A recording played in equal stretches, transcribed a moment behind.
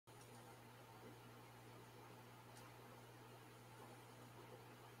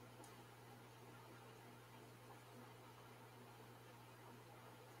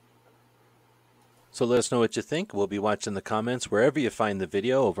So let us know what you think. We'll be watching the comments wherever you find the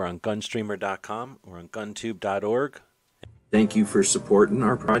video over on gunstreamer.com or on guntube.org. Thank you for supporting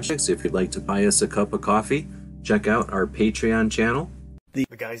our projects. If you'd like to buy us a cup of coffee, check out our Patreon channel. The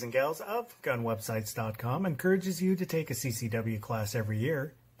guys and gals of gunwebsites.com encourages you to take a CCW class every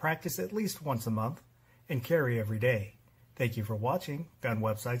year, practice at least once a month, and carry every day. Thank you for watching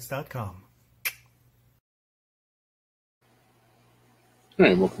gunwebsites.com. All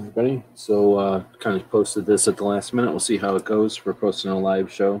right, welcome everybody. So kind of posted this at the last minute. We'll see how it goes. We're posting a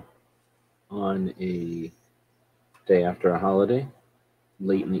live show on a day after a holiday,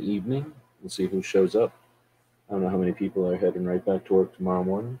 late in the evening. We'll see who shows up. I don't know how many people are heading right back to work tomorrow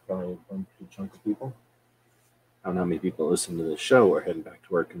morning. Probably a good chunk of people. I don't know how many people listen to this show are heading back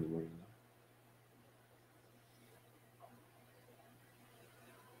to work in the morning.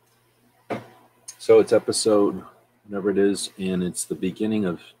 So it's episode, whatever it is, and it's the beginning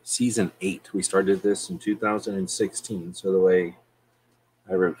of season 8. We started this in 2016. So the way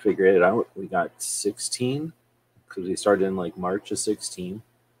I ever figured it out, we got 16 because we started in like March of 16.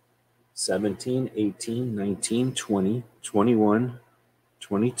 17, 18, 19, 20, 21,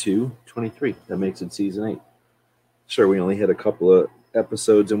 22, 23. That makes it season 8. Sure, we only had a couple of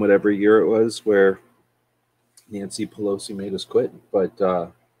episodes in whatever year it was where Nancy Pelosi made us quit,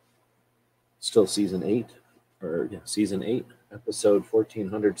 but still season 8, season 8, episode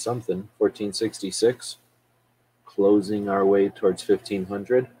 1400 something, 1466, closing our way towards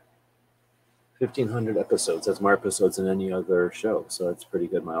 1500. 1,500 episodes. That's more episodes than any other show, so that's a pretty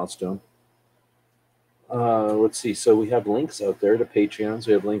good milestone. Let's see. So we have links out there to Patreons.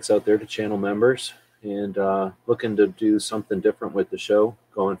 We have links out there to channel members, and looking to do something different with the show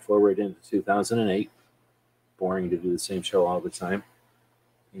going forward into 2008. Boring to do the same show all the time,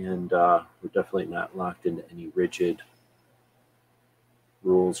 and we're definitely not locked into any rigid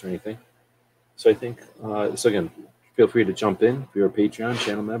rules or anything. So I think, so again, feel free to jump in if you're a Patreon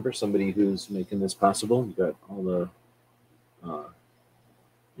channel member, somebody who's making this possible. You got all the,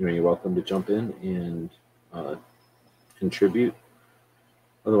 you're welcome to jump in and contribute.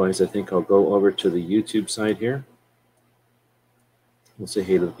 Otherwise, I think I'll go over to the YouTube side here. We'll say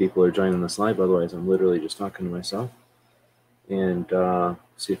hey to the people who are joining us live. Otherwise, I'm literally just talking to myself. And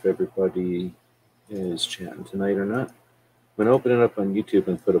see if everybody is chatting tonight or not. I'm going to open it up on YouTube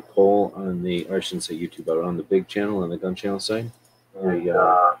and put a poll on the, or I shouldn't say YouTube, but on the big channel, on the gun channel side.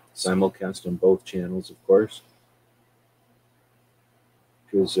 I simulcast on both channels, of course.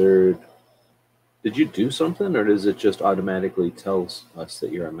 Gizzard, did you do something, or does it just automatically tell us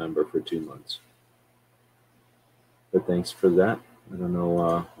that you're a member for 2 months? But thanks for that. I don't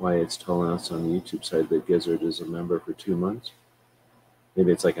know why it's telling us on the YouTube side that Gizzard is a member for 2 months.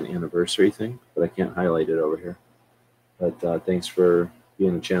 Maybe it's like an anniversary thing, but I can't highlight it over here. But thanks for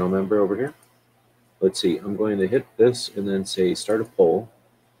being a channel member over here. Let's see. I'm going to hit this and then say start a poll.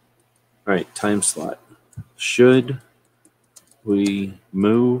 All right, time slot. Should we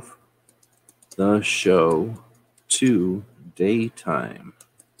move the show to daytime?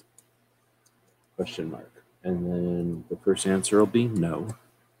 Question mark. And then the first answer will be no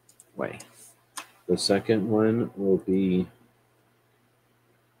way. The second one will be,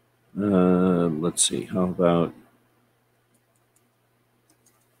 let's see, how about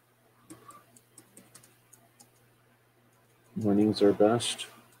mornings are best?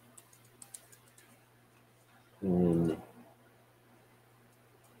 And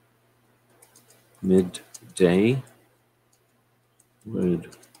midday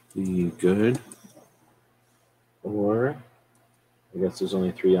would be good. Or, I guess there's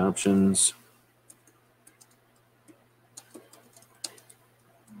only 3 options.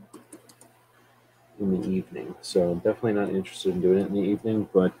 In the evening. So I'm definitely not interested in doing it in the evening,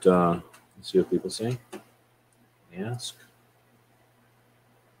 but let's see what people say. Ask.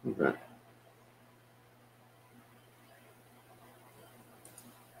 Okay.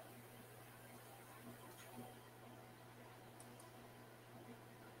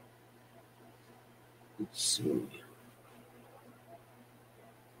 Let's see.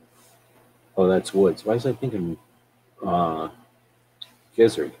 Oh, that's Woods. Why was I thinking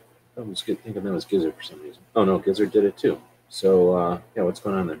Gizzard? I was thinking that was Gizzard for some reason. Oh, no, Gizzard did it too. So, yeah, what's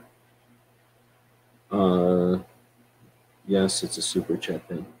going on there? Yes, it's a super chat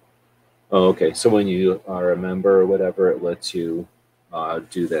thing. Oh, okay. So when you are a member or whatever, it lets you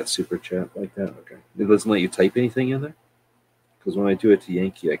do that super chat like that. Okay. It doesn't let you type anything in there? Because when I do it to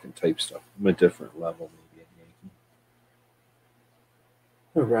Yankee, I can type stuff. I'm a different level maybe at Yankee.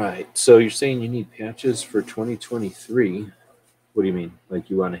 All right. So you're saying you need patches for 2023. What do you mean? Like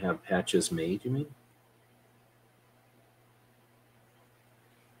you want to have patches made, you mean?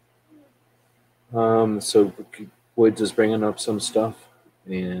 So Woods is bringing up some stuff,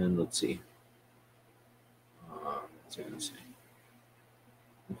 and let's see. What's I gonna say?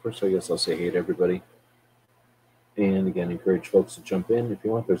 First, I guess I'll say hey to everybody, and again, encourage folks to jump in if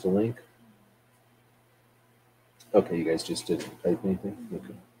you want. There's a link. Okay, you guys just didn't type anything.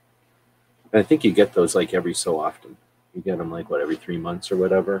 Okay. I think you get those like every so often. You get them like what, every 3 months or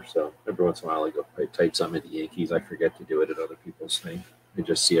whatever. So every once in a while, I go type something at the Yankees. I forget to do it at other people's thing. I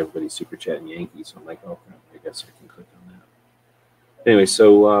just see everybody super chatting Yankees. So I'm like, oh, I guess I can click on that. Anyway,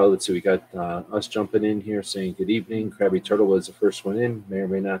 so let's see. We got us jumping in here saying good evening. Krabby Turtle was the first one in. May or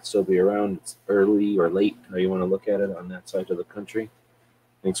may not still be around. It's early or late, how you want to look at it on that side of the country.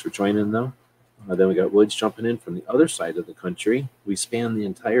 Thanks for joining, though. Then we got Woods jumping in from the other side of the country. We span the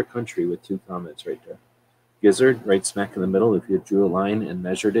entire country with 2 comments right there. Gizzard, right smack in the middle. If you drew a line and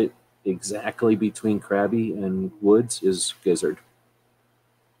measured it exactly between Krabby and Woods is Gizzard.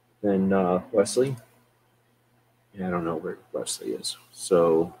 Then Wesley. Yeah, I don't know where Wesley is.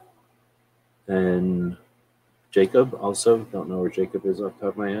 So then Jacob also. Don't know where Jacob is off the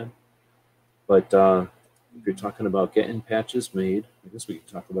top of my head. But if you're talking about getting patches made, I guess we can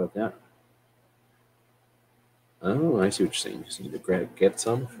talk about that. Oh, I see what you're saying. You just need to get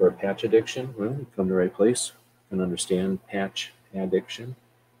some for a patch addiction. Well, you come to the right place. You can understand patch addiction.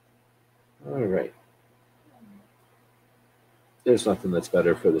 All right. There's nothing that's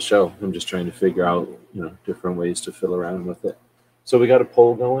better for the show. I'm just trying to figure out, different ways to fill around with it. So we got a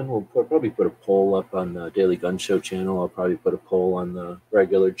poll going. We'll probably put a poll up on the Daily Gun Show channel. I'll probably put a poll on the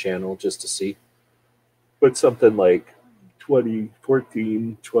regular channel just to see. But something like 20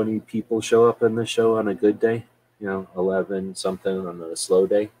 people show up in the show on a good day. 11 something on a slow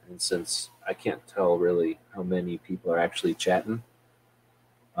day. And since I can't tell really how many people are actually chatting,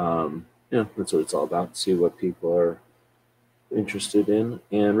 that's what it's all about. See what people are interested in.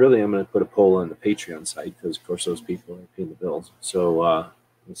 And really, I'm going to put a poll on the Patreon site because, of course, those people are paying the bills. So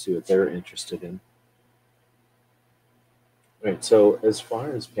let's see what they're interested in. All right. So as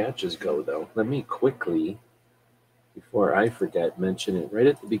far as patches go, though, let me quickly, before I forget, mention it right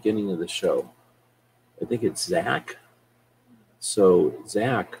at the beginning of the show. I think it's Zach. So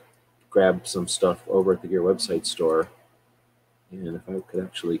Zach grabbed some stuff over at the Gear website store. And if I could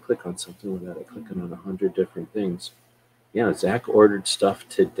actually click on something without it clicking on 100 different things. Yeah, Zach ordered stuff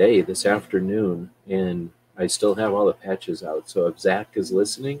today, this afternoon, and I still have all the patches out. So if Zach is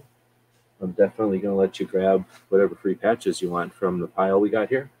listening, I'm definitely going to let you grab whatever free patches you want from the pile we got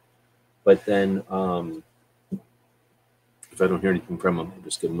here. But then if I don't hear anything from him, I'll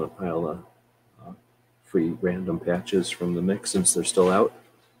just give him a pile of free random patches from the mix since they're still out.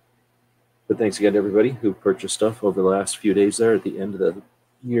 But thanks again to everybody who purchased stuff over the last few days there at the end of the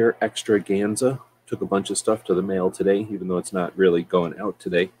year extravaganza. Took a bunch of stuff to the mail today, even though it's not really going out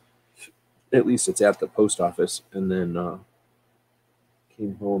today. At least it's at the post office. And then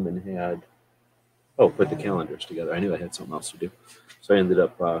came home and had, put the calendars together. I knew I had something else to do. So I ended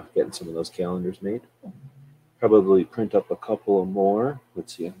up getting some of those calendars made. Probably print up a couple more.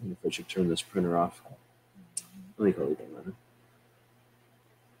 Let's see, I think if I should turn this printer off. I think I'll leave it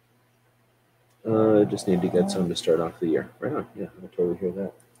running. Just need to get some to start off the year. Right on. Yeah, I totally hear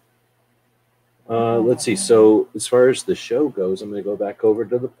that. Let's see. So as far as the show goes, I'm going to go back over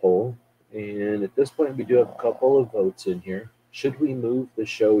to the poll. And at this point, we do have a couple of votes in here. Should we move the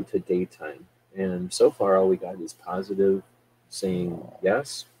show to daytime? And so far, all we got is positive saying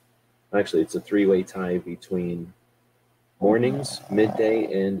yes. Actually, it's a 3-way tie between mornings, midday,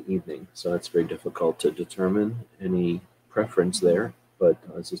 and evening. So it's very difficult to determine any preference there. But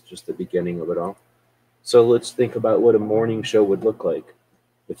this is just the beginning of it all. So let's think about what a morning show would look like.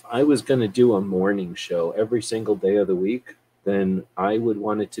 If I was going to do a morning show every single day of the week, then I would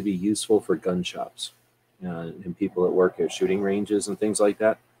want it to be useful for gun shops and people that work at shooting ranges and things like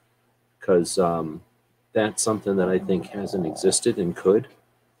that. Because that's something that I think hasn't existed and could,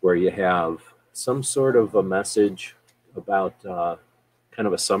 where you have some sort of a message about kind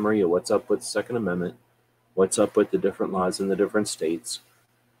of a summary of what's up with the Second Amendment, what's up with the different laws in the different states,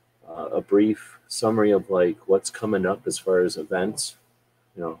 a brief summary of like what's coming up as far as events,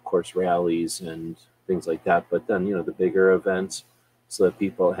 of course, rallies and things like that. But then, the bigger events so that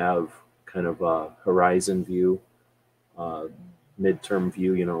people have kind of a horizon view, midterm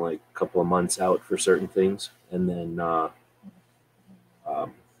view, like a couple of months out for certain things. And then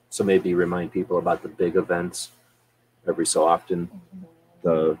so maybe remind people about the big events every so often,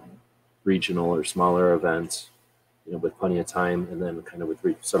 the regional or smaller events, with plenty of time, and then kind of with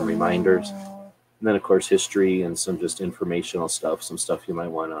some reminders. And then, of course, history and some just informational stuff, some stuff you might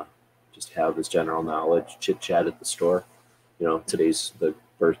want to just have as general knowledge, chit-chat at the store. Today's the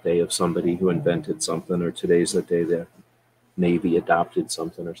birthday of somebody who invented something, or today's the day the Navy adopted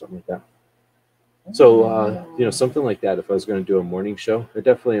something or something like that. So, something like that. If I was going to do a morning show, I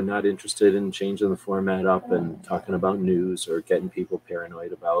definitely am not interested in changing the format up and talking about news or getting people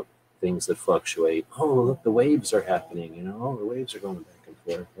paranoid about things that fluctuate. Oh, look, the waves are happening. Oh, the waves are going back and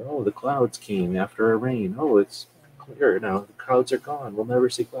forth. Oh, the clouds came after a rain. Oh, it's clear now. The clouds are gone. We'll never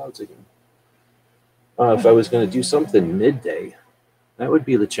see clouds again. If I was going to do something midday, that would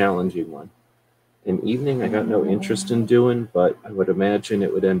be the challenging one. An evening, I got no interest in doing, but I would imagine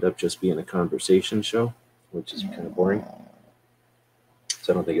it would end up just being a conversation show, which is kind of boring.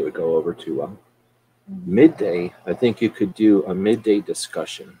 So I don't think it would go over too well. Midday, I think you could do a midday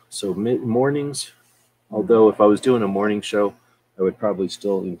discussion. So mornings, although if I was doing a morning show, I would probably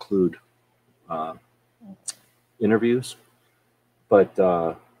still include interviews, but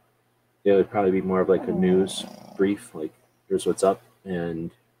it would probably be more of like a news brief, like here's what's up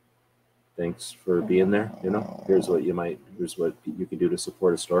and thanks for being there. Here's what you can do to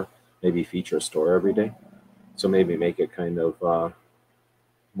support a store. Maybe feature a store every day. So maybe make it kind of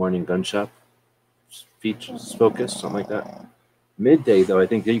morning gun shop features focus, something like that. Midday, though, I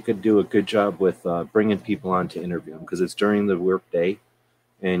think that you could do a good job with bringing people on to interview them, because it's during the work day,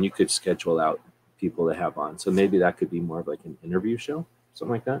 and you could schedule out people to have on. So maybe that could be more of like an interview show,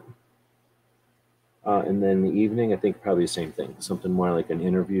 something like that. And then the evening, I think probably the same thing, something more like an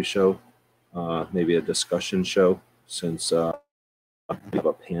interview show, maybe a discussion show, since we have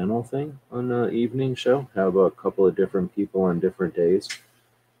a panel thing on the evening show, have a couple of different people on different days,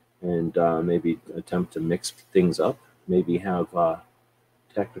 and maybe attempt to mix things up, maybe have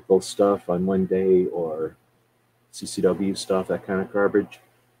technical stuff on one day or CCW stuff, that kind of garbage,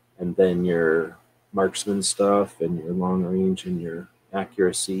 and then your marksman stuff and your long range and your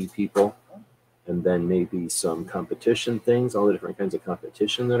accuracy people, and then maybe some competition things, all the different kinds of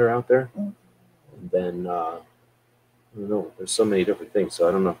competition that are out there. And then, I don't know, there's so many different things. So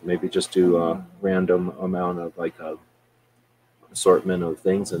I don't know, maybe just do a random amount of like a assortment of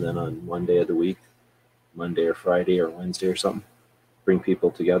things. And then on one day of the week, Monday or Friday or Wednesday or something, bring people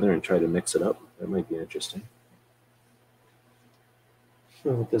together and try to mix it up. That might be interesting.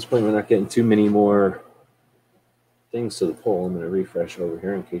 So at this point, we're not getting too many more things to the poll. I'm going to refresh over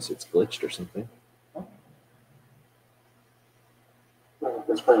here in case it's glitched or something. At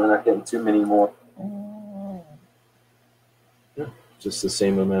this point, we're not getting too many more. Yeah, just the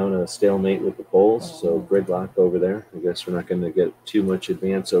same amount of stalemate with the polls. So gridlock over there. I guess we're not going to get too much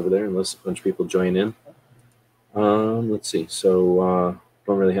advance over there unless a bunch of people join in. Let's see. So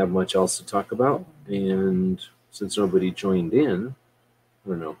don't really have much else to talk about. And since nobody joined in, I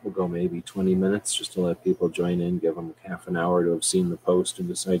don't know, we'll go maybe 20 minutes just to let people join in, give them half an hour to have seen the post and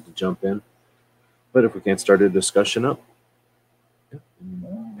decide to jump in. But if we can't start a discussion up,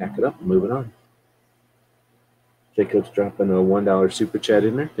 pack it up and move it on. Jacob's dropping a $1 super chat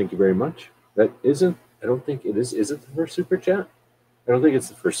in there. Thank you very much. I don't think it is. Is it the first super chat? I don't think it's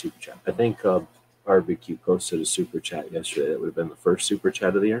the first super chat. I think Barbecue posted a super chat yesterday. That would have been the first super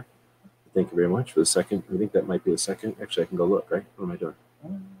chat of the year. Thank you very much for the second. I think that might be the second. Actually, I can go look, right? What am I doing?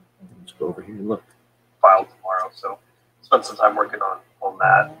 Let's go over here and look. File tomorrow, so spend some time working on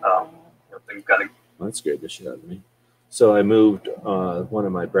that. Things got to. Well, that scared the shit out of me. So I moved one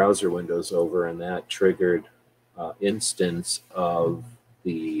of my browser windows over, and that triggered instance of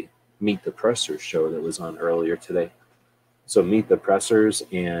the Meet the Pressers show that was on earlier today. So Meet the Pressers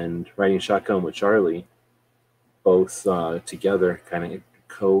and Riding Shotgun with Charlie, both together, kind of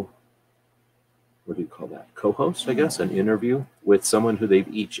co-host, I guess, an interview with someone who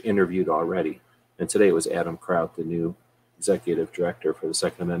they've each interviewed already. And today it was Adam Kraut, the new executive director for the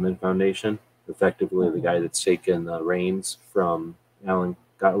Second Amendment Foundation, effectively the guy that's taken the reins from Alan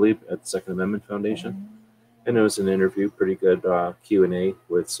Gottlieb at the Second Amendment Foundation. And it was an interview, pretty good Q&A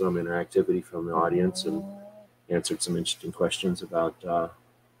with some interactivity from the audience, and answered some interesting questions about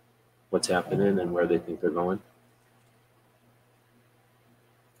what's happening and where they think they're going.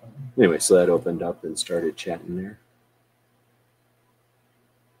 Anyway, so that opened up and started chatting there.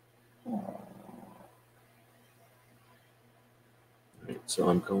 All right, so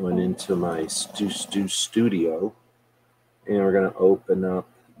I'm going into my studio, and we're going to open up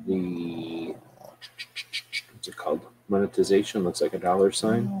the, what's it called? Monetization. Looks like a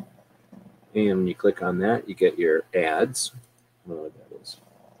 $sign. And when you click on that, you get your ads. I don't know what that is.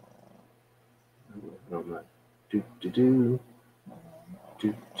 No, I'm not.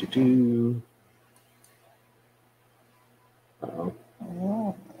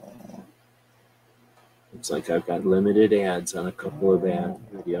 Uh-oh. It's like I've got limited ads on a couple of ad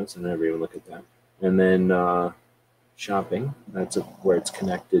videos. I never even look at that. And then shopping. That's where it's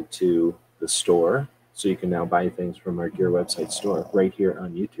connected to the store. So you can now buy things from our Gear website store right here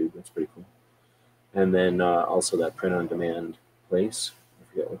on YouTube. That's pretty cool. And then also that print-on-demand place. I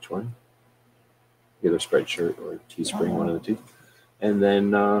forget which one. Either Spreadshirt or Teespring, one of the two. And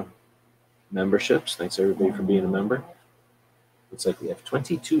then memberships. Thanks, everybody, for being a member. Looks like we have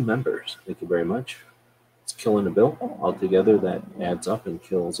 22 members. Thank you very much. It's killing a bill. Altogether, that adds up and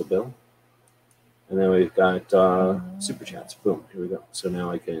kills a bill. And then we've got Super Chats. Boom, here we go. So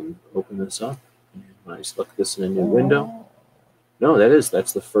now I can open this up. And when I just look at this in a new window. No,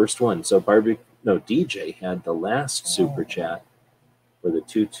 that's the first one. So DJ had the last Super Chat for the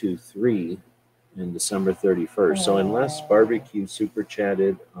 223 in December 31st. So unless Barbecue Super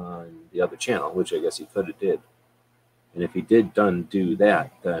Chatted on the other channel, which I guess he could have did, and if he did do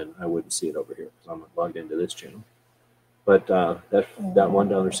that, then I wouldn't see it over here because I'm logged into this channel. But that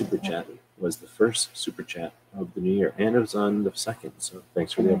 $1 Super Chat was the first Super Chat of the new year, and it was on the 2nd. So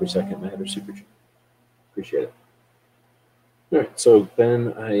thanks for the Every Second Matter Super Chat. Appreciate it. All right, so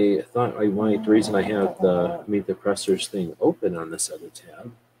then I thought the reason I have the Meet the Pressers thing open on this other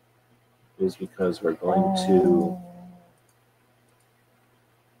tab is because we're going to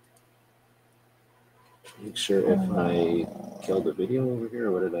make sure if I killed the video over here,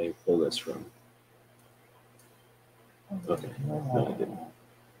 or where did I pull this from? Okay, no, I didn't.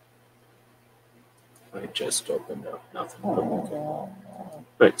 I just opened up nothing. Okay.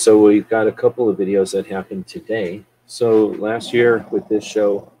 Right, so we've got a couple of videos that happened today. So last year with this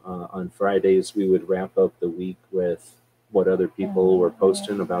show on Fridays, we would wrap up the week with what other people were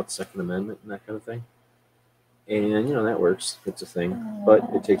posting about Second Amendment and that kind of thing. And, that works. It's a thing. But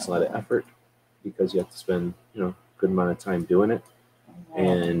it takes a lot of effort because you have to spend, a good amount of time doing it.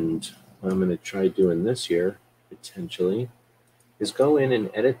 And what I'm going to try doing this year, potentially, is go in and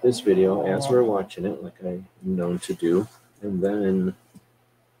edit this video as we're watching it, like I'm known to do, and then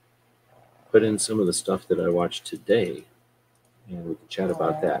put in some of the stuff that I watched today, and we can chat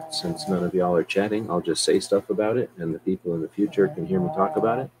about that. Since none of y'all are chatting, I'll just say stuff about it, and the people in the future can hear me talk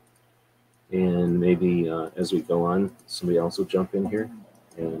about it. And maybe as we go on, somebody else will jump in here,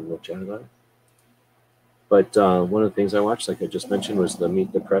 and we'll chat about it. But one of the things I watched, like I just mentioned, was the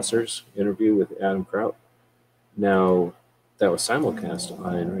Meet the Pressers interview with Adam Kraut. Now, that was simulcast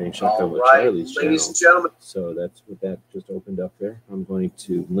on Writing Shotgun with Charlie's channel. Ladies and gentlemen. So that's what that just opened up there. I'm going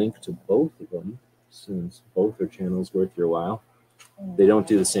to link to both of them since both are channels worth your while. They don't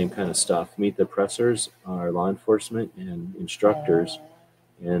do the same kind of stuff. Meet the Pressers are law enforcement and instructors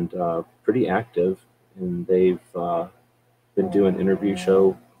and pretty active. And they've been doing interview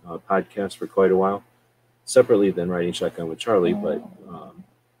show podcasts for quite a while. Separately than Writing Shotgun with Charlie, but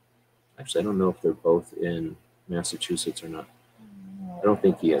actually I don't know if they're both in Massachusetts or not. I don't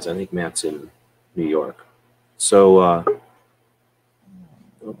think he is. I think Matt's in New York. So,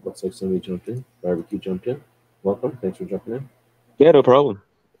 looks like somebody jumped in. Barbecue jumped in. Welcome. Thanks for jumping in. Yeah, no problem.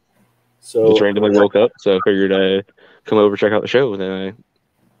 So just randomly woke up, so I figured I'd come over, check out the show, and then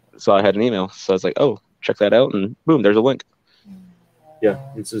I saw I had an email. So I was like, oh, check that out, and boom, there's a link. Yeah,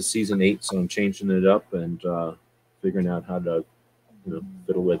 this is season 8, so I'm changing it up and figuring out how to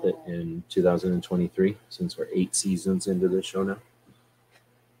fiddle with it in 2023 since we're 8 seasons into this show now.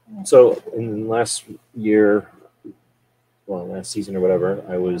 So in last season or whatever,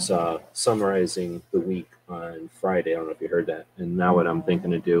 I was summarizing the week on Friday. I don't know if you heard that. And now what I'm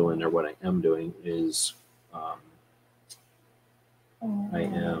thinking of doing, or what I am doing, is I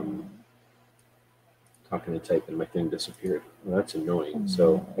am talking to type and my thing disappeared. Well, that's annoying.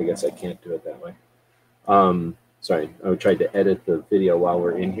 So I guess I can't do it that way. Sorry, I tried to edit the video while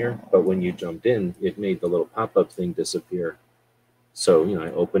we're in here, but when you jumped in, it made the little pop-up thing disappear. So,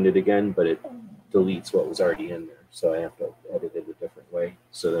 I opened it again, but it deletes what was already in there. So I have to edit it a different way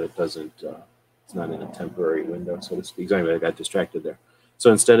so that it doesn't, it's not in a temporary window, so to speak. So anyway, I got distracted there.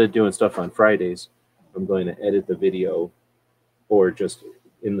 So instead of doing stuff on Fridays, I'm going to edit the video, or just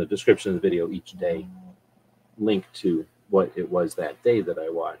in the description of the video each day, link to what it was that day that I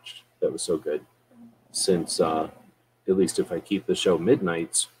watched that was so good. Since at least if I keep the show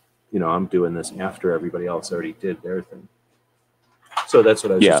midnights, I'm doing this after everybody else already did their thing. So that's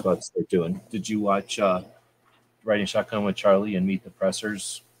what I was just about to start doing. Did you watch Writing Shotgun with Charlie and Meet the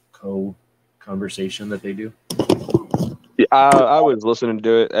Pressers conversation that they do? Yeah, I was listening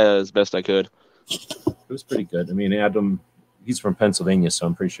to it as best I could. It was pretty good. I mean, Adam, he's from Pennsylvania, so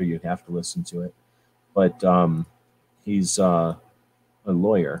I'm pretty sure you'd have to listen to it. But he's a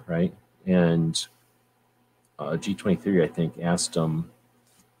lawyer, right? And G23, I think, asked him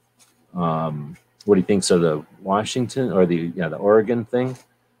what he thinks of the Washington or the Oregon thing,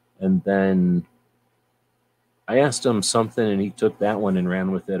 and then I asked him something, and he took that one and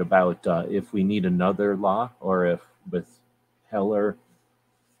ran with it about if we need another law, or if with Heller,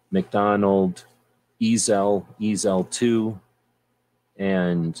 McDonald, Ezel, Ezel 2,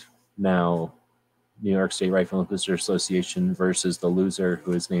 and now New York State Rifle and Pistol Association versus the loser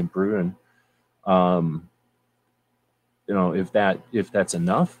who is named Bruin. If that's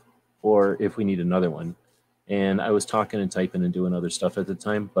enough, or if we need another one. And I was talking and typing and doing other stuff at the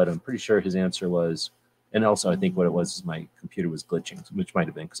time, but I'm pretty sure his answer was, and also I think what it was is my computer was glitching, which might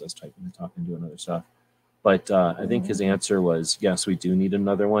have been because I was typing and talking and doing other stuff. But I think his answer was, yes, we do need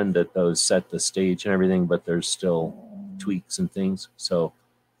another one, that those set the stage and everything, but there's still tweaks and things. So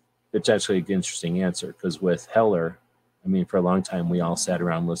it's actually an interesting answer, because with Heller, I mean, for a long time, we all sat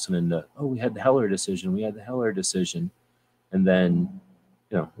around listening to, we had the Heller decision. And then,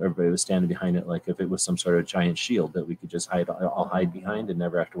 everybody was standing behind it like if it was some sort of giant shield that we could just hide behind and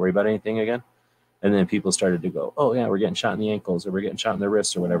never have to worry about anything again. And then people started to go, oh, yeah, we're getting shot in the ankles, or we're getting shot in the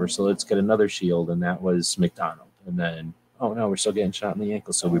wrists or whatever, so let's get another shield. And that was McDonald. And then, oh, no, we're still getting shot in the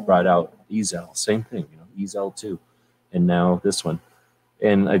ankles. So we brought out Ezel, same thing, Ezel 2. And now this one.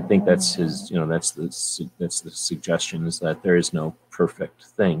 And I think that's his, that's the suggestion, is that there is no perfect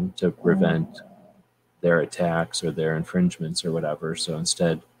thing to prevent their attacks or their infringements or whatever. So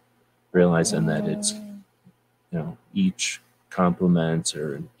instead, realizing that it's, each complements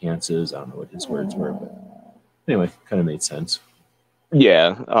or enhances, I don't know what his words were, but anyway, kind of made sense.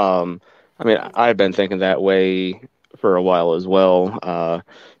 Yeah. I mean, I've been thinking that way for a while as well. While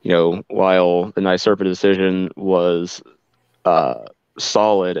the NYSERPA decision was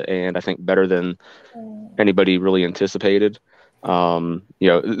solid and I think better than anybody really anticipated,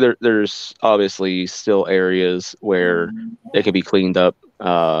 there's obviously still areas where it could be cleaned up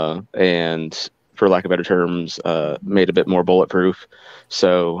and, for lack of better terms, made a bit more bulletproof.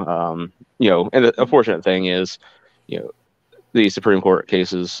 So, and the unfortunate thing is, these Supreme Court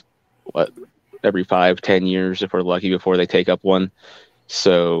cases, every 5-10 years, if we're lucky, before they take up one.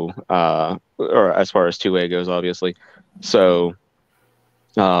 So, or as far as 2A goes, obviously. So,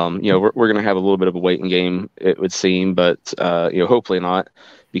 we're going to have a little bit of a waiting game, it would seem, but, hopefully not,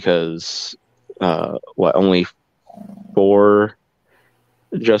 because, only 4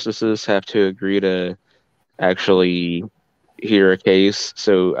 justices have to agree to actually hear a case.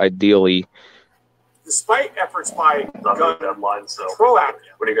 So ideally, despite efforts by gun deadline, so proactive,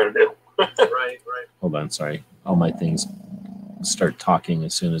 what are you going to do? right. Hold on, sorry. All my things start talking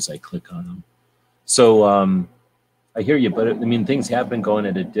as soon as I click on them. So I hear you, but I mean, things have been going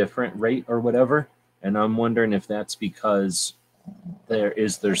at a different rate or whatever. And I'm wondering if that's because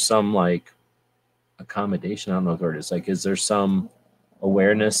there's some like accommodation. I don't know what it is. Like, is there some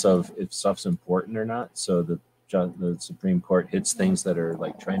awareness of if stuff's important or not? So the Supreme Court hits things that are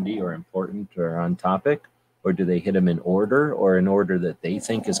like trendy or important or on topic, or do they hit them in order, or in order that they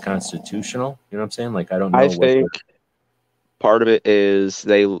think is constitutional? You know what I'm saying? Like, I don't know. I think part of it is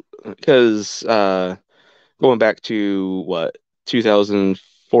because going back to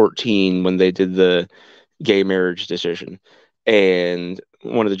 2014 when they did the gay marriage decision, and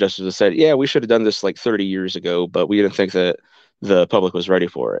one of the justices said, yeah, we should have done this like 30 years ago, but we didn't think that the public was ready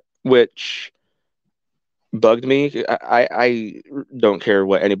for it, which bugged me. I don't care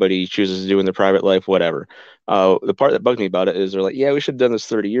what anybody chooses to do in their private life, whatever. The part that bugged me about it is they're like, yeah, we should have done this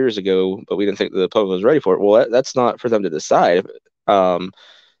 30 years ago, but we didn't think the public was ready for it. Well, that's not for them to decide.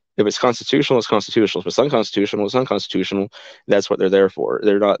 If it's constitutional, it's constitutional. If it's unconstitutional, it's unconstitutional. That's what they're there for.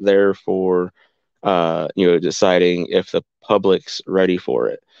 They're not there for, deciding if the public's ready for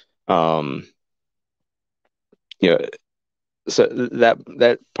it. So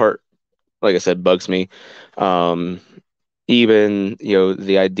that part, like I said, bugs me. Even,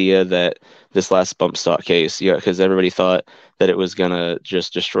 the idea that this last bump stock case, because everybody thought that it was going to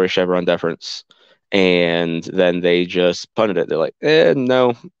just destroy Chevron deference. And then they just punted it. They're like,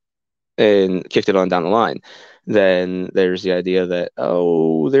 no, and kicked it on down the line. Then there's the idea that,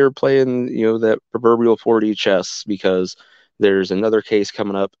 they're playing, that proverbial 4D chess, because there's another case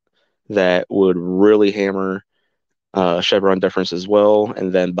coming up that would really hammer Chevron deference as well.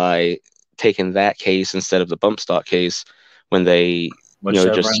 And then by taking that case instead of the bump stock case, when they,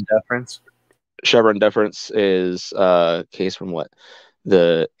 Chevron deference? Chevron deference is a case from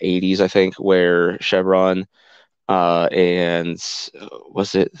the 80s, I think, where Chevron and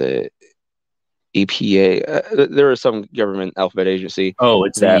was it the EPA? There was some government alphabet agency. Oh,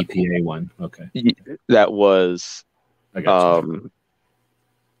 it's the EPA one. Okay. That was. I got you.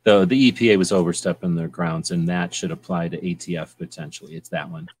 The EPA was overstepping their grounds, and that should apply to ATF potentially. It's that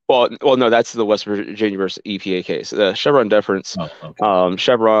one. Well, no, that's the West Virginia versus EPA case. The Chevron deference. Oh, okay.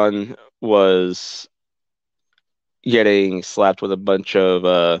 Chevron was getting slapped with a bunch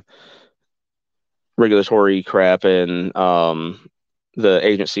of regulatory crap, and the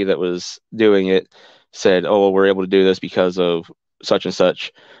agency that was doing it said, "Oh, well, we're able to do this because of such and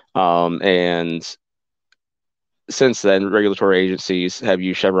such," and since then, regulatory agencies have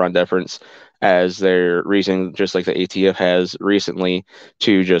used Chevron deference as their reason, just like the ATF has recently,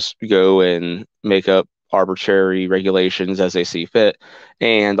 to just go and make up arbitrary regulations as they see fit.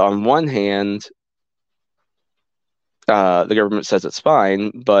 And on one hand, the government says it's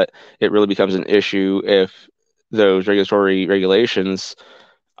fine, but it really becomes an issue if those regulatory regulations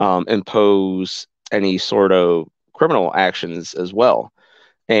impose any sort of criminal actions as well.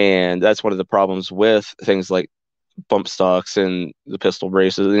 And that's one of the problems with things like bump stocks and the pistol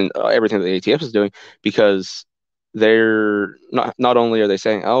braces and everything that the ATF is doing, because they're not only are they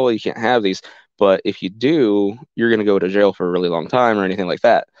saying, oh, well, you can't have these, but if you do, you're going to go to jail for a really long time or anything like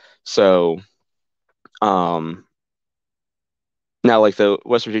that. So now, like the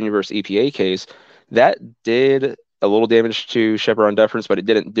West Virginia versus EPA case, that did a little damage to Chevron deference, but it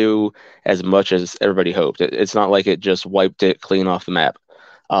didn't do as much as everybody hoped. It's not like it just wiped it clean off the map.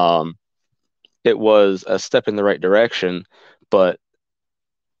 It was a step in the right direction, but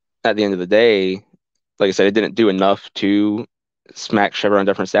at the end of the day, like I said, it didn't do enough to smack Chevron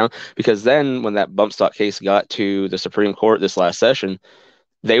deference down, because then when that bump stock case got to the Supreme Court this last session,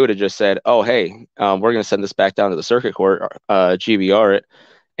 they would have just said, oh, hey, we're going to send this back down to the circuit court, GBR it,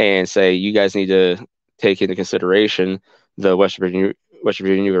 and say, you guys need to take into consideration the West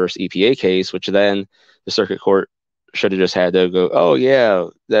Virginia versus EPA case, which then the circuit court should have just had to go, oh, yeah,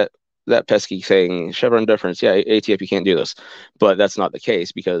 that pesky thing, Chevron deference, yeah, ATF, you can't do this. But that's not the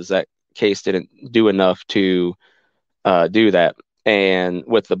case, because that case didn't do enough to do that. And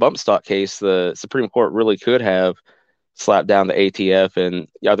with the bump stock case, the Supreme Court really could have slapped down the ATF and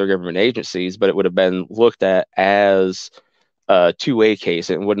the other government agencies, but it would have been looked at as a two-way case.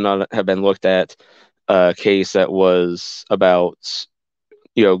 It would not have been looked at a case that was about,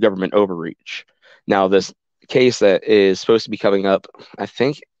 government overreach. Now, this case that is supposed to be coming up, I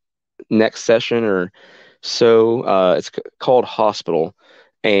think, next session or so, it's called Hospital,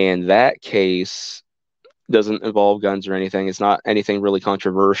 and that case doesn't involve guns or anything. It's not anything really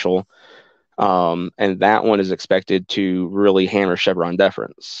controversial. And that one is expected to really hammer Chevron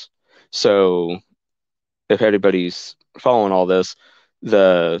deference. So if anybody's following all this,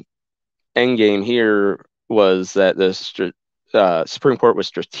 the end game here was that the Supreme Court was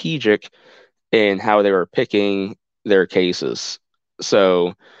strategic in how they were picking their cases.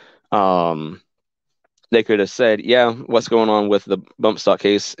 So they could have said, yeah, what's going on with the bump stock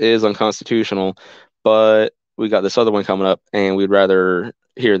case is unconstitutional, but we got this other one coming up, and we'd rather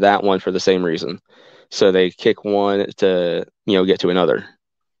hear that one for the same reason. So they kick one to, get to another.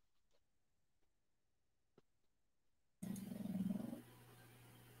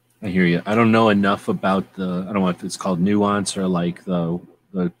 I hear you. I don't know enough about I don't know if it's called nuance or like the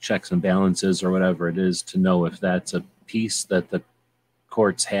checks and balances or whatever it is to know if that's a piece that the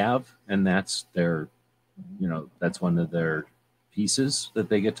courts have, and that's their, that's one of their pieces that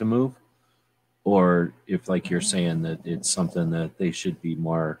they get to move, or if, like you're saying, that it's something that they should be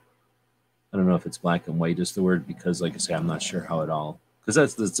more, I don't know if it's black and white is the word, because like I say, I'm not sure how it all, because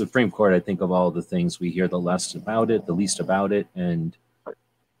that's the Supreme Court. I think of all the things we hear the least about it. And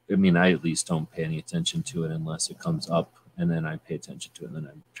I mean, I at least don't pay any attention to it unless it comes up, and then I pay attention to it, and then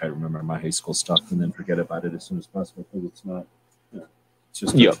I try to remember my high school stuff and then forget about it as soon as possible, because it's not, it's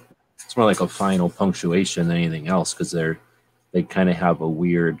just, it's more like a final punctuation than anything else, because they kind of have a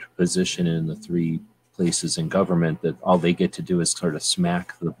weird position in the three places in government that all they get to do is sort of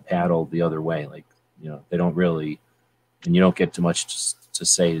smack the paddle the other way. Like, they don't really, and you don't get too much to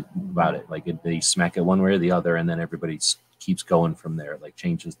say about it. Like they smack it one way or the other, and then everybody keeps going from there, like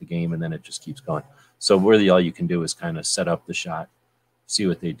changes the game, and then it just keeps going. So really all you can do is kind of set up the shot, see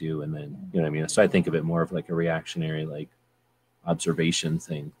what they do, and then, So I think of it more of like a reactionary, like observation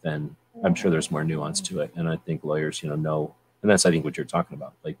thing. Then I'm sure there's more nuance to it. And I think lawyers, know, and that's, I think, what you're talking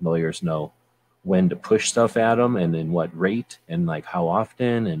about. Like lawyers know when to push stuff at them and in what rate and like how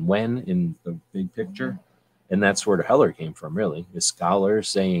often and when in the big picture. And that's where the Heller came from, really, is scholars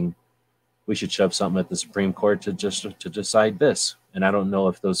saying we should shove something at the Supreme Court to decide this. And I don't know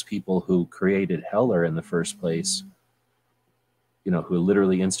if those people who created Heller in the first place, who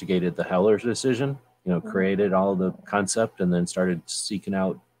literally instigated the Heller decision, created all the concept and then started seeking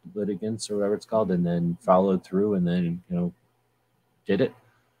out litigants or whatever it's called, and then followed through and then, did it.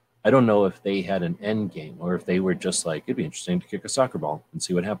 I don't know if they had an end game, or if they were just like, it'd be interesting to kick a soccer ball and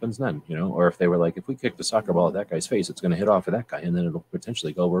see what happens then, or if they were like, if we kick the soccer ball at that guy's face, it's going to hit off of that guy, and then it'll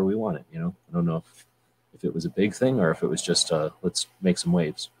potentially go where we want it. I don't know if if it was a big thing or if it was just let's make some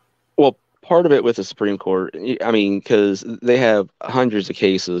waves. Well, part of it with the Supreme Court, I mean, because they have hundreds of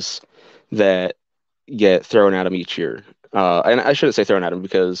cases that get thrown at them each year. And I shouldn't say thrown at them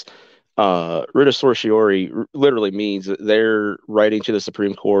because writ of certiorari literally means that they're writing to the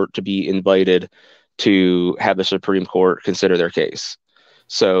Supreme Court to be invited to have the Supreme Court consider their case.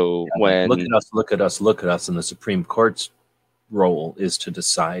 So when look at us, and the Supreme Court's role is to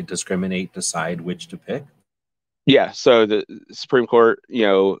decide which to pick. Yeah, so the Supreme Court,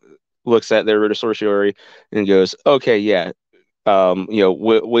 looks at their writ of certiorari and goes, okay, yeah,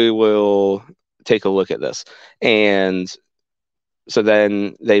 we will take a look at this. And so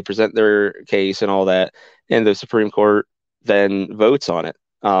then they present their case and all that, and the Supreme Court then votes on it.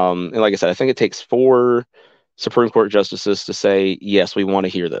 And like I said, I think it takes 4 Supreme Court justices to say, yes, we want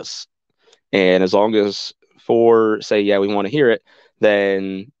to hear this. And as long as 4 say, yeah, we want to hear it,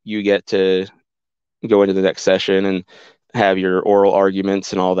 then you get to go into the next session and have your oral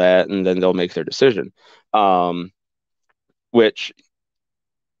arguments and all that, and then they'll make their decision.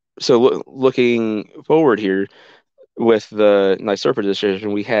 Looking forward here with the NYSERPA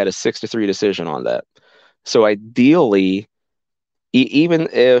decision, we had a 6-3 decision on that. So ideally, even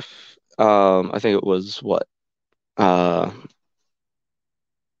if I think it was what? I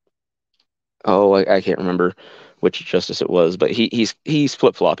can't remember which justice it was, but he's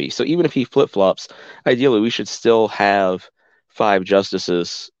flip-floppy. So even if he flip-flops, ideally we should still have 5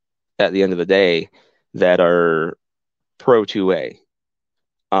 justices at the end of the day that are pro 2A.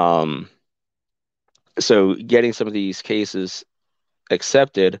 So getting some of these cases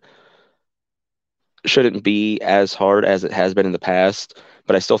accepted shouldn't be as hard as it has been in the past,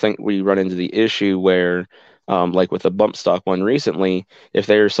 but I still think we run into the issue where like with the bump stock one recently, if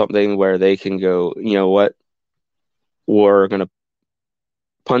there's something where they can go, you know what, we're going to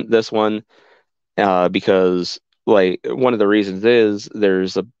punt this one because like one of the reasons is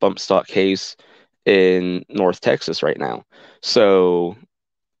there's a bump stock case in North Texas right now. So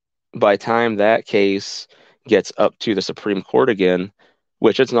by the time that case gets up to the Supreme Court again,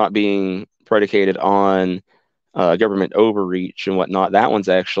 which it's not being predicated on government overreach and whatnot, that one's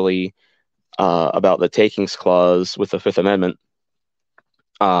actually about the takings clause with the Fifth Amendment.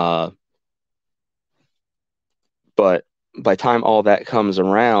 But by the time all that comes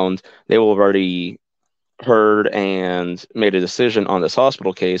around, they will have already heard and made a decision on this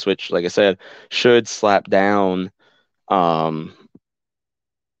hospital case, which, like I said, should slap down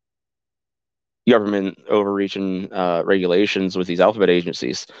government overreaching regulations with these alphabet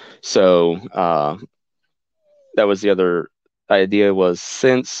agencies. So that was the other idea, was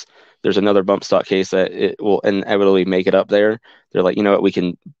since there's another bump stock case that it will inevitably make it up there, they're like, you know what, we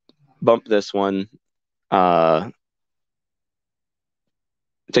can bump this one,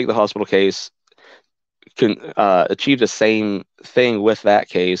 take the hospital case, can achieve the same thing with that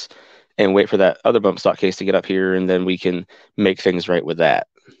case and wait for that other bump stock case to get up here, and then we can make things right with that.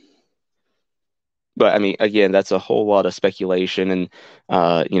 But I mean, again, that's a whole lot of speculation, and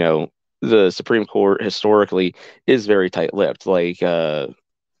the Supreme Court historically is very tight-lipped. Like I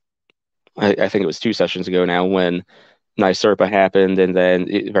think it was 2 sessions ago now when NYSERPA happened, and then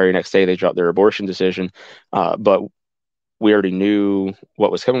the very next day they dropped their abortion decision. But we already knew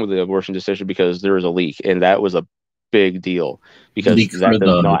what was coming with the abortion decision because there was a leak, and that was a big deal because that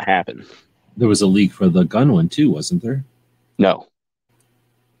does not happen. There was a leak for the gun one too, wasn't there? No.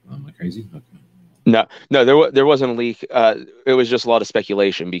 Am I crazy? Okay. No, there wasn't a leak. It was just a lot of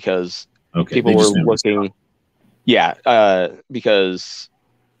speculation because people were looking. Yeah, because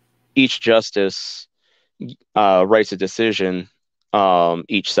each justice writes a decision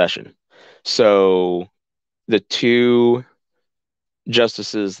each session. So the 2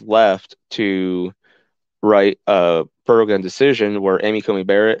 justices left to write a pro-gun decision were Amy Coney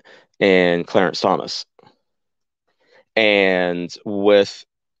Barrett and Clarence Thomas. And with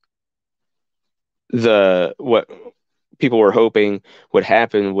what people were hoping would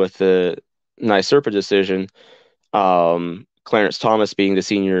happen with the NYSERPA decision, Clarence Thomas being the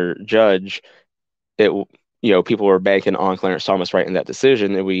senior judge, people were banking on Clarence Thomas writing that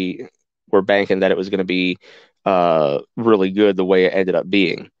decision, and we were banking that it was going to be really good the way it ended up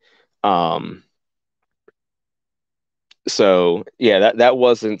being. So yeah, that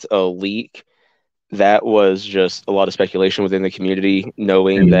wasn't a leak. That was just a lot of speculation within the community,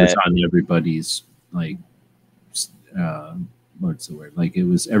 knowing that it was on everybody's what's the word? Like, it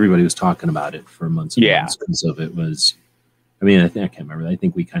was, everybody was talking about it for months and months because of it was. I mean, I can't remember. I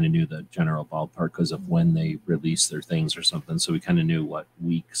think we kind of knew the general ballpark because of when they released their things or something. So we kind of knew what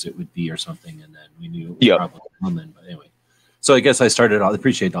weeks it would be or something, and then we knew it was probably coming. But anyway, So I guess I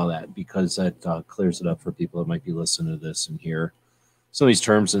appreciate all that, because that clears it up for people that might be listening to this and hear some of these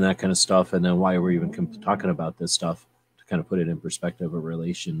terms and that kind of stuff, and then why we're even talking about this stuff, to kind of put it in perspective, a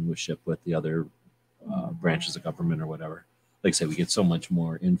relationship with the other branches of government or whatever. Like I say, we get so much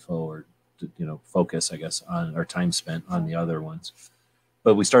more info or focus, I guess, on our time spent on the other ones.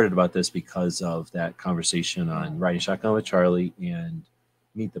 But we started about this because of that conversation on Riding Shotgun with Charlie and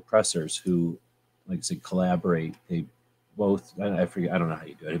Meet the Pressers, who, like I said, collaborate. They both, I forget, I don't know how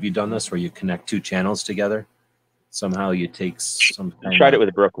you do it. Have you done this where you connect two channels together? Somehow you take some. I tried it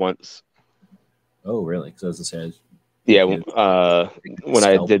with Brooke once. Oh, really? Because as I said, yeah, when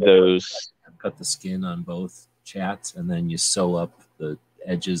I did those, cut the skin on both chats, and then you sew up the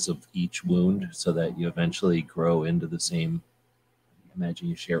edges of each wound so that you eventually grow into the same. Imagine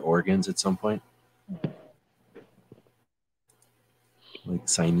you share organs at some point, like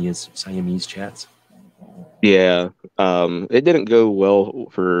Siamese chats. Yeah, it didn't go well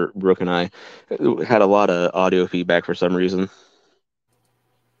for Brooke and I. It had a lot of audio feedback for some reason.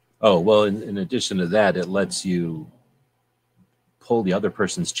 Oh, well, in addition to that, it lets you pull the other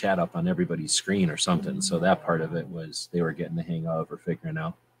person's chat up on everybody's screen or something. So that part of it was they were getting the hang of or figuring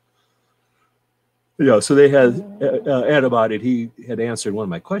out. Yeah, so they had Ed about it. He had answered one of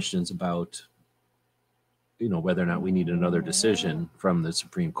my questions about, whether or not we need another decision from the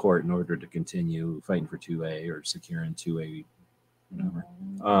Supreme Court in order to continue fighting for 2A or securing 2A,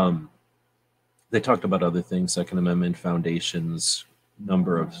 whatever. They talked about other things, Second Amendment foundations,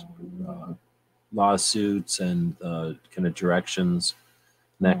 number of lawsuits and kind of directions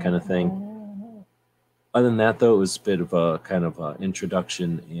and that kind of thing. Other than that, though, it was a bit of a kind of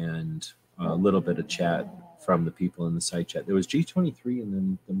introduction and a little bit of chat from the people in the side chat. There was G23, and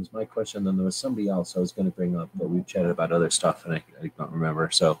then there was my question, and then there was somebody else I was going to bring up, but we chatted about other stuff, and I don't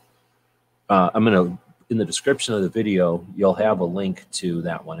remember. So I'm going to, in the description of the video, you'll have a link to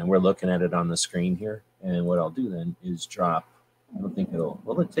that one, and we're looking at it on the screen here. And what I'll do then is drop, I don't think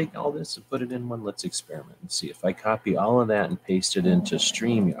will it take all this and put it in one? Let's experiment and see. If I copy all of that and paste it into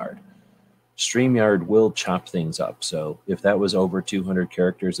StreamYard, StreamYard will chop things up. So if that was over 200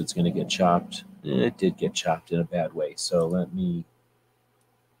 characters, it's going to get chopped. It did get chopped in a bad way. So let me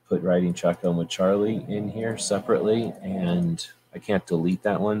put Riding Shotgun with Charlie in here separately. And I can't delete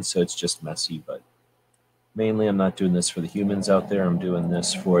that one, so it's just messy. But mainly I'm not doing this for the humans out there. I'm doing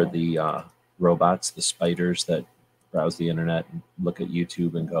this for the robots, the spiders that browse the internet and look at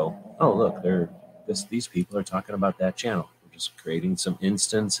YouTube and go, oh, look, these people are talking about that channel. Just creating some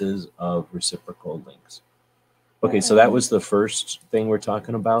instances of reciprocal links. Okay, so that was the first thing we're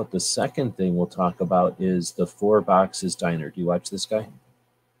talking about. The second thing we'll talk about is the Four Boxes Diner. Do you watch this guy?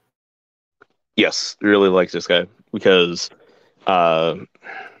 Yes, really like this guy because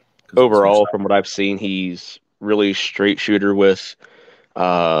overall, from what I've seen, he's really straight shooter with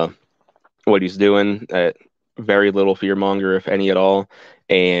what he's doing. Very little fearmonger, if any at all,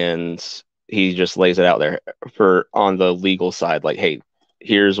 and he just lays it out there on the legal side. Like, hey,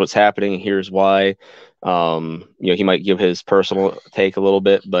 here's what's happening. Here's why. He might give his personal take a little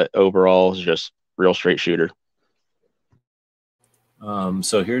bit, but overall, it's just real straight shooter.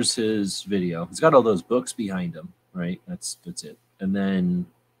 So here's his video. He's got all those books behind him, right? That's it. And then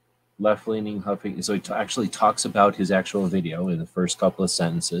left-leaning huffing. So he actually talks about his actual video in the first couple of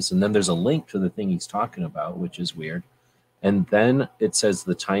sentences, and then there's a link to the thing he's talking about, which is weird. And then it says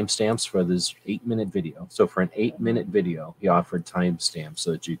the timestamps for this 8-minute video. So for an 8-minute video, he offered timestamps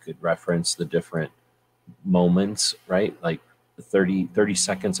so that you could reference the different moments, right? Like 30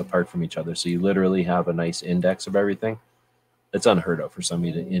 seconds apart from each other. So you literally have a nice index of everything. It's unheard of for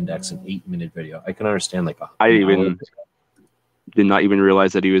somebody to index an 8-minute video. I can understand I did not even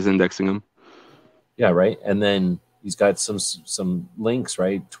realize that he was indexing them. Yeah, right. And then he's got some links,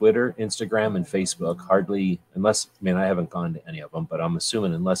 right? Twitter, Instagram, and Facebook. Hardly, unless, I haven't gone to any of them, but I'm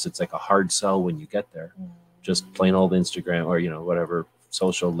assuming unless it's like a hard sell when you get there, just plain old Instagram or, whatever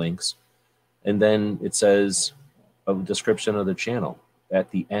social links. And then it says a description of the channel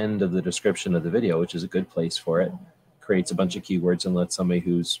at the end of the description of the video, which is a good place for it. Creates a bunch of keywords and lets somebody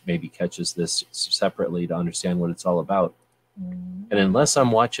who's maybe catches this separately to understand what it's all about. And unless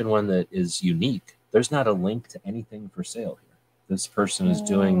I'm watching one that is unique, there's not a link to anything for sale here. This person is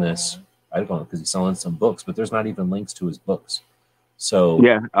doing this, I don't know, because he's selling some books, but there's not even links to his books. So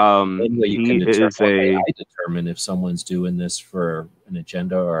yeah, anyway, you can determine, I determine if someone's doing this for an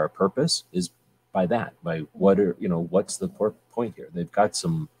agenda or a purpose is by what's the point here? They've got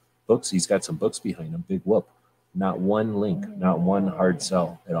some books. He's got some books behind him. Big whoop. Not one link, not one hard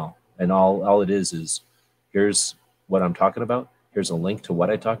sell at all. And all it is here's what I'm talking about. Here's a link to what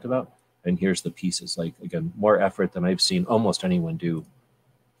I talked about. and here's the pieces. Like, again, more effort than I've seen almost anyone do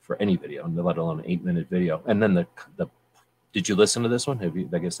for any video, let alone an 8-minute video. And then the did you listen to this one? Have you?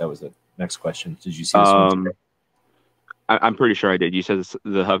 I guess that was the next question. Did you see this one? I'm pretty sure I did. You said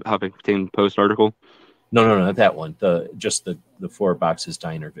the Huffington Post article? No, not that one. Just the 4 boxes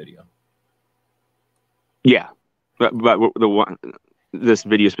diner video. Yeah, but the one, this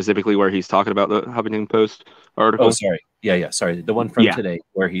video specifically where he's talking about the Huffington Post article. Oh, sorry. Yeah. Sorry, the one from today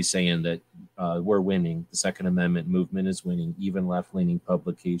where he's saying that we're winning. The Second Amendment movement is winning. Even left-leaning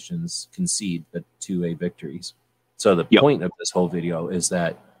publications concede the 2A victories. So the point of this whole video is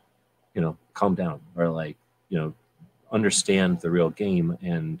that, calm down, or like, understand the real game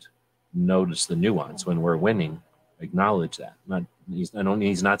and notice the nuance. When we're winning, acknowledge that. He's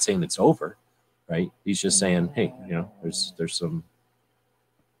not saying it's over, right? He's just saying, hey, there's some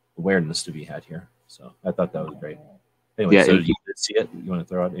awareness to be had here. So I thought that was great. Anyway, so you did see it. You want to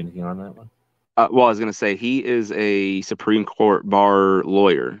throw out anything on that one? Well, I was going to say he is a Supreme Court bar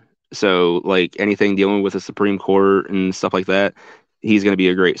lawyer. So, like, anything dealing with the Supreme Court and stuff like that, he's going to be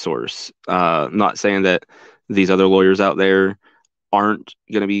a great source. Not saying that these other lawyers out there aren't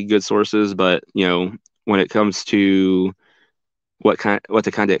going to be good sources, but when it comes to what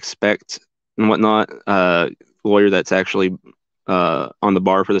to kind of expect and whatnot, lawyer that's actually on the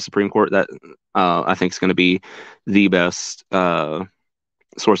bar for the Supreme Court, that I think is going to be the best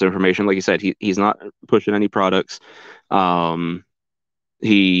source of information. Like you said, he's not pushing any products.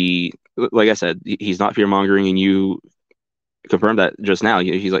 He, like I said, he's not fear mongering, and you confirmed that just now.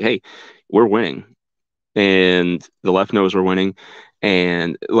 He's like, hey, we're winning, and the left knows we're winning.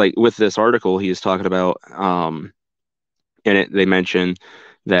 And like with this article, he is talking about, in it, they mention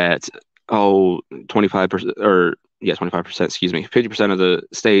that 25%, or 25%, excuse me, 50% of the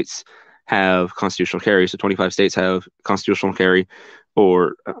states have constitutional carry. So 25 states have constitutional carry,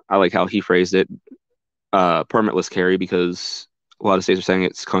 or I like how he phrased it, permitless carry, because a lot of states are saying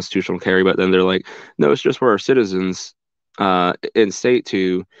it's constitutional carry, but then they're like, no, it's just for our citizens in state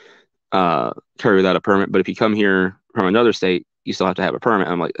to carry without a permit. But if you come here from another state, you still have to have a permit.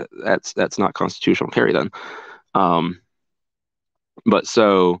 I'm like, that's not constitutional carry then. But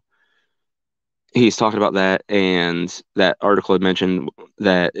so he's talking about that, and that article had mentioned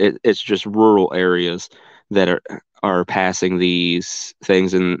that it's just rural areas that are passing these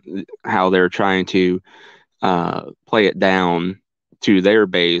things, and how they're trying to play it down to their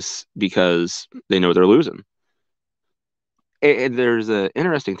base because they know they're losing. And there's an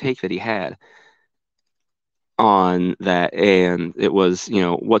interesting take that he had on that, and it was,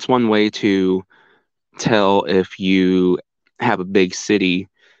 what's one way to tell if you have a big city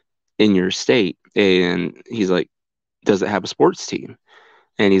in your state? And he's like, does it have a sports team?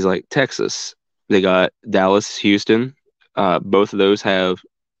 And he's like, Texas. They got Dallas, Houston. Both of those have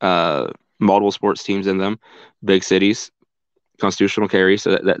multiple sports teams in them. Big cities, constitutional carry.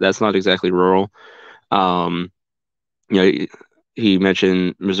 So that's not exactly rural. He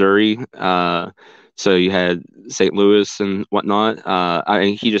mentioned Missouri. So you had St. Louis and whatnot.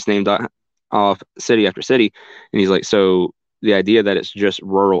 He just named off city after city. And he's like, so the idea that it's just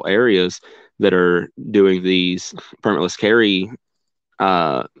rural areas that are doing these permitless carry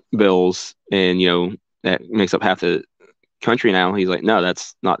bills, and that makes up half the country now. He's like, no,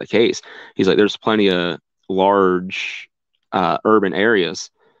 that's not the case. He's like, there's plenty of large urban areas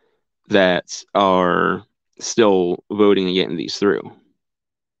that are still voting and getting these through.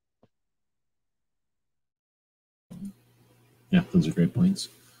 Yeah, those are great points.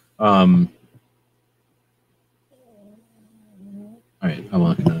 All right, I'm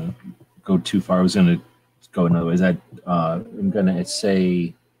not going to go too far. I was going to go another way. I'm going to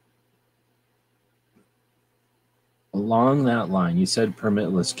say along that line, you said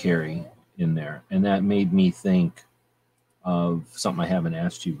permitless carry in there, and that made me think of something I haven't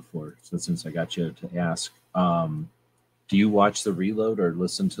asked you before. So since I got you to ask, do you watch the Reload or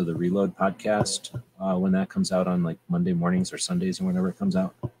listen to the Reload podcast when that comes out on like Monday mornings or Sundays or whenever it comes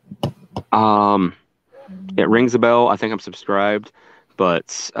out? It rings a bell. I think I'm subscribed,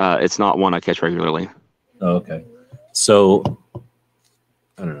 but it's not one I catch regularly. Oh, okay. So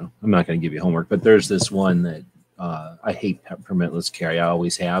I don't know. I'm not going to give you homework, but there's this one that I hate permitless carry. I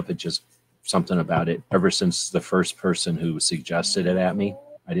always have. It just something about it. Ever since the first person who suggested it at me,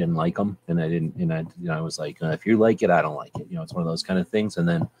 I didn't like them, and I was like, if you like it, I don't like it. It's one of those kind of things. And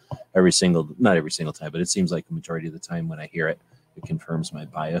then not every single time, but it seems like the majority of the time when I hear it, it confirms my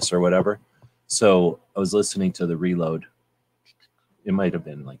bias or whatever. So I was listening to the Reload. It might have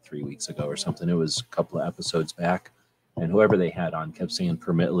been like 3 weeks ago or something. It was a couple of episodes back, and whoever they had on kept saying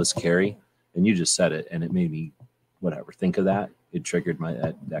permitless carry, and you just said it, and it made me whatever, think of that. It triggered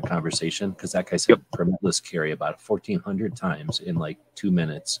that conversation because that guy said permitless carry about 1,400 times in like 2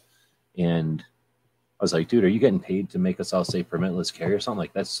 minutes. And I was like, dude, are you getting paid to make us all say permitless carry or something?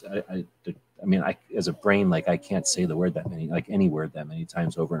 Like that's, I mean, as a brain, like I can't say the word that many, like any word that many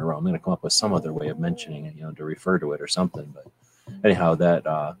times over in a row. I'm going to come up with some other way of mentioning it, to refer to it or something. But anyhow,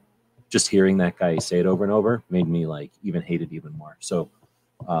 that just hearing that guy say it over and over made me like even hate it even more. So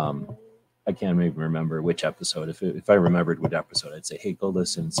I can't even remember which episode. If I remembered which episode, I'd say, hey, go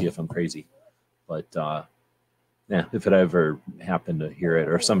listen and see if I'm crazy. But yeah, if it ever happened to hear it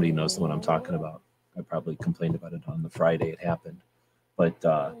or if somebody knows the one I'm talking about, I probably complained about it on the Friday it happened. But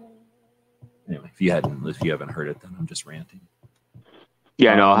anyway, if you haven't heard it, then I'm just ranting.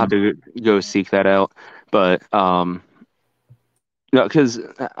 Yeah, no, I'll have to go seek that out. But no, because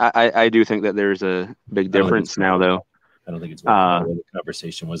I do think that there's a big difference now, though. I don't think it's the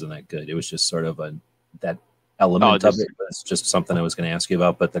conversation wasn't that good. It was just sort of that element of it was just something I was going to ask you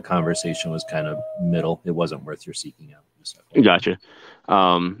about, but the conversation was kind of middle. It wasn't worth your seeking out. Gotcha.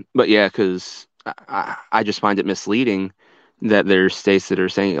 But yeah, because I just find it misleading that there's states that are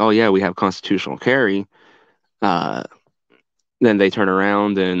saying, oh yeah, we have constitutional carry. Then they turn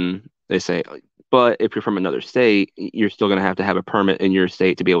around and they say, but if you're from another state, you're still going to have a permit in your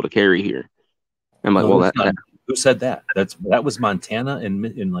state to be able to carry here. I'm like, who said that? That was Montana and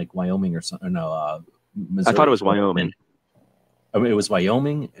in like Wyoming or something. No, Missouri. I thought it was Wyoming. I mean, it was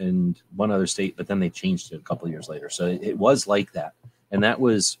Wyoming and one other state, but then they changed it a couple of years later. So it was like that. And that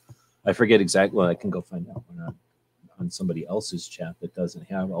was, I forget exactly. Well, I can go find out on somebody else's chat that doesn't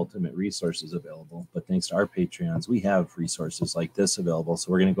have ultimate resources available. But thanks to our Patreons, we have resources like this available.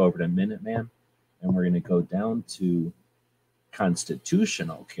 So we're going to go over to Minuteman and we're going to go down to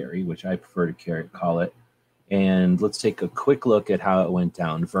constitutional carry, which I prefer to call it. And let's take a quick look at how it went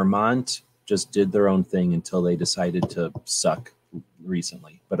down. Vermont just did their own thing until they decided to suck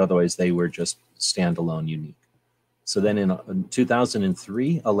recently. But otherwise, they were just standalone unique. So then in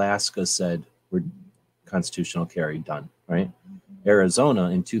 2003, Alaska said, we're constitutional carry done, right? Arizona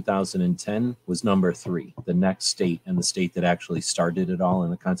in 2010 was number 3, the next state and the state that actually started it all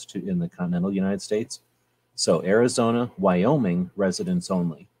in the continental United States. So Arizona, Wyoming, residents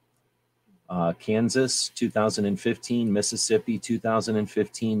only. Kansas, 2015, Mississippi,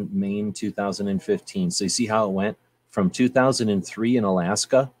 2015, Maine, 2015. So you see how it went from 2003 in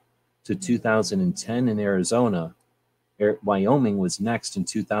Alaska to 2010 in Arizona. Wyoming was next in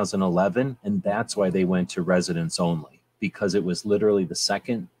 2011, and that's why they went to residents only, because it was literally the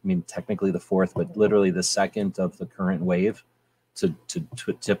second, I mean, technically the fourth, but literally the second of the current wave to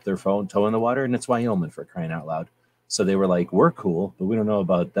tip their toe in the water, and it's Wyoming, for crying out loud. So they were like, we're cool, but we don't know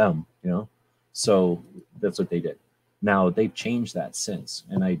about them, So that's what they did. Now they've changed that since,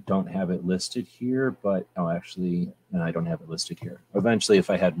 and I don't have it listed here, but I don't have it listed here. Eventually, if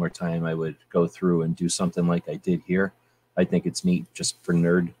I had more time, I would go through and do something like I did here. I think it's neat just for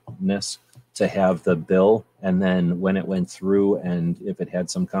nerdness to have the bill, and then when it went through and if it had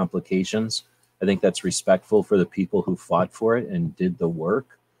some complications, I think that's respectful for the people who fought for it and did the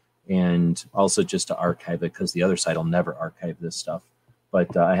work, and also just to archive it, because the other side will never archive this stuff.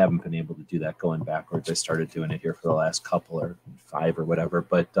 But I haven't been able to do that going backwards. I started doing it here for the last couple or 5 or whatever.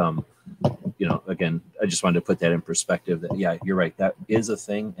 But, again, I just wanted to put that in perspective that, yeah, you're right. That is a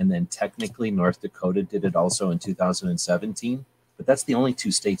thing. And then technically North Dakota did it also in 2017. But that's the only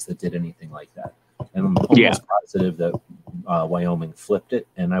 2 states that did anything like that. And I'm almost positive that Wyoming flipped it.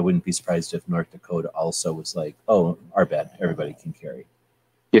 And I wouldn't be surprised if North Dakota also was like, oh, our bad. Everybody can carry.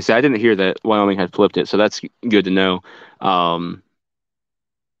 Yes, I didn't hear that Wyoming had flipped it. So that's good to know.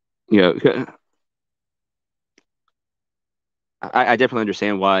 I definitely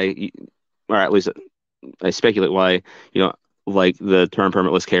understand why, or at least I speculate why, like the term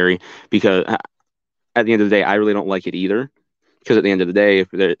permitless carry, because at the end of the day, I really don't like it either. Because at the end of the day, if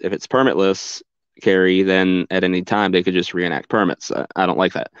it's permitless carry, then at any time they could just reenact permits. I don't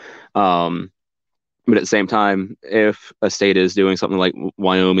like that. But at the same time, if a state is doing something like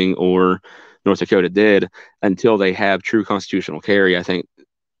Wyoming or North Dakota did, until they have true constitutional carry, I think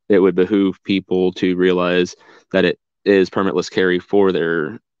it would behoove people to realize that it is permitless carry for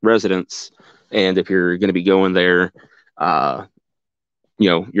their residents. And if you're going to be going there,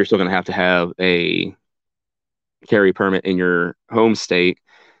 you're still going to have a carry permit in your home state.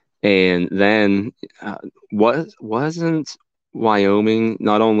 And then wasn't Wyoming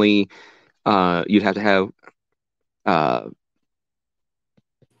not only you'd have to have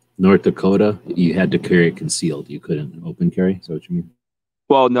North Dakota, you had to carry it concealed. You couldn't open carry. Is that what you mean?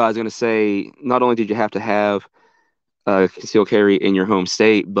 Well, no, I was going to say, not only did you have to have concealed carry in your home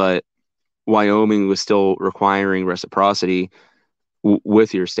state, but Wyoming was still requiring reciprocity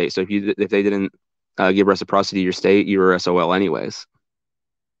with your state. So if they didn't give reciprocity to your state, you were SOL anyways.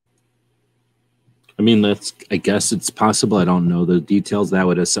 I mean, I guess it's possible. I don't know the details. That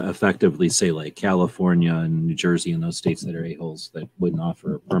would effectively say like California and New Jersey and those states that are a-holes that wouldn't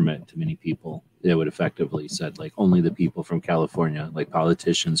offer a permit to many people. It would effectively said like only the people from California, like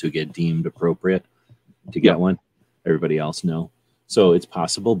politicians who get deemed appropriate to get one. Everybody else, no. So it's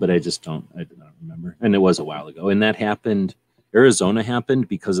possible, but I don't remember. And it was a while ago. And that happened, Arizona happened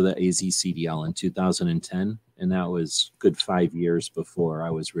because of the AZCDL in 2010. And that was good 5 years before I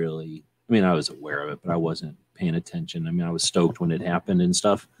was really, I was aware of it, but I wasn't paying attention. I was stoked when it happened and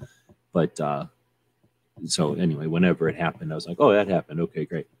stuff. But so anyway, whenever it happened, I was like, oh, that happened. Okay,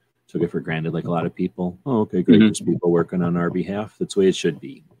 great. Took it for granted, like a lot of people. Oh, okay, great. There's people working on our behalf. That's the way it should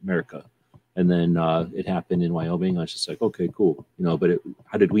be, America. And then it happened in Wyoming. I was just like, okay, cool. But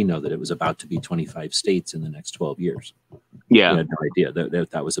how did we know that it was about to be 25 states in the next 12 years? Yeah. We had no idea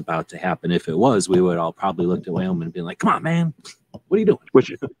that was about to happen. If it was, we would all probably looked at Wyoming and been like, come on, man, what are you doing?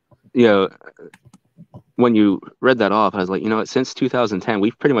 Which, when you read that off, I was like, since 2010,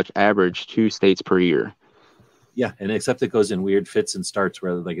 we've pretty much averaged 2 states per year. Yeah, and except it goes in weird fits and starts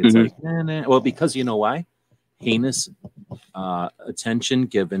where like it's like, nah. Well, because you know why? Heinous attention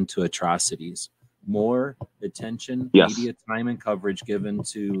given to atrocities, more attention, media time and coverage given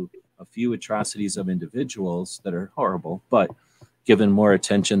to a few atrocities of individuals that are horrible, but given more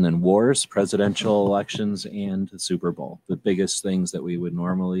attention than wars, presidential elections, and the Super Bowl, the biggest things that we would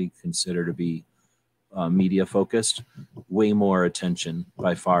normally consider to be media focused. Way more attention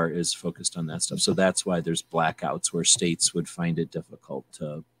by far is focused on that stuff. So that's why there's blackouts where states would find it difficult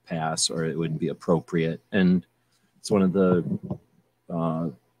to pass or it wouldn't be appropriate. And it's one of the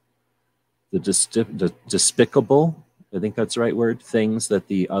despicable, I think that's the right word, things that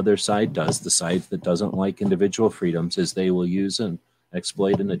the other side does, the side that doesn't like individual freedoms, is they will use and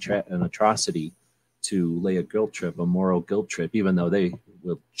exploit an atrocity to lay a moral guilt trip, even though they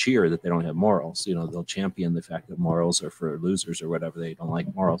will cheer that they don't have morals. They'll champion the fact that morals are for losers or whatever. They don't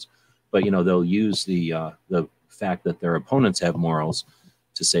like morals. But, they'll use the fact that their opponents have morals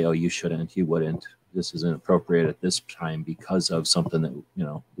to say, oh, you shouldn't, you wouldn't. This isn't appropriate at this time because of something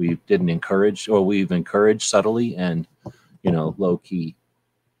that, we didn't encourage, or we've encouraged subtly and, low key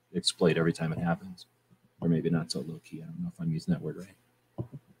exploit every time it happens. Or maybe not so low key. I don't know if I'm using that word right.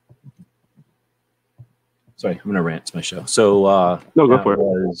 Sorry, I'm going to rant. It's my show. So no, go for it.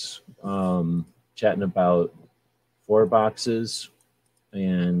 Was chatting about 4 boxes.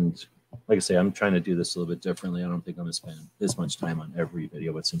 And like I say, I'm trying to do this a little bit differently. I don't think I'm going to spend this much time on every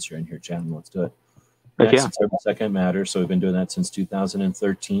video, but since you're in here chatting, let's do it. Next, every second matters. So we've been doing that since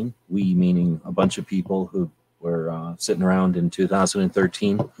 2013. We, meaning a bunch of people who were sitting around in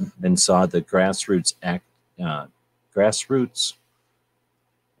 2013 and saw the grassroots act. Grassroots.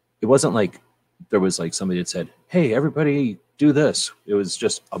 It wasn't like there was like somebody that said, hey, everybody do this. It was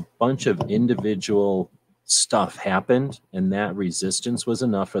just a bunch of individual stuff happened, and that resistance was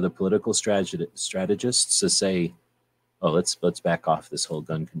enough for the political strategists to say, oh, let's back off this whole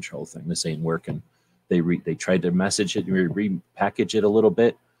gun control thing. This ain't working. They tried to message it, repackage it a little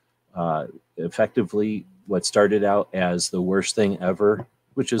bit. Effectively, what started out as the worst thing ever,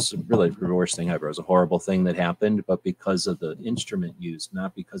 which is really the worst thing ever, it was a horrible thing that happened, but because of the instrument used,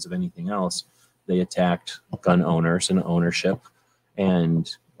 not because of anything else, they attacked gun owners and ownership.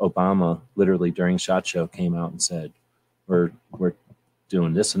 And Obama, literally during SHOT Show, came out and said, we're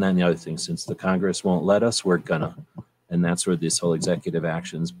doing this and that and the other thing. Since the Congress won't let us, we're gonna. And that's where this whole executive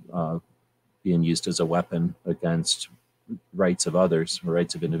actions being used as a weapon against rights of others or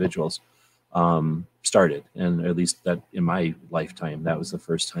rights of individuals started. And at least that in my lifetime, that was the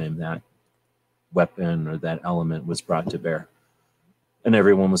first time that weapon or that element was brought to bear. And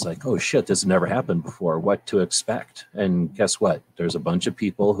everyone was like, oh shit, this has never happened before. What to expect? And guess what? There's a bunch of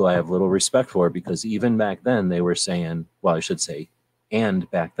people who I have little respect for, because even back then they were saying, well, I should say,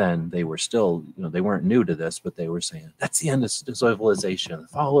 and back then they were still, they weren't new to this, but they were saying, that's the end of civilization, the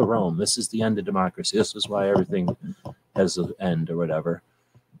fall of Rome. This is the end of democracy. This is why everything has an end or whatever.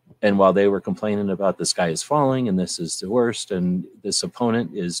 And while they were complaining about the sky is falling and this is the worst and this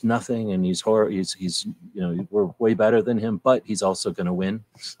opponent is nothing and he's we're way better than him, but he's also going to win,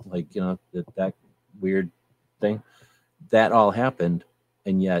 like, that weird thing, that all happened.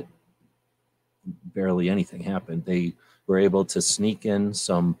 And yet barely anything happened. They were able to sneak in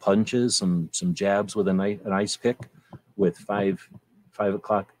some punches, some jabs with an ice pick with 5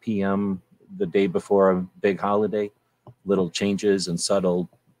 o'clock p.m. the day before a big holiday, little changes and subtle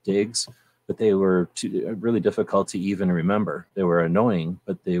digs, but they were really difficult to even remember. They were annoying,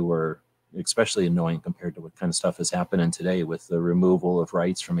 but they were especially annoying compared to what kind of stuff is happening today with the removal of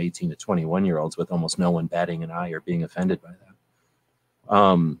rights from 18 to 21-year-olds with almost no one batting an eye or being offended by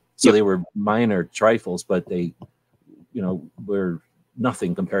that. So they were minor trifles, but they, were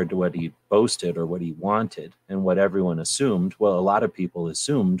nothing compared to what he boasted or what he wanted and what everyone assumed. Well, a lot of people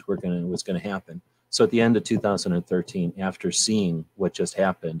assumed was going to happen. So at the end of 2013, after seeing what just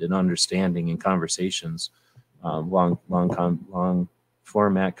happened and understanding in conversations, long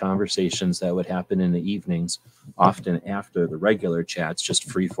format conversations that would happen in the evenings, often after the regular chats,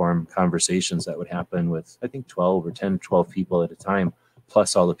 just free form conversations that would happen with, I think, 12 or 10, 12 people at a time,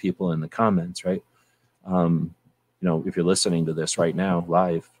 plus all the people in the comments, right? If you're listening to this right now,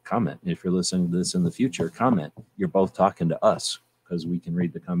 live, comment. If you're listening to this in the future, comment. You're both talking to us because we can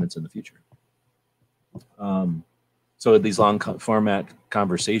read the comments in the future. So these long format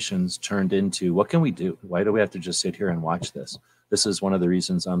conversations turned into, what can we do? Why do we have to just sit here and watch this? This is one of the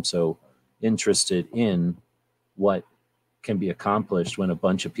reasons I'm so interested in what can be accomplished when a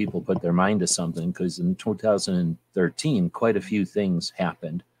bunch of people put their mind to something, because in 2013, quite a few things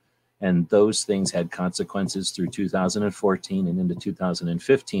happened. And those things had consequences through 2014 and into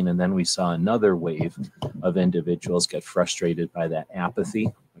 2015. And then we saw another wave of individuals get frustrated by that apathy.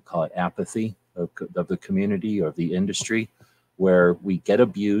 I call it apathy of the community or of the industry, where we get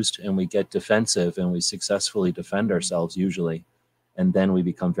abused and we get defensive and we successfully defend ourselves usually. And then we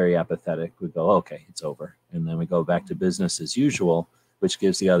become very apathetic. We go, okay, it's over. And then we go back to business as usual, which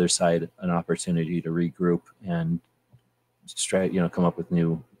gives the other side an opportunity to regroup and come up with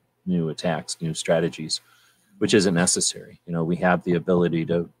new attacks, new strategies, which isn't necessary. We have the ability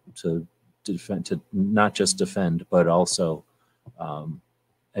to defend, to not just defend, but also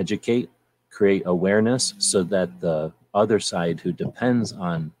educate, create awareness, so that the other side, who depends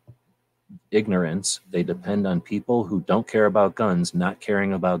on ignorance, they depend on people who don't care about guns, not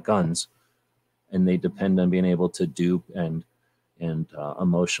caring about guns, and they depend on being able to dupe and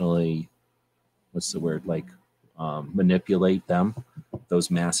emotionally, manipulate them,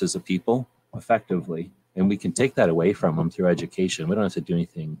 those masses of people effectively. And we can take that away from them through education. We don't have to do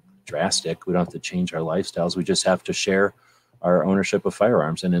anything drastic. We don't have to change our lifestyles. We just have to share our ownership of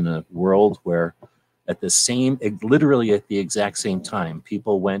firearms. And in a world where literally at the exact same time,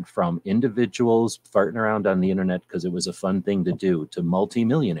 people went from individuals farting around on the internet because it was a fun thing to do, to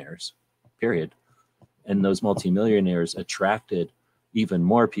multimillionaires, period. And those multimillionaires attracted even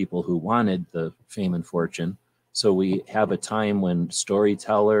more people who wanted the fame and fortune. So we have a time when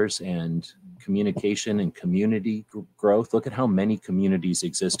storytellers and communication and community growth, look at how many communities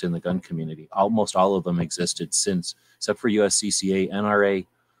exist in the gun community. Almost all of them existed since, except for USCCA, NRA,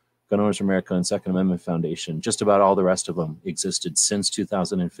 Gun Owners of America, and Second Amendment Foundation. Just about all the rest of them existed since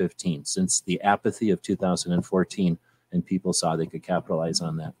 2015, since the apathy of 2014, and people saw they could capitalize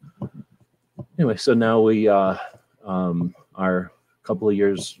on that. Anyway, so now we are a couple of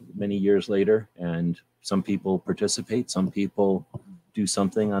years, many years later, and some people participate, some people do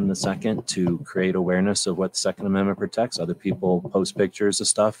something on the second to create awareness of what the Second Amendment protects. Other people post pictures of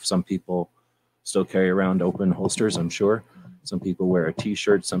stuff. Some people still carry around open holsters, I'm sure. Some people wear a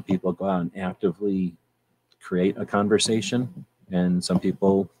t-shirt. Some people go out and actively create a conversation. And some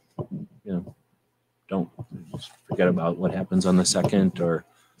people, don't just forget about what happens on the second, or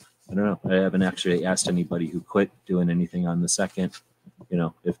I don't know. I haven't actually asked anybody who quit doing anything on the second,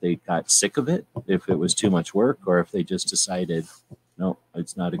 if they got sick of it, if it was too much work, or if they just decided, no,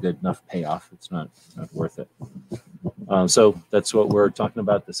 it's not a good enough payoff. It's not worth it. So that's what we're talking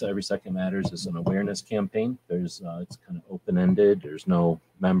about. This Every Second Matters is an awareness campaign. It's kind of open-ended. There's no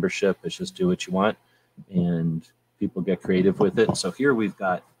membership. It's just do what you want, and people get creative with it. So here we've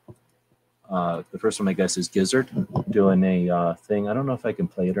got the first one, I guess, is Gizzard doing a thing. I don't know if I can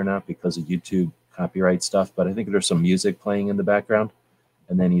play it or not because of YouTube copyright stuff, but I think there's some music playing in the background.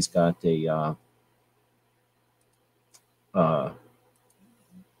 And then he's got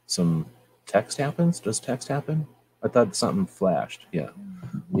some text happens. Does text happen? I thought something flashed. Yeah.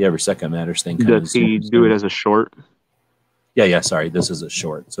 The Every Second Matters thing. Does he do it as a short? Yeah. Sorry. This is a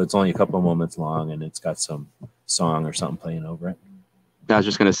short. So it's only a couple of moments long, and it's got some song or something playing over it. I was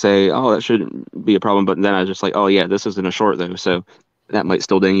just going to say, that shouldn't be a problem. But then I was just like, this isn't a short, though. So that might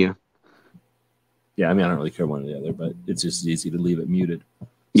still ding you. Yeah, I mean, I don't really care one or the other, but it's just easy to leave it muted.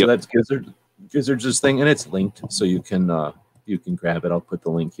 So that's Gizzard. Gizzard's this thing, and it's linked, so you can grab it. I'll put the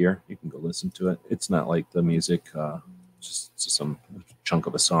link here. You can go listen to it. It's not like the music, just some chunk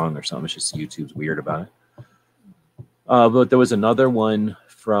of a song or something. It's just YouTube's weird about it. But there was another one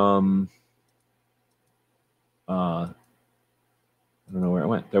from, I don't know where it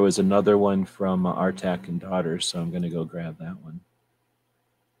went. There was another one from Artak and Daughters, so I'm going to go grab that one.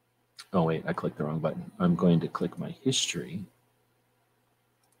 Oh, wait, I clicked the wrong button. I'm going to click my history.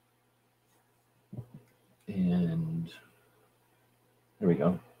 And there we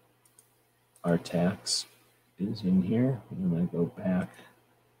go. Our tax is in here. I'm going to go back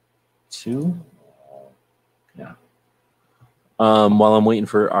to, yeah. While I'm waiting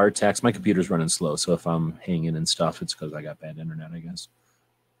for our tax, my computer's running slow. So if I'm hanging and stuff, it's because I got bad internet, I guess.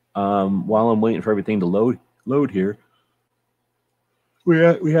 While I'm waiting for everything to load here,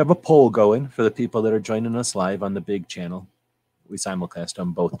 we have a poll going for the people that are joining us live on the big channel. We simulcast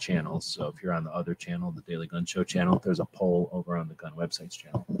on both channels. So if you're on the other channel, the Daily Gun Show channel, there's a poll over on the Gun Websites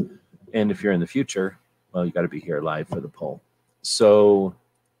channel. And if you're in the future, well, you got to be here live for the poll. So,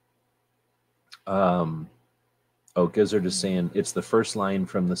 Gizzard is saying it's the first line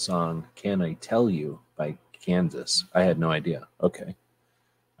from the song "Can I Tell You" by Kansas. I had no idea. Okay,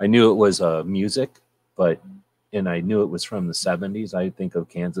 I knew it was music, and I knew it was from the 70s. I think of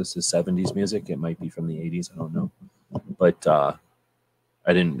Kansas as 70s music. It might be from the 80s. I don't know, but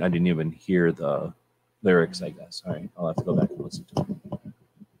I didn't even hear the lyrics, I guess. All right, I'll have to go back and listen to it.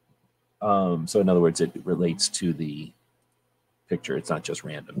 So in other words, it relates to the picture. It's not just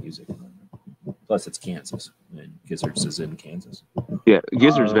random music. Plus, it's Kansas, and Gizzards is in Kansas. Yeah,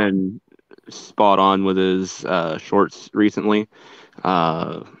 Gizzard's been spot on with his shorts recently.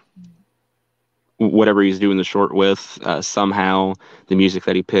 Whatever he's doing the short with, somehow the music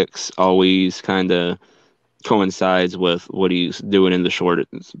that he picks always kind of coincides with what he's doing in the short.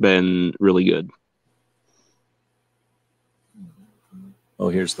 It's been really good. Oh,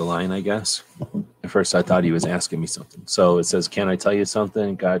 here's the line, I guess. At first, I thought he was asking me something. So it says, "Can I tell you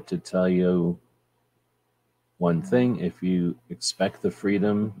something? Got to tell you one thing. If you expect the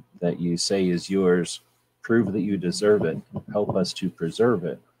freedom that you say is yours, prove that you deserve it. Help us to preserve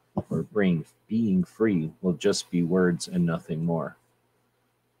it. Or being free will just be words and nothing more."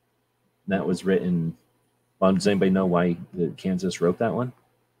 That was written. Well, does anybody know why Kansas wrote that one?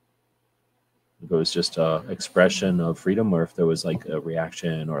 If it was just an expression of freedom, or if there was like a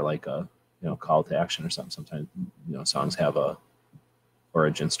reaction or like a call to action or something. Sometimes songs have a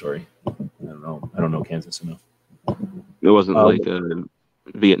origin story. I don't know Kansas enough. It wasn't like a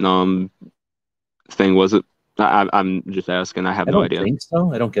Vietnam thing, was it? I'm just asking. I have no idea. I don't think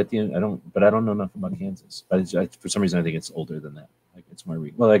so. I don't get but I don't know enough about Kansas. But for some reason, I think it's older than that. Like it's more.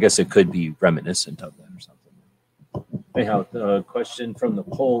 Well, I guess it could be reminiscent of that or something. Anyhow, the question from the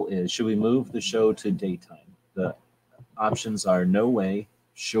poll is: should we move the show to daytime? The options are no way,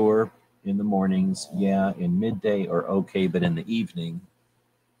 sure, in the mornings, yeah, in midday, or okay, but in the evening.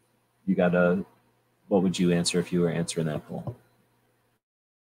 You gotta. What would you answer if you were answering that poll?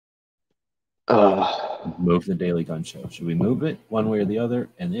 Move the Daily Gun Show. Should we move it one way or the other?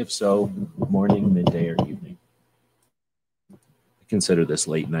 And if so, morning, midday, or evening? I consider this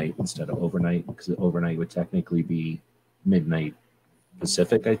late night instead of overnight, because overnight would technically be midnight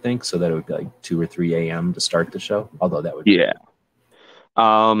Pacific, I think. So that it would be like 2 or 3 a.m. to start the show. Although that would be heck,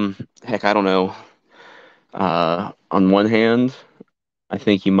 I don't know. On one hand, I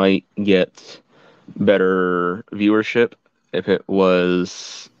think you might get better viewership if it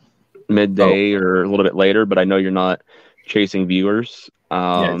was midday or a little bit later, but I know you're not chasing viewers.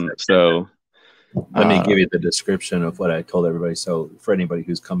 So let me give you the description of what I told everybody. So for anybody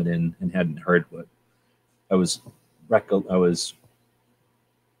who's coming in and hadn't heard what I was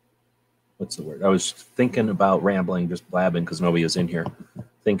thinking about, rambling, just blabbing because nobody was in here,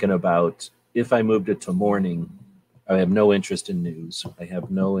 thinking about if I moved it to morning, I have no interest in news. I have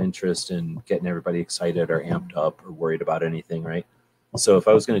no interest in getting everybody excited or amped up or worried about anything, right? So if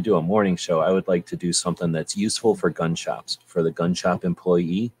I was going to do a morning show, I would like to do something that's useful for gun shops, for the gun shop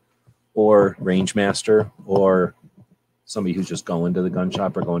employee or range master or somebody who's just going to the gun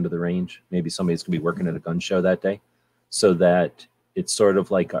shop or going to the range. Maybe somebody's going to be working at a gun show that day, so that it's sort of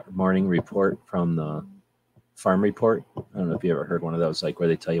like a morning report from the farm report. I don't know if you ever heard one of those, like where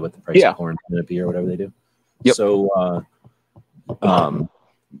they tell you what the price of corn is going to be or whatever they do. Yep. So,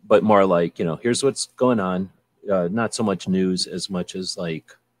 but more like, here's what's going on. Not so much news as much as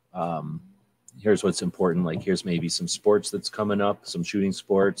like, here's what's important. Like, here's maybe some sports that's coming up, some shooting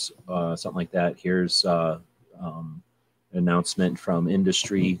sports, something like that. Here's announcement from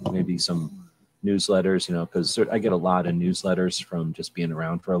industry, maybe some newsletters, because I get a lot of newsletters from just being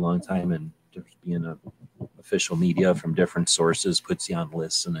around for a long time and just being a official media from different sources puts you on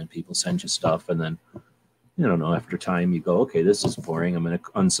lists, and then people send you stuff, and then after time you go, okay, this is boring, I'm going to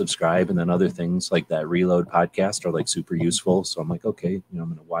unsubscribe. And then other things like that Reload podcast are like super useful, so I'm like, okay, I'm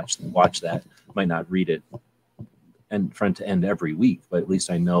going to watch that. Might not read it and front to end every week, but at least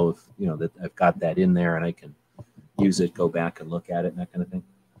I know if that I've got that in there and I can use it, go back and look at it and that kind of thing.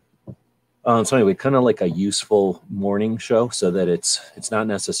 So anyway, kind of like a useful morning show, so that it's not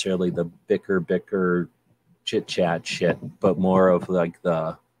necessarily the bicker chit chat shit, but more of like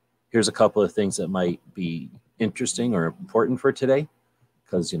here's a couple of things that might be interesting or important for today,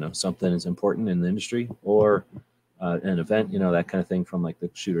 because something is important in the industry, or an event, that kind of thing, from like the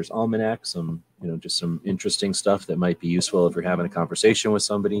Shooter's Almanac, some just some interesting stuff that might be useful if you're having a conversation with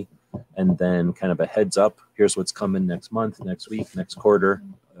somebody, and then kind of a heads up. Here's what's coming next month, next week, next quarter.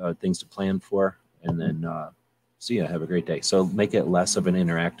 Things to plan for, and then see ya. Have a great day. So make it less of an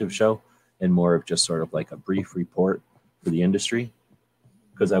interactive show and more of just sort of like a brief report for the industry,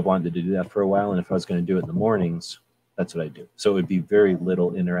 because I wanted to do that for a while, and if I was going to do it in the mornings, that's what I do. So it would be very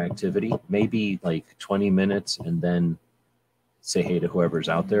little interactivity, maybe like 20 minutes, and then say hey to whoever's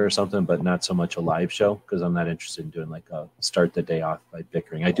out there or something, but not so much a live show, because I'm not interested in doing like a start the day off by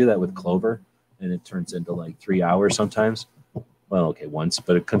bickering. I do that with Clover, and it turns into like 3 hours sometimes. Well, okay, once,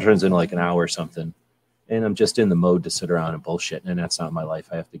 but it turns into like an hour or something. And I'm just in the mode to sit around and bullshit. And that's not my life.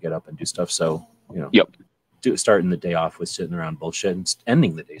 I have to get up and do stuff. So, starting the day off with sitting around bullshit, and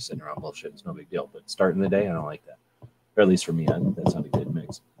ending the day sitting around bullshit is no big deal. But starting the day, I don't like that. Or at least for me, that's not a good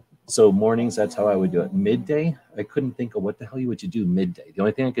mix. So mornings, that's how I would do it. Midday, I couldn't think of what the hell would you do midday. The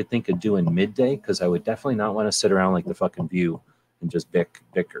only thing I could think of doing midday, because I would definitely not want to sit around like the fucking View and just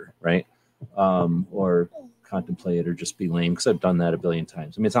bicker, right? Or contemplate or just be lame, because I've done that a billion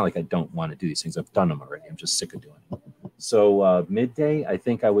times. I mean, it's not like I don't want to do these things. I've done them already. I'm just sick of doing it. So midday, I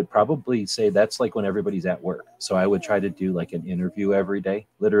think I would probably say that's like when everybody's at work. So I would try to do like an interview every day,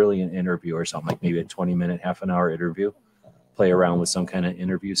 literally an interview or something, like maybe a 20-minute, half an hour interview, play around with some kind of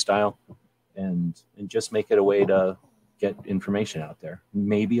interview style, and just make it a way to get information out there.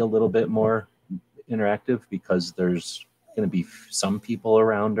 Maybe a little bit more interactive, because there's going to be some people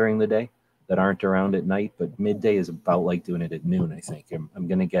around during the day that aren't around at night, but midday is about like doing it at noon. I think I'm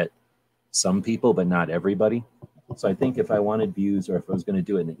going to get some people, but not everybody. So I think if I wanted views, or if I was going to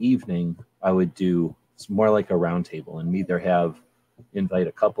do it in the evening, I would do more like a round table, and either invite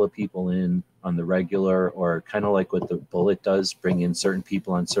a couple of people in on the regular, or kind of like what the Bullet does, bring in certain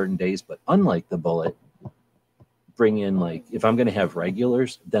people on certain days. But unlike the Bullet, bring in, like, if I'm going to have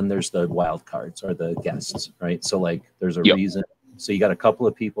regulars, then there's the wild cards or the guests, right? So like there's a reason. So you got a couple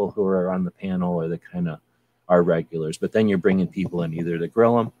of people who are on the panel, or the kind of are regulars, but then you're bringing people in either to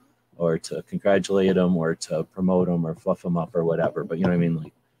grill them, or to congratulate them, or to promote them, or fluff them up, or whatever. But you know what I mean?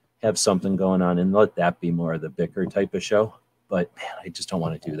 Like, have something going on, and let that be more of the bicker type of show. But man, I just don't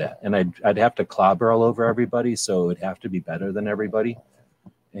want to do that. And I'd have to clobber all over everybody, so it would have to be better than everybody.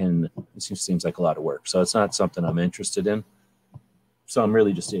 And it seems like a lot of work. So it's not something I'm interested in. So I'm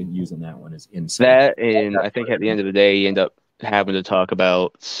really just using that one as insight. That, and I think at the end of the day, you end up having to talk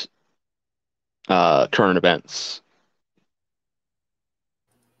about current events.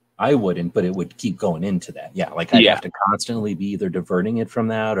 I wouldn't, but it would keep going into that. Yeah, like I'd have to constantly be either diverting it from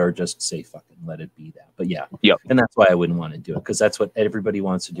that, or just say fucking let it be that. But yeah, and that's why I wouldn't want to do it, because that's what everybody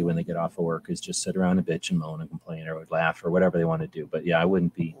wants to do when they get off of work, is just sit around and bitch and moan and complain, or laugh, or whatever they want to do. But yeah, I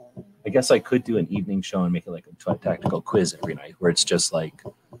wouldn't be. I guess I could do an evening show and make it like a tactical quiz every night, where it's just like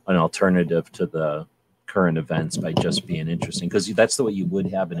an alternative to the current events by just being interesting, because that's the way you would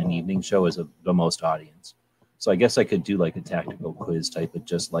have in an evening show, as the most audience. So I guess I could do like a tactical quiz type of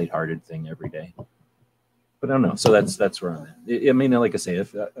just lighthearted thing every day. But I don't know. So that's where I'm at. I mean, like I say,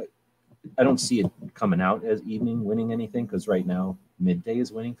 if I don't see it coming out as evening winning anything, because right now midday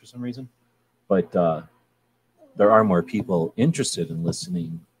is winning for some reason. But there are more people interested in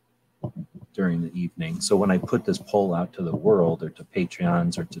listening during the evening. So when I put this poll out to the world, or to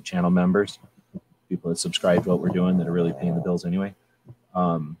Patreons, or to channel members, people that subscribe to what we're doing, that are really paying the bills anyway,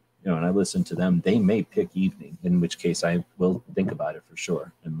 and I listen to them, they may pick evening, in which case I will think about it for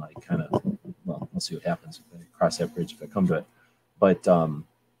sure. And like kind of, well, we'll see what happens if I cross that bridge, if I come to it. But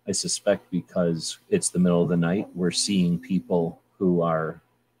I suspect because it's the middle of the night, we're seeing people who are,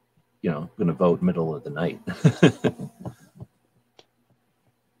 going to vote middle of the night.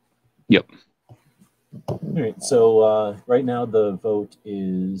 Yep. All right. So right now the vote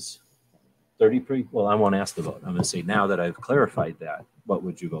is 33. Well, I won't ask the vote. I'm going to say, now that I've clarified that, what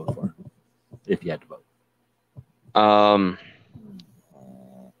would you vote for if you had to vote?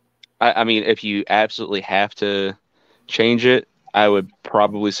 I mean, if you absolutely have to change it, I would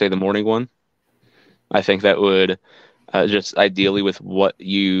probably say the morning one. I think that would just ideally, with what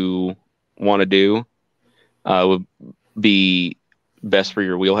you want to do, would be best for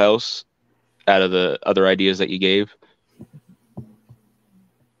your wheelhouse out of the other ideas that you gave.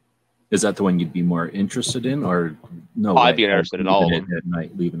 Is that the one you'd be more interested in, or no? I'd be interested in all of them.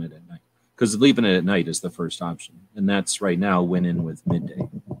 Leaving it at night, because leaving it at night is the first option, and that's right now winning with midday.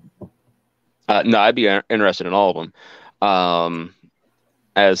 No, I'd be interested in all of them.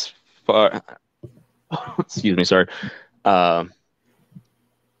 As far, excuse me, sorry.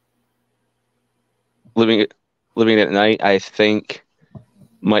 Living it at night, I think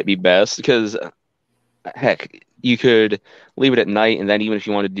might be best because, heck, you could leave it at night, and then even if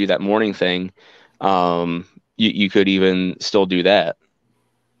you wanted to do that morning thing, you could even still do that.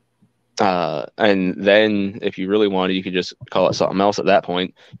 And then if you really wanted, you could just call it something else at that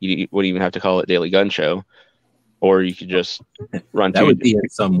point. You wouldn't even have to call it Daily Gun Show, or you could just run That would be in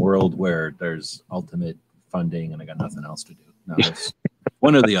some world where there's ultimate funding and I got nothing else to do. No, it's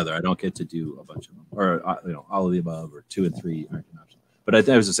one or the other. I don't get to do a bunch of them, or all of the above, or 2 and 3 aren't an option. But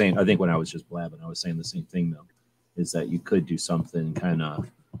I was the same. I think when I was just blabbing, I was saying the same thing though, is that you could do something kind of.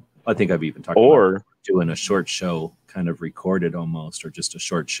 I think I've even talked about doing a short show, kind of recorded almost, or just a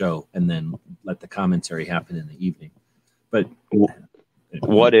short show, and then let the commentary happen in the evening. But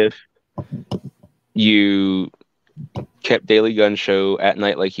what if you kept Daily Gun Show at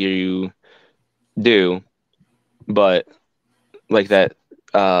night like you do, but like that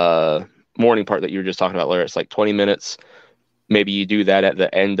morning part that you were just talking about, Larry, it's like 20 minutes. Maybe you do that at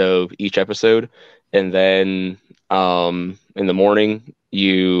the end of each episode, and then in the morning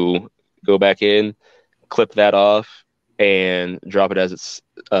you go back in, clip that off, and drop it as its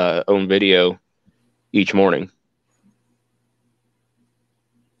own video each morning.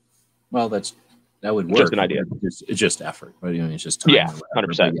 Well, that would work. Just an idea. It's just effort, but it's just time. Yeah,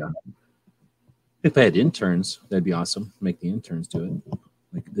 100%. Yeah. If I had interns, that'd be awesome. Make the interns do it.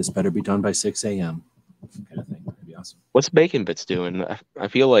 Like, this better be done by 6 a.m. kind of thing. That'd be awesome. What's Bacon Bits doing? I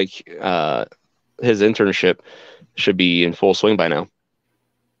feel like his internship should be in full swing by now.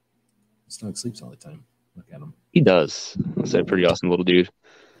 Snug sleeps all the time. Look at him. He does. That's a pretty awesome little dude.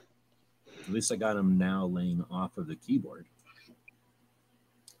 At least I got him now laying off of the keyboard.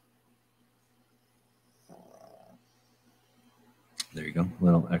 There you go. A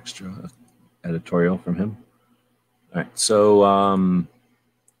little extra editorial from him. All right. So, all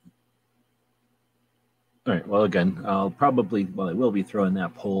right. Well, again, I will be throwing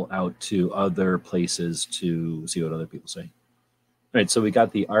that poll out to other places to see what other people say. All right. So we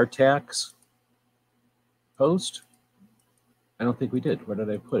got the RTAX post. I don't think we did. Where did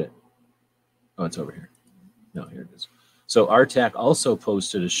I put it? Oh, it's over here. No, here it is. So RTAC also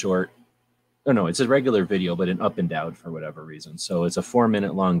posted a short. Oh, no, it's a regular video, but an up and down for whatever reason. So it's a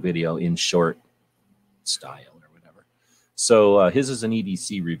 4-minute long video in short style or whatever. So his is an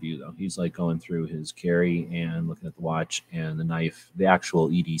EDC review, though. He's like going through his carry and looking at the watch and the knife, the actual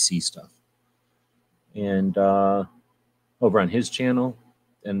EDC stuff. And over on his channel,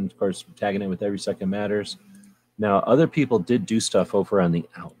 and of course, tagging it with Every Second Matters. Now, other people did do stuff over on the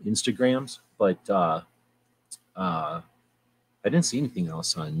Instagrams, but I didn't see anything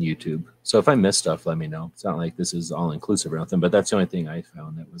else on YouTube. So if I missed stuff, let me know. It's not like this is all inclusive or nothing, but that's the only thing I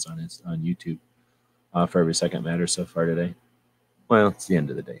found that was on YouTube for Every Second Matters so far today. Well, it's the end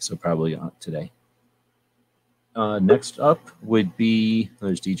of the day, so probably today. Next up would be,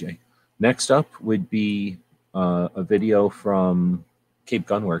 there's DJ. Next up would be a video from Cape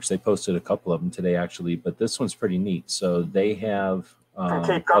Gunworks. They posted a couple of them today, actually, but this one's pretty neat. So they have, From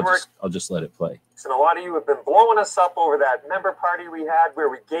Cape Gunworks. I'll just let it play. And a lot of you have been blowing us up over that member party we had where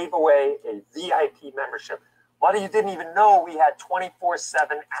we gave away a VIP membership. A lot of you didn't even know we had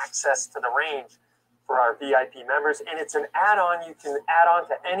 24/7 access to the range for our VIP members, and it's an add-on you can add on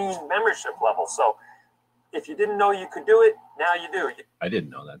to any membership level. So if you didn't know you could do it, now you do. I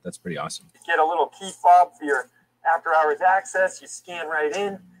didn't know that. That's pretty awesome. You get a little key fob for your after-hours access. You scan right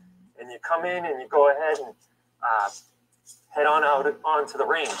in, and you come in, and you go ahead and head on out onto the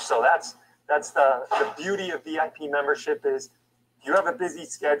range. So that's the beauty of VIP membership is if you have a busy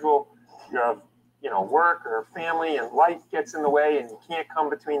schedule, you have work or family and life gets in the way and you can't come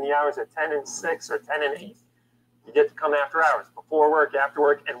between the hours of 10 and 6 or 10 and 8. You get to come after hours, before work, after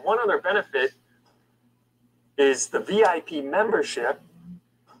work. And one other benefit is the VIP membership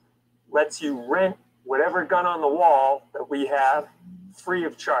lets you rent whatever gun on the wall that we have free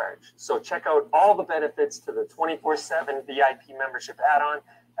of charge. So check out all the benefits to the 24/7 VIP membership add-on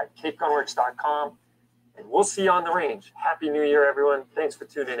at capegunworks.com. And we'll see you on the range. Happy New Year, everyone. Thanks for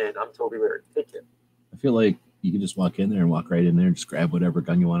tuning in. I'm Toby Laird. Take care. I feel like you can just walk in there and walk right in there and just grab whatever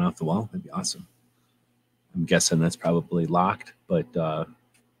gun you want off the wall. That'd be awesome. I'm guessing that's probably locked, but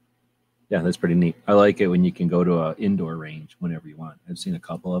yeah, that's pretty neat. I like it when you can go to an indoor range whenever you want. I've seen a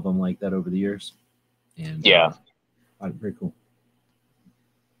couple of them like that over the years. And yeah, very cool.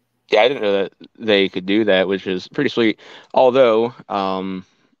 Yeah, I didn't know that they could do that, which is pretty sweet. Although,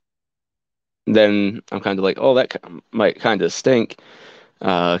 then I'm kind of like, oh, that might kind of stink.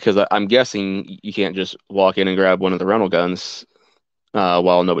 Because I'm guessing you can't just walk in and grab one of the rental guns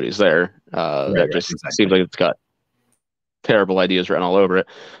while nobody's there. That just exactly. seems like it's got terrible ideas written all over it.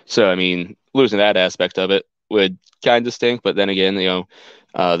 So, I mean, losing that aspect of it would kind of stink. But then again,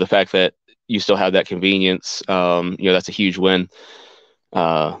 the fact that you still have that convenience, that's a huge win.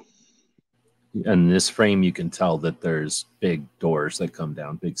 In this frame, you can tell that there's big doors that come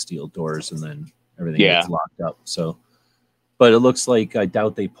down, big steel doors, and then everything gets locked up. So, but it looks like I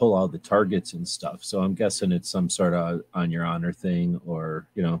doubt they pull all the targets and stuff. So I'm guessing it's some sort of on your honor thing, or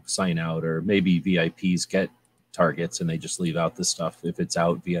sign out, or maybe VIPs get targets and they just leave out the stuff. If it's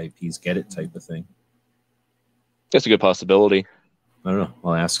out, VIPs get it, type of thing. That's a good possibility. I don't know.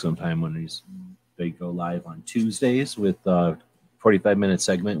 I'll ask sometime when they go live on Tuesdays with a 45-minute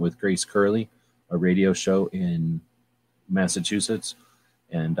segment with Grace Curley, a radio show in Massachusetts.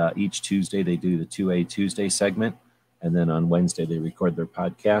 And each Tuesday they do the 2A Tuesday segment. And then on Wednesday they record their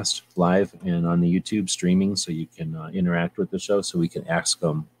podcast live and on the YouTube streaming, so you can interact with the show, so we can ask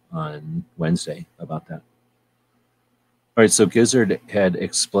them on Wednesday about that. All right, so Gizzard had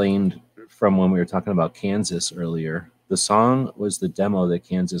explained from when we were talking about Kansas earlier, the song was the demo that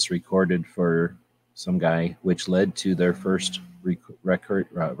Kansas recorded for some guy, which led to their first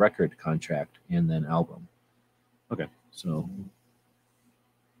record contract and then album. Okay, so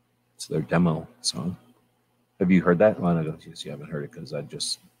it's their demo song. Have you heard that? Well, I don't guess you haven't heard it, because I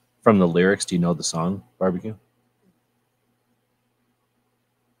just, from the lyrics, do you know the song Barbecue?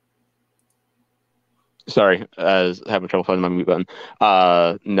 Sorry, I was having trouble finding my mute button.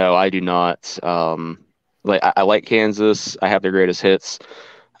 No, I do not. I like Kansas. I have their greatest hits.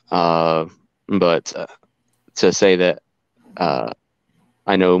 But to say that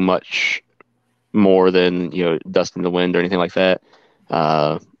I know much more than Dust in the Wind or anything like that.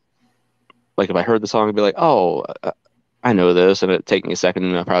 Like if I heard the song, I'd be like, oh, I know this, and it'd take me a second,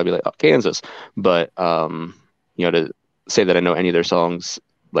 and I'd probably be like, oh, Kansas. But to say that I know any of their songs,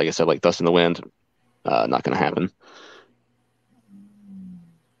 like I said, like Dust in the Wind, not going to happen.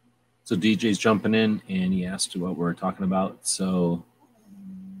 So DJ's jumping in, and he asked what we're talking about. So,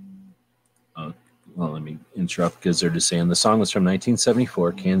 let me interrupt Gizzard to saying the song was from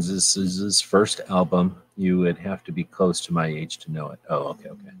 1974, Kansas's first album. You would have to be close to my age to know it. Oh, okay.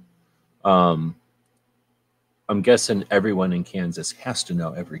 I'm guessing everyone in Kansas has to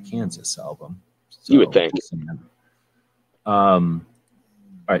know every Kansas album. So, you would think. All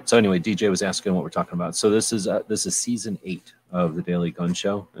right. So anyway, DJ was asking what we're talking about. So this is season 8 of the Daily Gun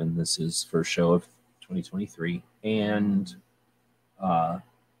Show, and this is first show of 2023. And I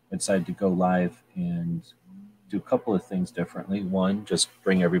decided to go live and do a couple of things differently. One, just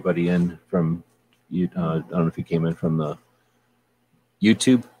bring everybody in from I don't know if you came in from the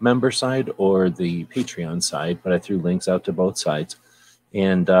YouTube member side or the Patreon side, but I threw links out to both sides,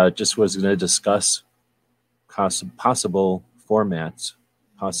 and just was going to discuss possible formats,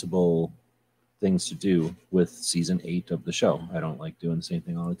 possible things to do with season 8 of the show. I don't like doing the same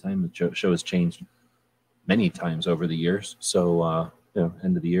thing all the time. The show has changed many times over the years. So,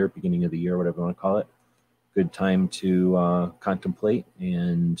 end of the year, beginning of the year, whatever you want to call it, good time to contemplate.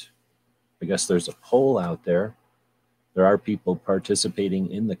 And I guess there's a poll out there. There are people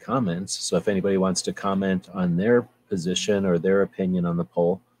participating in the comments. So if anybody wants to comment on their position or their opinion on the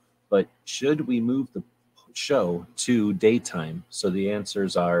poll, but should we move the show to daytime? So the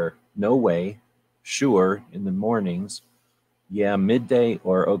answers are no way, sure, in the mornings, yeah, midday,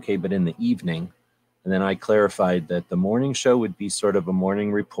 or okay, but in the evening. And then I clarified that the morning show would be sort of a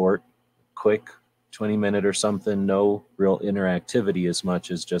morning report, quick 20-minute or something, no real interactivity as much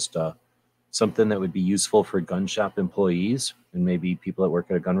as just something that would be useful for gun shop employees and maybe people that work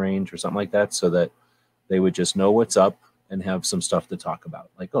at a gun range or something like that, so that they would just know what's up and have some stuff to talk about.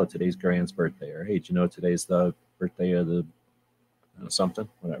 Like, oh, today's Grant's birthday, or hey, do you know today's the birthday of the something,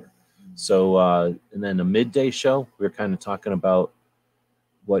 whatever. So, and then a midday show, we were kind of talking about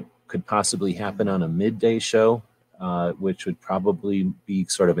what could possibly happen on a midday show, which would probably be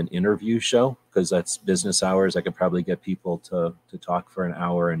sort of an interview show, because that's business hours. I could probably get people to talk for an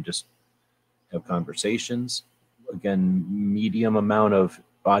hour and just have conversations. Again, medium amount of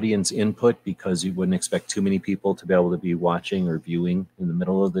audience input, because you wouldn't expect too many people to be able to be watching or viewing in the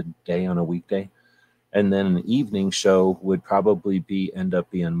middle of the day on a weekday. And then an evening show would probably end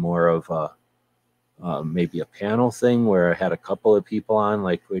up being more of a maybe a panel thing where I had a couple of people on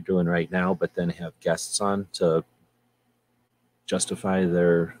like we're doing right now, but then have guests on to justify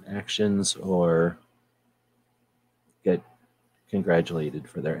their actions or get congratulated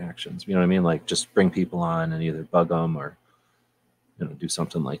for their actions. You know what I mean? Like just bring people on and either bug them or do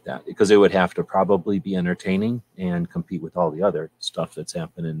something like that, because it would have to probably be entertaining and compete with all the other stuff that's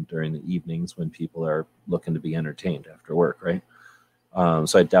happening during the evenings when people are looking to be entertained after work, right?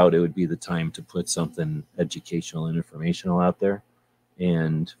 So I doubt it would be the time to put something educational and informational out there.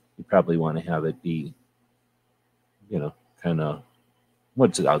 And you probably want to have it be, kind of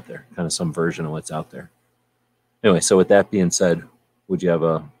what's out there, kind of some version of what's out there. Anyway, so with that being said, would you have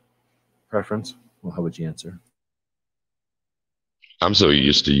a preference? Well, how would you answer? I'm so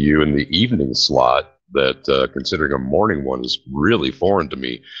used to you in the evening slot that considering a morning one is really foreign to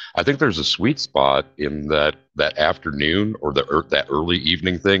me. I think there's a sweet spot in that afternoon or that early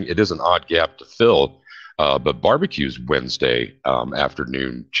evening thing. It is an odd gap to fill, but barbecues Wednesday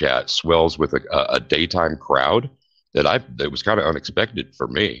afternoon chat swells with a daytime crowd that was kind of unexpected for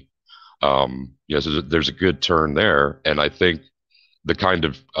me. So there's a good turn there, and I think the kind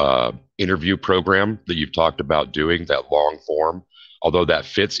of interview program that you've talked about doing, that long form, although that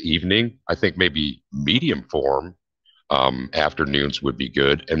fits evening, I think maybe medium form afternoons would be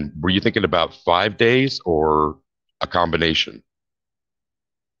good. And were you thinking about 5 days or a combination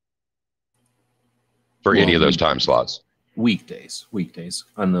for any of those time slots? Weekdays.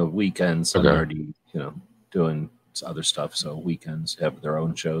 On the weekends, okay. I'm already, doing other stuff. So weekends have their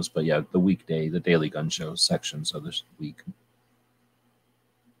own shows. But yeah, the weekday, the Daily Gun Show sections of this week.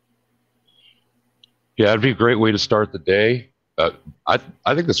 Yeah, it'd be a great way to start the day. I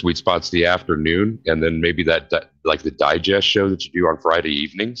think the sweet spot's the afternoon, and then maybe that like the digest show that you do on Friday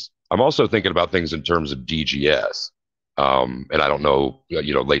evenings. I'm also thinking about things in terms of DGS, and I don't know,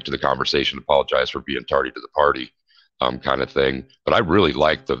 late to the conversation. Apologize for being tardy to the party, kind of thing. But I really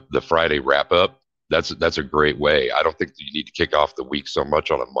like the Friday wrap up. That's a great way. I don't think that you need to kick off the week so much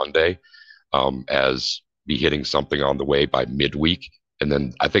on a Monday, as be hitting something on the way by midweek. And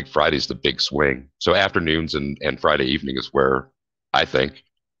then I think Friday's the big swing. So afternoons and Friday evening is where I think.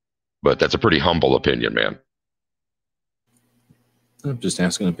 But that's a pretty humble opinion, man. I'm just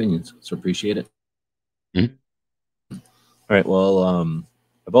asking opinions, so appreciate it. Mm-hmm. All right. Well,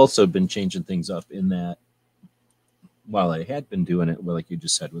 I've also been changing things up in that while I had been doing it, like you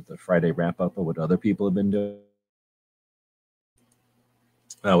just said, with the Friday wrap up of what other people have been doing.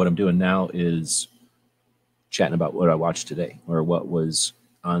 What I'm doing now is chatting about what I watched today or what was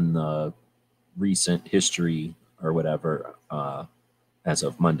on the recent history or whatever as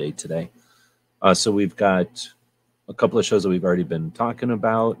of Monday today. So we've got a couple of shows that we've already been talking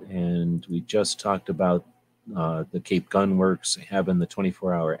about, and we just talked about the Cape Gun Works having the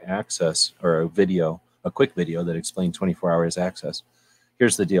 24-hour access, or a quick video that explained 24 hours access.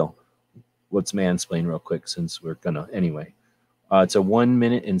 Here's the deal. Let's mansplain real quick since we're gonna anyway. It's a 1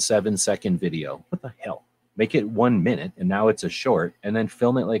 minute and 7 second video. What the hell? Make it 1 minute, and now it's a short, and then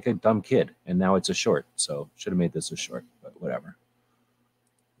film it like a dumb kid, and now it's a short. So should have made this a short, but whatever.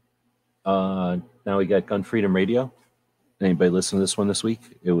 Now we got Gun Freedom Radio. Anybody listen to this one this week?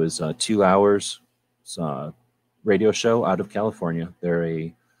 It was 2 hours. It's a radio show out of California. They're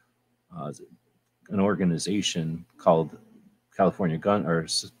an organization called California Gun or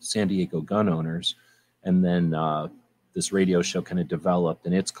San Diego Gun Owners, and then this radio show kind of developed,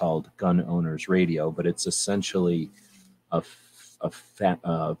 and it's called Gun Owners Radio, but it's essentially what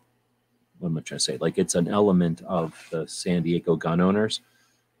am I trying to say? Like, it's an element of the San Diego Gun Owners.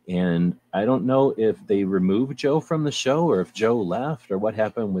 And I don't know if they removed Joe from the show or if Joe left or what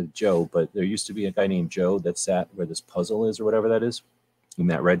happened with Joe, but there used to be a guy named Joe that sat where this puzzle is or whatever that is in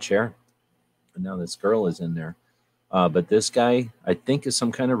that red chair. And now this girl is in there. But this guy, I think, is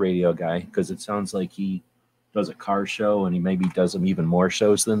some kind of radio guy, because it sounds like he does a car show, and he maybe does them even more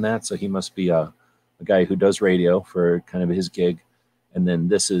shows than that. So he must be a guy who does radio for kind of his gig. And then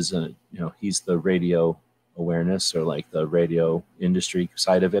this is, he's the radio awareness or like the radio industry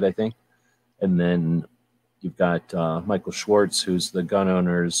side of it, I think. And then you've got Michael Schwartz, who's the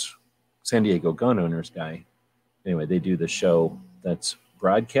San Diego Gun Owners guy. Anyway, they do the show that's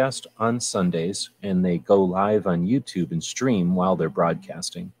broadcast on Sundays, and they go live on YouTube and stream while they're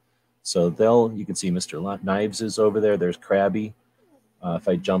broadcasting. So you can see Mr. Knives is over there. There's Krabby. If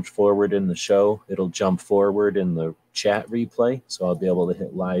I jumped forward in the show, it'll jump forward in the chat replay. So I'll be able to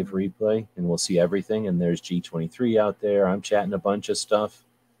hit live replay, and we'll see everything. And there's G23 out there. I'm chatting a bunch of stuff.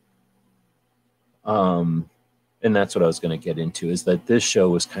 And that's what I was going to get into, is that this show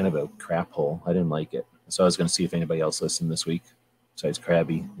was kind of a crap hole. I didn't like it. So I was going to see if anybody else listened this week, besides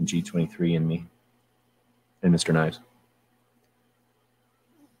Krabby and G23 and me and Mr. Knives.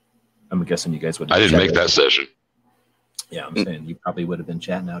 I'm guessing you guys would. I didn't make that session. Yeah, I'm saying you probably would have been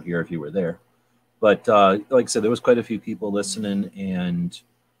chatting out here if you were there. But like I said, there was quite a few people listening, and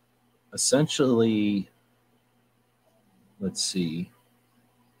essentially let's see.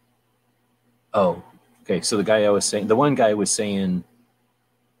 Oh, okay. So the one guy was saying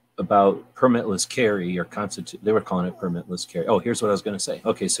about permitless carry or they were calling it permitless carry. Oh, here's what I was going to say.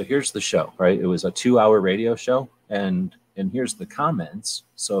 Okay, so here's the show, right? It was a 2-hour radio show, and here's the comments.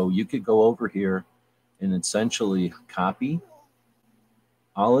 So you could go over here and essentially copy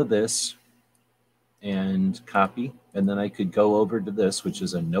all of this and copy, and then I could go over to this, which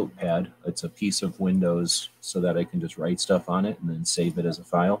is a notepad. It's a piece of Windows so that I can just write stuff on it and then save it as a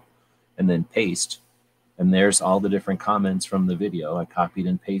file, and then paste. And there's all the different comments from the video. I copied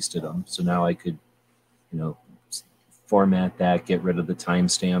and pasted them. So now I could, format that, get rid of the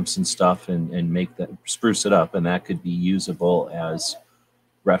timestamps and stuff, and make that, spruce it up. And that could be usable as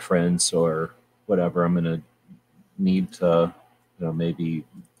reference or whatever. I'm going to need to, maybe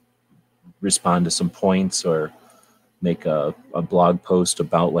respond to some points or make a blog post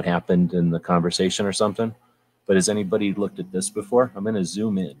about what happened in the conversation or something. But has anybody looked at this before? I'm going to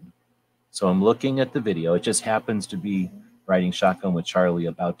zoom in. So I'm looking at the video. It just happens to be Riding Shotgun with Charlie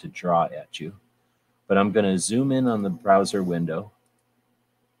about to draw at you. But I'm going to zoom in on the browser window.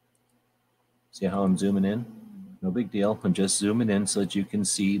 See how I'm zooming in? No big deal. I'm just zooming in so that you can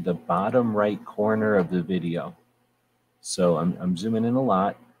see the bottom right corner of the video. So I'm zooming in a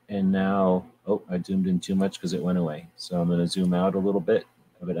lot. And now, oh, I zoomed in too much because it went away. So I'm going to zoom out a little bit.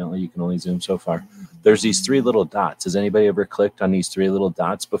 Evidently, you can only zoom so far. There's these 3 little dots. Has anybody ever clicked on these 3 little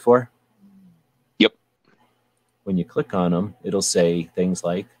dots before? Yep. When you click on them, it'll say things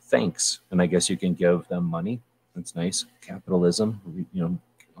like, thanks. And I guess you can give them money. That's nice. Capitalism,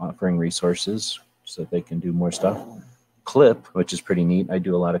 offering resources so that they can do more stuff. Clip, which is pretty neat. I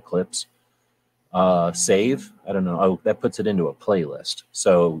do a lot of clips. Save, I don't know. Oh, that puts it into a playlist.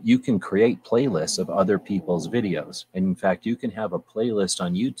 So you can create playlists of other people's videos. And in fact, you can have a playlist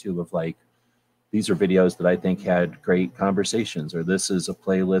on YouTube of like, these are videos that I think had great conversations, or this is a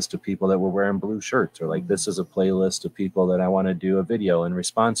playlist of people that were wearing blue shirts, or like this is a playlist of people that I want to do a video in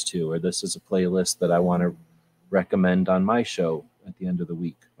response to, or this is a playlist that I want to recommend on my show at the end of the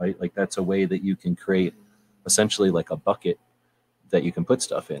week, right? Like that's a way that you can create essentially like a bucket that you can put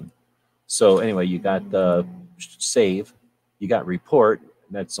stuff in. So anyway, you got the save, you got report.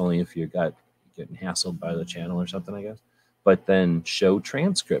 That's only if you got getting hassled by the channel or something, I guess. But then show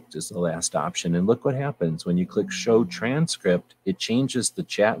transcript is the last option. And look what happens when you click show transcript. It changes the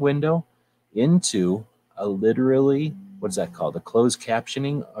chat window into a literally, what's that called? A closed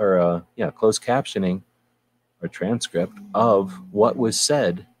captioning or closed captioning or transcript of what was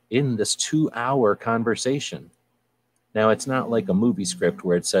said in this 2-hour conversation. Now, it's not like a movie script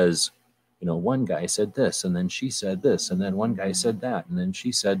where it says, one guy said this, and then she said this, and then one guy said that, and then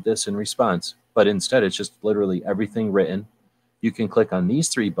she said this in response. But instead, it's just literally everything written. You can click on these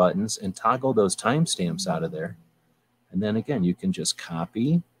 3 buttons and toggle those timestamps out of there. And then again, you can just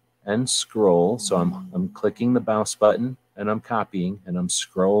copy and scroll. So I'm clicking the mouse button, and I'm copying, and I'm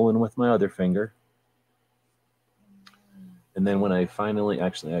scrolling with my other finger. And then when I finally,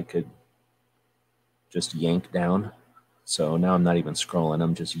 actually, I could just yank down. So now I'm not even scrolling.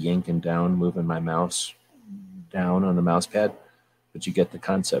 I'm just yanking down, moving my mouse down on the mouse pad. But you get the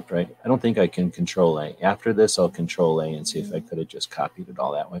concept, right? I don't think I can control A. After this, I'll control A and see if I could have just copied it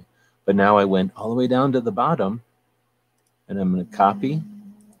all that way. But now I went all the way down to the bottom, and I'm going to copy,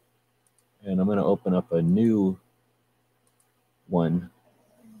 and I'm going to open up a new one.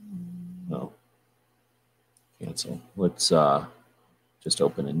 No, cancel. Let's just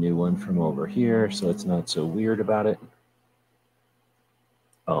open a new one from over here so it's not so weird about it.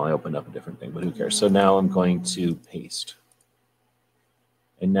 Oh, I opened up a different thing, but who cares? So now I'm going to paste.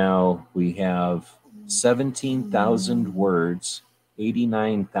 And now we have 17,000 words,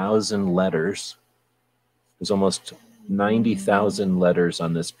 89,000 letters. There's almost 90,000 letters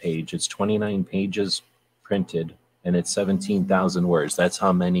on this page. It's 29 pages printed, and it's 17,000 words. That's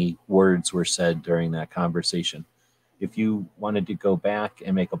how many words were said during that conversation. If you wanted to go back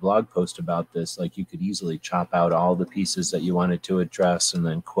and make a blog post about this, like you could easily chop out all the pieces that you wanted to address and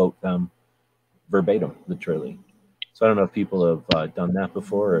then quote them verbatim, literally. So I don't know if people have done that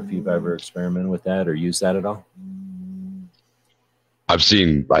before, or if you've ever experimented with that or used that at all.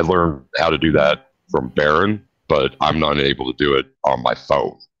 I learned how to do that from Baron, but I'm not able to do it on my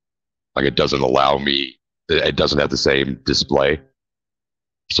phone. Like it doesn't allow me, it doesn't have the same display.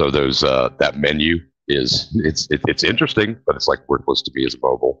 So those that menu it's interesting, but it's like worthless to me as a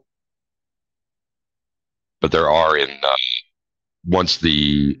mobile. But there are you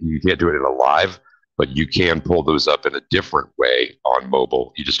can't do it in a live, but you can pull those up in a different way on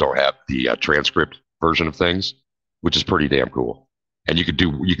mobile. You just don't have the transcript version of things, which is pretty damn cool. And you could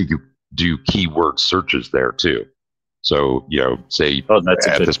do keyword searches there too. So, say Oh, that's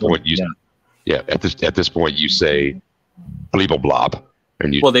a at good this point, point. at this point you say bleeble blob,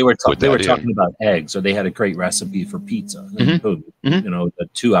 and you Well, they were put that in. talking about eggs, or they had a great recipe for pizza. And Mhm. boom, Mhm. the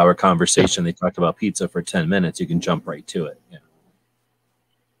 2-hour conversation, they talked about pizza for 10 minutes. You can jump right to it. Yeah.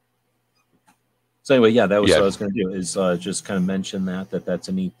 So anyway, yeah, that was what I was going to do, is just kind of mention that's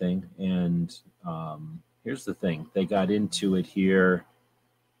a neat thing. And here's the thing. They got into it here.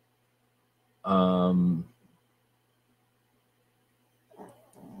 All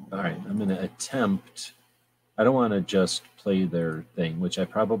right, I'm going to attempt. I don't want to just play their thing, which I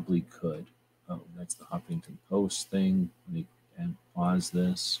probably could. Oh, that's the Huffington Post thing. Let me pause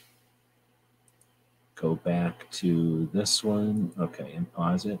this. Go back to this one. Okay, and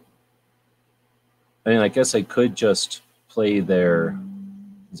pause it. I mean, I guess I could just play their.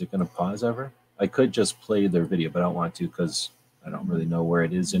 Is it going to pause ever? I could just play their video, but I don't want to because I don't really know where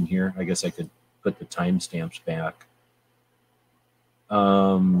it is in here. I guess I could put the timestamps back.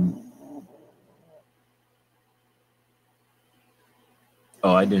 Oh,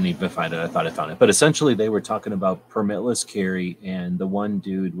 I didn't even find it. I thought I found it. But essentially, they were talking about permitless carry, and the one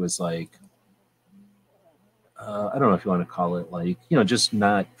dude was like, I don't know if you want to call it like, just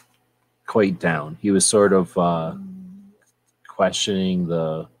not quite down. He was sort of questioning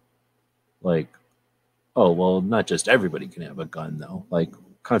the, like, oh, well, not just everybody can have a gun, though. Like,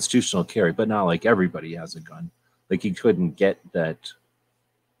 constitutional carry, but not like everybody has a gun. Like, he couldn't get that,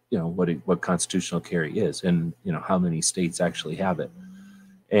 what constitutional carry is, and, how many states actually have it.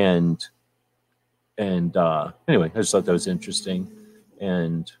 And anyway, I just thought that was interesting.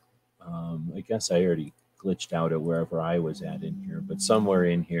 And I guess I already glitched out at wherever I was at in here, but somewhere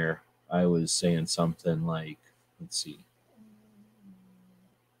in here, I was saying something like, let's see.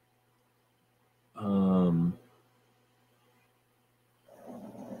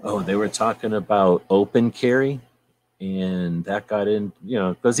 They were talking about open carry, and that got in,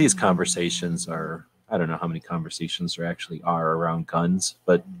 because these conversations are, I don't know how many conversations there actually are around guns,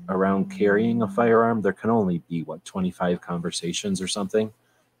 but around carrying a firearm, there can only be, 25 conversations or something.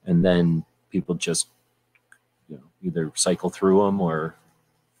 And then people just, either cycle through them or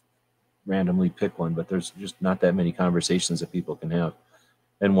randomly pick one, but there's just not that many conversations that people can have.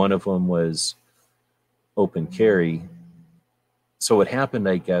 And one of them was open carry. So what happened,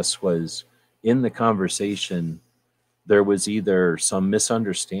 I guess, was in the conversation, there was either some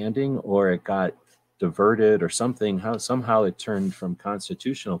misunderstanding or it got diverted or something. Somehow it turned from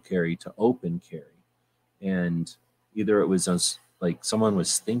constitutional carry to open carry. And either it was like someone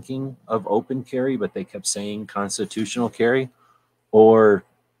was thinking of open carry, but they kept saying constitutional carry, or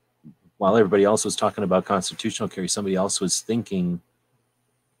while everybody else was talking about constitutional carry, somebody else was thinking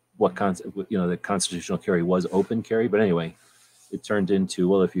that constitutional carry was open carry. But anyway, it turned into,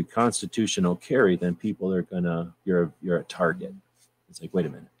 well, if you constitutional carry, then people are you're a target. It's like, wait a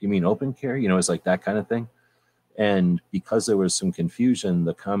minute, you mean open carry? It's like that kind of thing. And because there was some confusion,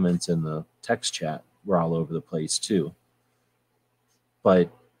 the comments in the text chat were all over the place too.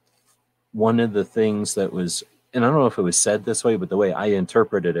 But one of the things that was, and I don't know if it was said this way, but the way I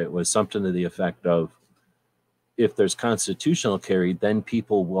interpreted it was something to the effect of, if there's constitutional carry, then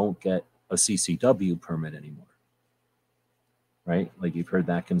people won't get a CCW permit anymore. Right? Like, you've heard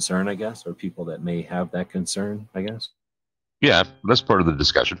that concern, I guess, or people that may have that concern, I guess. Yeah, that's part of the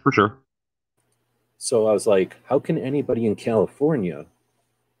discussion for sure. So I was like, how can anybody in California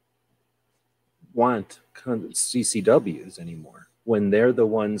want CCWs anymore when they're the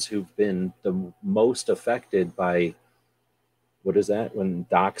ones who've been the most affected by, what is that, when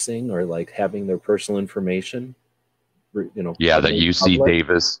doxing or like having their personal information, Yeah, the UC public?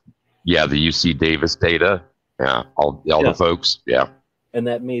 Davis. Yeah, the UC Davis data. Yeah, all the folks. Yeah. And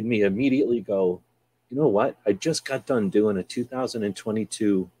that made me immediately go, you know what? I just got done doing a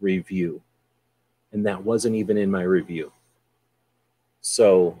 2022 review, and that wasn't even in my review.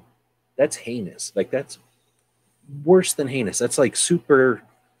 So that's heinous. Like, that's worse than heinous. That's like super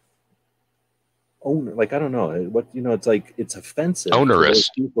like, I don't know what, it's like, it's offensive. Onerous.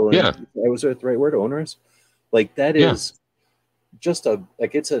 To those people. Yeah. Was that the right word? Onerous? Like, that is just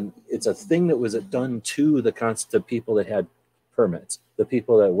it's a thing that was done to the people that had permits, the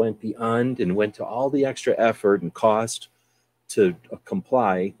people that went beyond and went to all the extra effort and cost to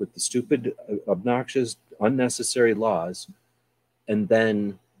comply with the stupid, obnoxious, unnecessary laws. And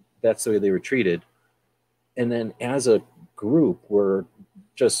then that's the way they were treated. And then as a group, we're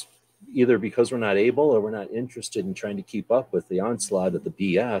just, either because we're not able or we're not interested in trying to keep up with the onslaught of the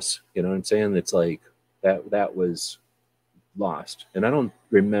BS, you know what I'm saying? It's like that was lost. And I don't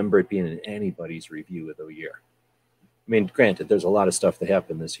remember it being in anybody's review of the year. I mean, granted, there's a lot of stuff that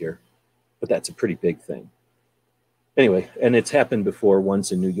happened this year, but that's a pretty big thing. Anyway, and it's happened before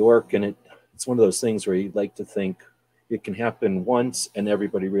once in New York, and it's one of those things where you'd like to think it can happen once and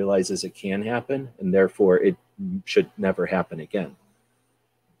everybody realizes it can happen, and therefore it should never happen again.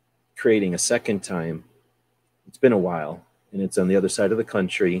 Creating a second time, it's been a while, and it's on the other side of the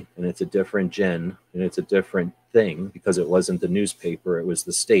country, and it's a different gen, and it's a different thing because it wasn't the newspaper, it was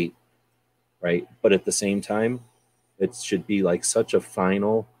the state, right? But at the same time, it should be like such a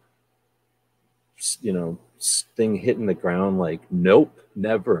final, thing hitting the ground, like, nope,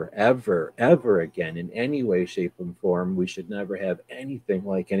 never, ever, ever again in any way, shape, and form. We should never have anything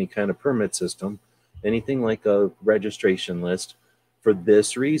like any kind of permit system, anything like a registration list for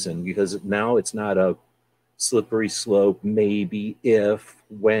this reason, because now it's not a slippery slope, maybe, if,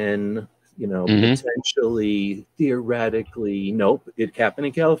 when, potentially, theoretically. Nope, it happened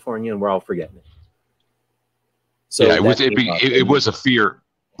in California and we're all forgetting it. So yeah, it was a fear.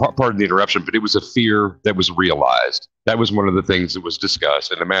 Pardon the interruption, but it was a fear that was realized. That was one of the things that was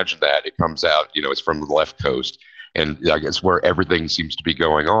discussed. And imagine that it comes out, it's from the left coast, and I guess where everything seems to be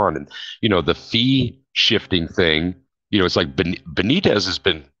going on. And, the fee shifting thing, it's like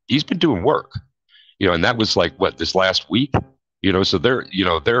Benitez he's been doing work, and that was like this last week, so there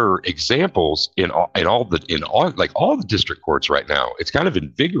are examples in all the district courts right now. It's kind of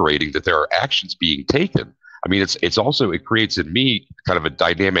invigorating that there are actions being taken. I mean, it's also, it creates in me kind of a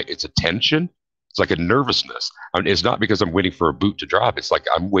dynamic. It's a tension. It's like a nervousness. It's not because I'm waiting for a boot to drop. It's like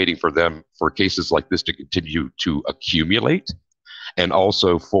I'm waiting for cases like this to continue to accumulate, and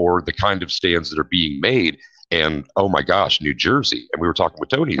also for the kind of stands that are being made. And oh my gosh, New Jersey. And we were talking with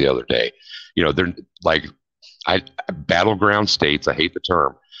Tony the other day. They're like battleground states. I hate the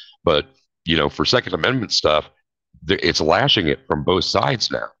term, but for Second Amendment stuff, it's lashing it from both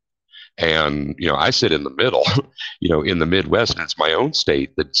sides now. And, I sit in the middle, in the Midwest, and it's my own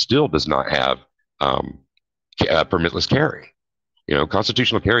state that still does not have permitless carry.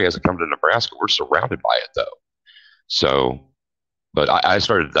 Constitutional carry hasn't come to Nebraska. We're surrounded by it, though. So, but I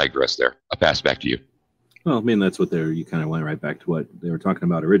started to digress there. I pass it back to you. Well, I mean, that's what you kind of went right back to what they were talking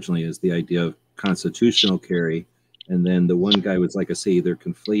about originally, is the idea of constitutional carry. And then the one guy was, like I say, either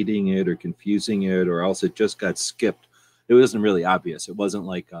conflating it or confusing it, or else it just got skipped. It wasn't really obvious. It wasn't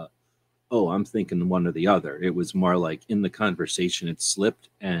like, oh, I'm thinking one or the other. It was more like in the conversation it slipped,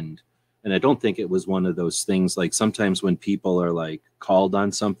 and I don't think it was one of those things like sometimes when people are like called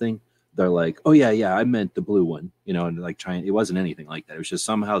on something, they're like, oh yeah, I meant the blue one, and like trying. It wasn't anything like that. It was just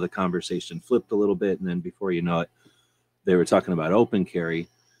somehow the conversation flipped a little bit, and then before you know it, they were talking about open carry,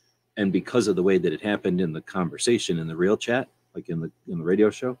 and because of the way that it happened in the conversation in the real chat, like in the radio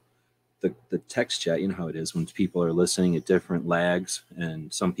show. The text chat, how it is when people are listening at different lags,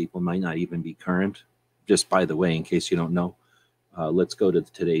 and some people might not even be current. Just by the way, in case you don't know, let's go to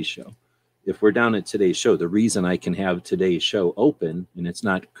today's show. If we're down at today's show, the reason I can have today's show open and it's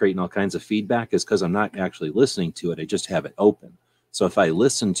not creating all kinds of feedback is because I'm not actually listening to it. I just have it open. So if I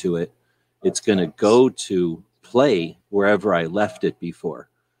listen to it, it's going to go to play wherever I left it before.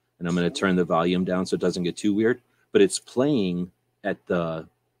 And I'm going to turn the volume down so it doesn't get too weird. But it's playing at the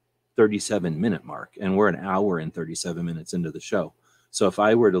 37-minute mark, and we're an hour and 37 minutes into the show. So if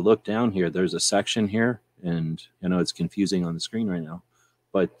I were to look down here, there's a section here, and I know it's confusing on the screen right now,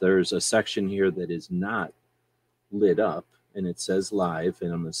 but there's a section here that is not lit up, and it says live.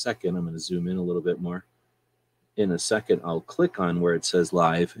 And in a second, I'm going to zoom in a little bit more. In a second, I'll click on where it says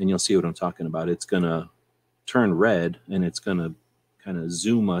live, and you'll see what I'm talking about. It's going to turn red, and it's going to kind of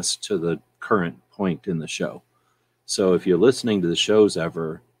zoom us to the current point in the show. So if you're listening to the shows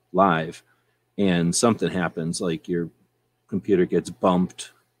ever live and something happens, like your computer gets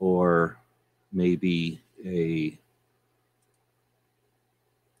bumped, or maybe a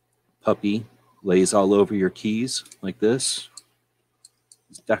puppy lays all over your keys like this,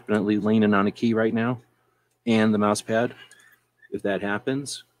 it's definitely leaning on a key right now, and the mouse pad. If that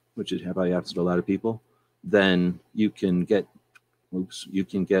happens, which it probably happens to a lot of people, then you can get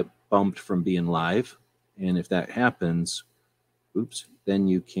bumped from being live. And if that happens, then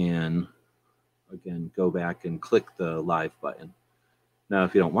you can, again, go back and click the live button. Now,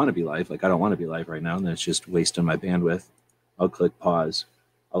 if you don't want to be live, like I don't want to be live right now, and then it's just wasting my bandwidth, I'll click pause.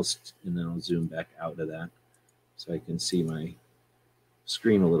 And then I'll zoom back out of that so I can see my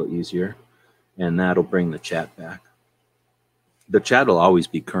screen a little easier. And that'll bring the chat back. The chat will always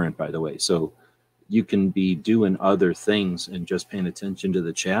be current, by the way. So you can be doing other things and just paying attention to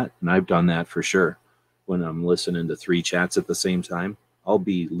the chat. And I've done that for sure. When I'm listening to 3 chats at the same time, I'll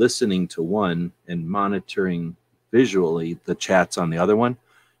be listening to one and monitoring visually the chats on the other one.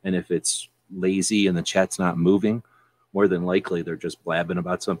 And if it's lazy and the chat's not moving, more than likely they're just blabbing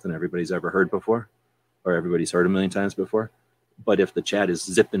about something everybody's ever heard before. or everybody's heard a million times before. But if the chat is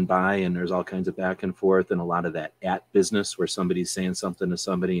zipping by and there's all kinds of back and forth and a lot of that at business where somebody's saying something to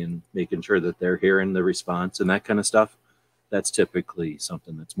somebody and making sure that they're hearing the response and that kind of stuff, that's typically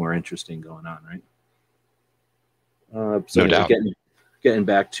something that's more interesting going on, right? So No doubt. Getting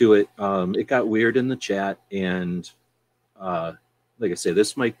back to it, it got weird in the chat, and like I say,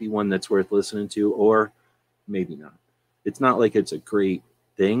 this might be one that's worth listening to, or maybe not. It's not like it's a great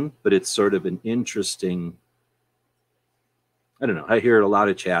thing, but it's sort of an interesting. I don't know. I hear a lot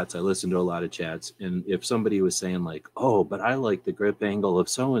of chats. I listen to a lot of chats, and if somebody was saying like, "Oh, but I like the grip angle of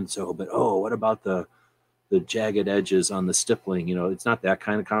so and so," but oh, what about the jagged edges on the stippling? You know, it's not that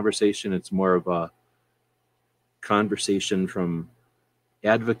kind of conversation. It's more of a conversation from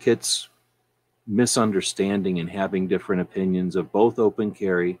advocates misunderstanding and having different opinions of both open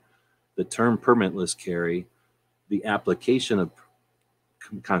carry, the term permitless carry, the application of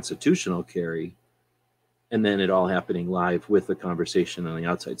constitutional carry, and then it all happening live with the conversation on the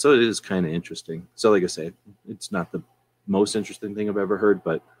outside. So it is kind of interesting. So like I say, it's not the most interesting thing I've ever heard,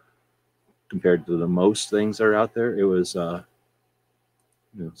 but compared to the most things that are out there, it was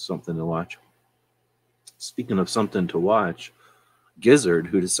something to watch. Speaking of something to watch, Gizzard,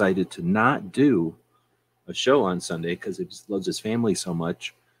 who decided to not do a show on Sunday because he just loves his family so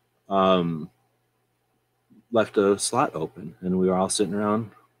much, left a slot open, and we were all sitting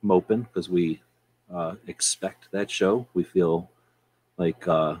around moping because we expect that show. We feel like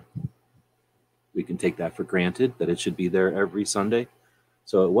we can take that for granted, that it should be there every Sunday.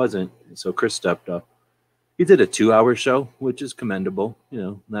 So it wasn't. So Chris stepped up. He did a 2-hour show, which is commendable. You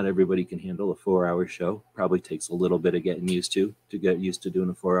know, not everybody can handle a 4-hour show. Probably takes a little bit of getting used to get used to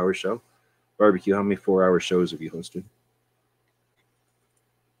doing a 4-hour show. Barbecue, how many 4-hour shows have you hosted?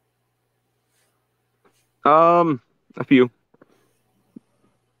 A few.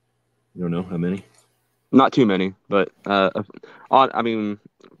 You don't know how many? Not too many, but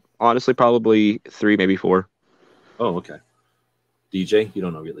honestly, probably 3, maybe 4. Oh, okay. DJ, you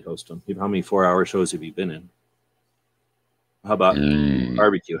don't know really host them. How many 4-hour shows have you been in? How about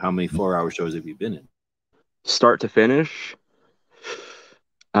Barbecue? How many 4-hour shows have you been in? Start to finish?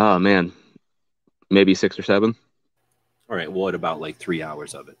 Oh, man. Maybe 6 or 7. All right. Well, what about like 3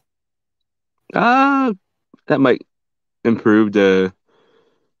 hours of it? That might improve to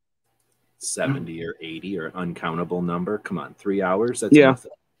 70 or 80 or uncountable number. Come on, 3 hours? That's yeah.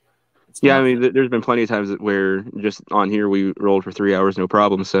 nothing. Yeah, I mean, there's been plenty of times where just on here we rolled for 3 hours, no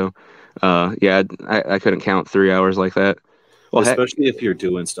problem. So, yeah, I couldn't count 3 hours like that. Well, especially if you're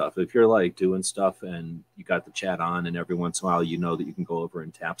doing stuff. If you're like doing stuff and you got the chat on, and every once in a while you know that you can go over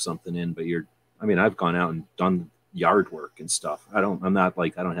and tap something in, but I've gone out and done yard work and stuff. I don't have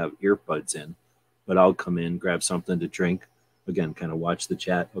earbuds in, but I'll come in, grab something to drink. Again, kind of watch the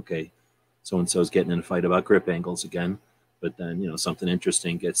chat. Okay, so and so's getting in a fight about grip angles again. But then, something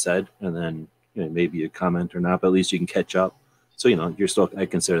interesting gets said, and then maybe a comment or not, but at least you can catch up. So, you're still, I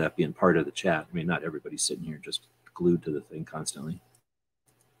consider that being part of the chat. I mean, not everybody's sitting here just glued to the thing constantly.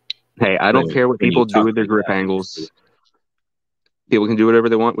 Hey, I don't care what people do with their grip angles. People can do whatever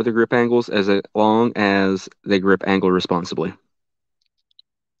they want with their grip angles as long as they grip angle responsibly.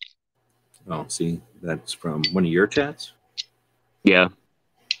 Oh, see, that's from one of your chats? Yeah.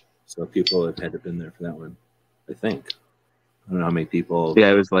 So people have had to been there for that one, I think. I don't know how many people.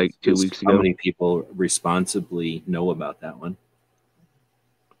 Yeah, it was like 2 weeks ago. How many people responsibly know about that one?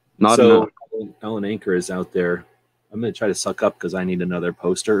 Not so enough. Ellen Anchor is out there. I'm going to try to suck up because I need another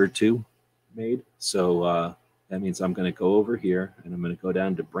poster or two made. So that means I'm going to go over here and I'm going to go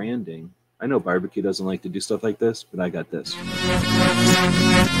down to branding. I know Barbecue doesn't like to do stuff like this, but I got this.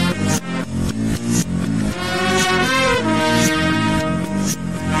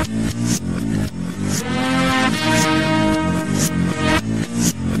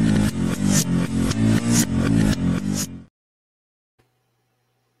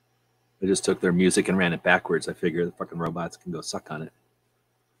 I just took their music and ran it backwards. I figure the fucking robots can go suck on it.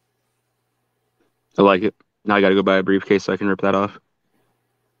 I like it. Now I got to go buy a briefcase so I can rip that off.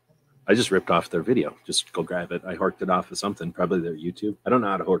 I just ripped off their video. Just go grab it. I horked it off of something, probably their YouTube. I don't know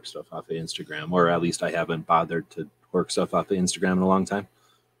how to hork stuff off of Instagram, or at least I haven't bothered to hork stuff off of Instagram in a long time.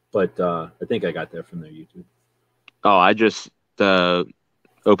 But I think I got that from their YouTube. Oh, I just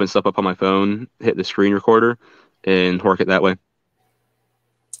open stuff up on my phone, hit the screen recorder, and hork it that way.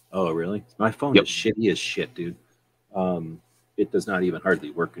 Oh, really? My phone is shitty as shit, dude. It does not even hardly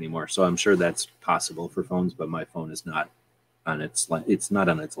work anymore. So I'm sure that's possible for phones, but my phone is not on its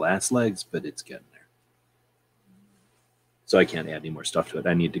last legs, but it's getting there. So I can't add any more stuff to it.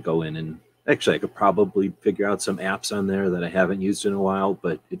 I need to go in and Actually, I could probably figure out some apps on there that I haven't used in a while,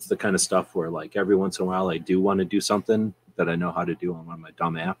 but it's the kind of stuff where like every once in a while I do want to do something that I know how to do on one of my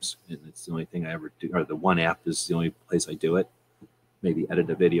dumb apps, and it's the only thing I ever do, or the one app is the only place I do it. Maybe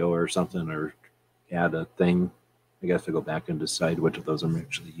edit a video or something, or add a thing. I guess to go back and decide which of those I'm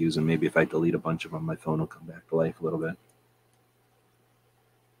actually using. Maybe if I delete a bunch of them, my phone will come back to life a little bit.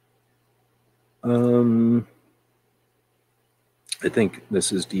 I think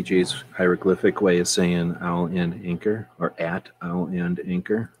this is DJ's hieroglyphic way of saying owl and anchor, or at owl and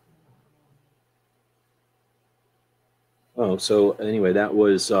anchor. Oh, so anyway, that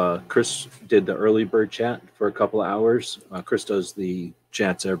was Chris did the early bird chat for a couple of hours. Chris does the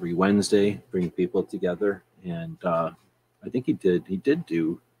chats every Wednesday, bring people together, and I think he did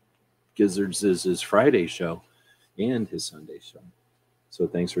do Gizzard's Friday show and his Sunday show. So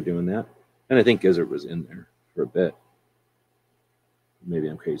thanks for doing that. And I think Gizzard was in there for a bit. Maybe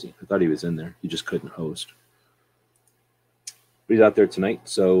I'm crazy. I thought he was in there. He just couldn't host. But he's out there tonight.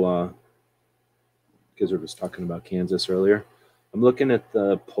 So Gizzard was talking about Kansas earlier. I'm looking at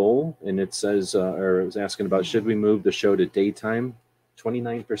the poll, and it says, or it was asking about, should we move the show to daytime?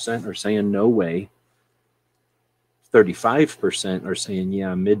 29% are saying no way. 35% are saying,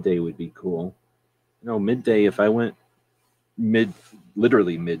 yeah, midday would be cool. No, midday, if I went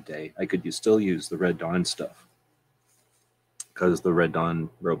literally midday, I could still use the Red Dawn stuff. Because the Red Dawn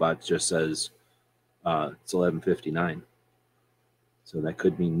robot just says it's 11:59. So that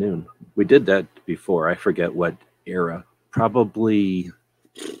could mean noon. We did that before. I forget what era. Probably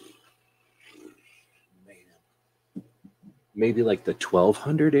maybe like the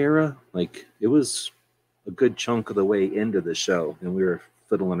 1200 era. Like it was a good chunk of the way into the show, and we were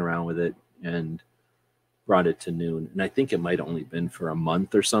fiddling around with it and brought it to noon. And I think it might only been for a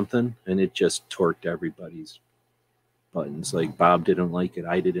month or something, and it just torqued everybody's buttons. Like Bob didn't like it.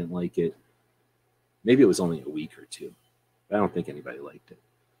 I didn't like it. Maybe it was only a week or two. I don't think anybody liked it.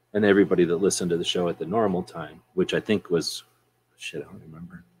 And everybody that listened to the show at the normal time, which I think was, I don't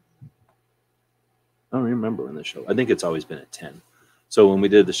remember. I don't remember when the show, I think it's always been at 10. So when we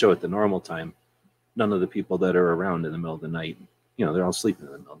did the show at the normal time, none of the people that are around in the middle of the night, they're all sleeping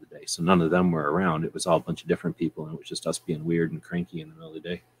in the middle of the day. So none of them were around. It was all a bunch of different people, and it was just us being weird and cranky in the middle of the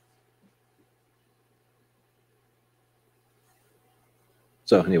day.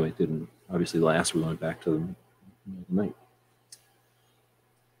 So anyway, it didn't obviously last. We went back to the night.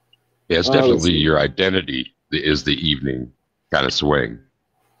 Yeah, it's definitely your identity is the evening kind of swing.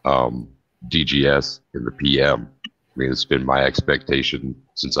 DGS in the PM. I mean, it's been my expectation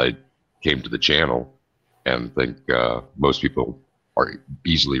since I came to the channel, and I think most people are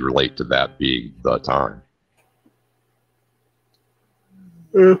easily relate to that being the time.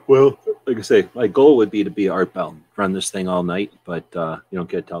 Well, like I say, my goal would be to be Art Bell, run this thing all night, but you don't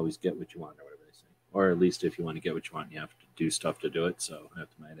get to always get what you want, or whatever they say. Or at least if you want to get what you want, you have to do stuff to do it. So I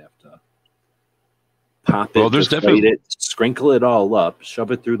might have to pop it, deflate it, sprinkle it all up,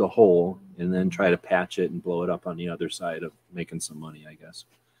 shove it through the hole, and then try to patch it and blow it up on the other side of making some money, I guess.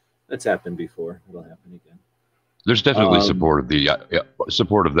 That's happened before. It'll happen again. There's definitely support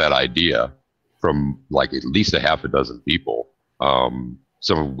of that idea from like at least a half a dozen people.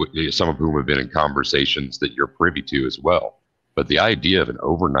 Some of whom have been in conversations that you're privy to as well. But the idea of an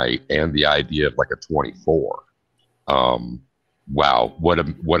overnight and the idea of like a 24, wow, what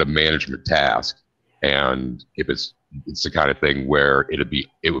a management task. And if it's the kind of thing where it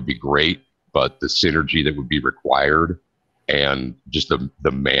would be great, but the synergy that would be required and just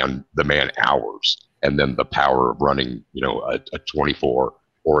the man hours, and then the power of running, a 24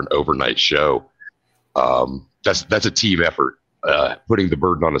 or an overnight show. That's a team effort. Putting the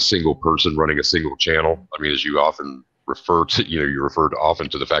burden on a single person running a single channel. I mean, as you often refer to, you referred often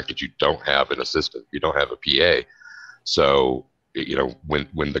to the fact that you don't have an assistant, you don't have a PA. So,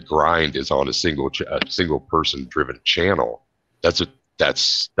 when the grind is on a single person driven channel, that's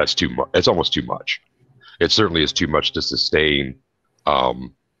too much. It's almost too much. It certainly is too much to sustain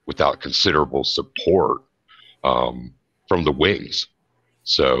without considerable support from the wings.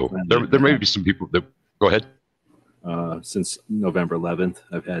 So there may be some people that go ahead. Since November 11th,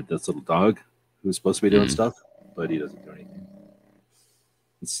 I've had this little dog who's supposed to be doing stuff, but he doesn't do anything.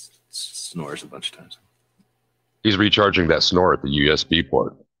 He snores a bunch of times. He's recharging that snore at the USB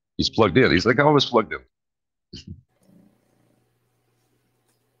port. He's plugged in. He's like, I was plugged in.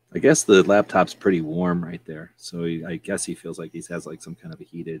 I guess the laptop's pretty warm right there, so I guess he feels like he has like some kind of a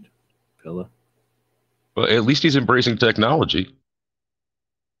heated pillow. Well, at least he's embracing technology.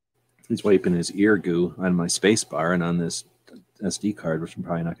 He's wiping his ear goo on my space bar and on this SD card, which I'm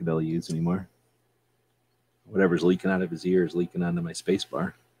probably not going to be able to use anymore. Whatever's leaking out of his ear is leaking onto my space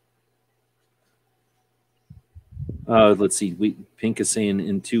bar. Let's see. Pink is saying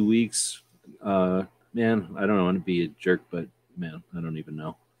in 2 weeks. Man, I don't want to be a jerk, but man, I don't even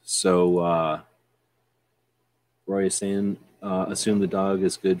know. So Roy is saying, assume the dog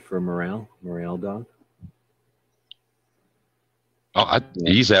is good for morale dog. Oh,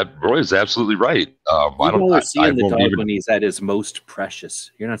 Roy is absolutely right. People are seeing the dog when he's at his most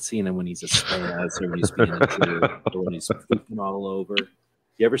precious. You're not seeing him when he's a spaz or when he's being a jerk or when he's pooping all over.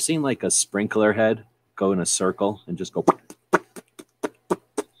 You ever seen like a sprinkler head go in a circle and just go?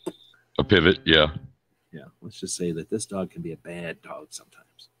 A pivot, yeah. Yeah, let's just say that this dog can be a bad dog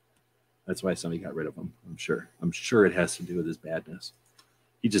sometimes. That's why somebody got rid of him. I'm sure it has to do with his badness.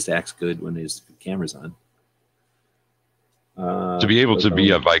 He just acts good when his camera's on. To be able to be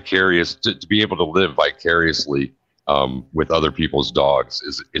to be able to live vicariously with other people's dogs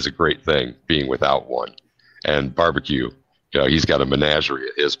is a great thing. Being without one, and barbecue, he's got a menagerie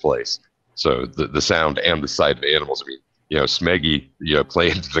at his place. So the sound and the sight of animals. I mean, Smeggy,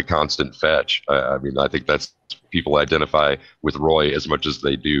 playing the constant fetch. I mean, I think that's people identify with Roy as much as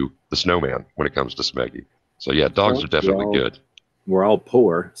they do the snowman when it comes to Smeggy. So yeah, dogs are definitely good. We're all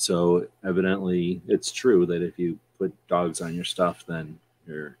poor, so evidently it's true that if you put dogs on your stuff, then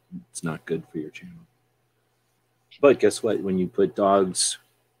it's not good for your channel. But guess what? When you put dogs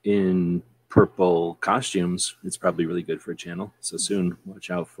in purple costumes, it's probably really good for a channel. So soon,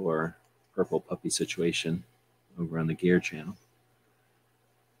 watch out for purple puppy situation over on the Gear channel.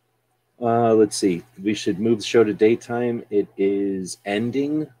 Let's see. We should move the show to daytime. It is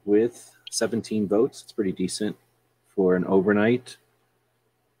ending with 17 votes. It's pretty decent for an overnight.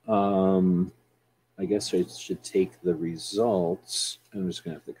 I guess I should take the results. I'm just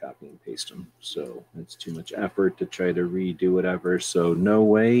going to have to copy and paste them. So that's too much effort to try to redo whatever. So no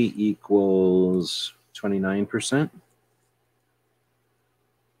way equals 29%.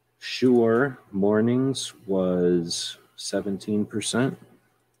 Sure mornings was 17%.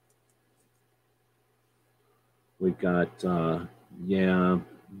 We got,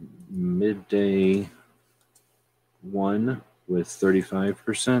 midday 1 with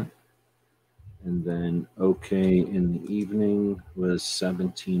 35%. And then okay in the evening was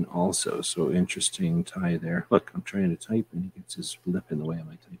 17 also. So interesting tie there. Look, I'm trying to type and he gets his lip in the way of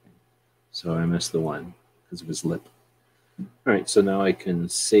my typing. So I missed the 1 because of his lip. All right, so now I can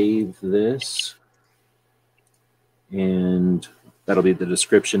save this. And that'll be the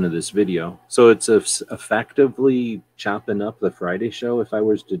description of this video. So it's effectively chopping up the Friday show if I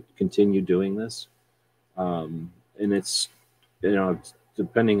was to continue doing this. And it's,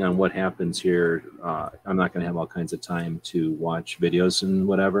 depending on what happens here, I'm not going to have all kinds of time to watch videos and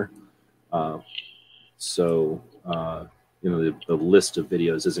whatever. The list of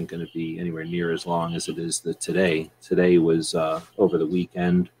videos isn't going to be anywhere near as long as it is today. Today was over the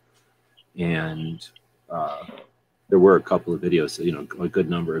weekend, and there were a couple of videos, a good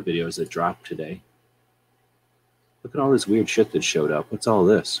number of videos that dropped today. Look at all this weird shit that showed up. What's all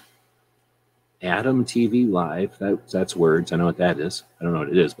this? Adam TV Live, that's words. I know what that is. I don't know what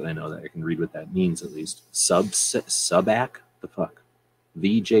it is, but I know that I can read what that means at least. Subac? The fuck?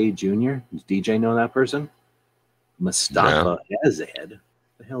 VJ Jr.? Does DJ know that person? Mustafa Azad?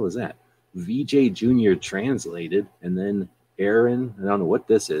 The hell is that? VJ Jr. translated, and then Aaron, I don't know what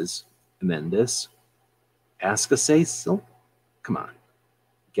this is, and then this. Ask a say so? Come on.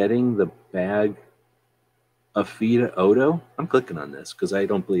 Getting the bag Afida Odo? I'm clicking on this because I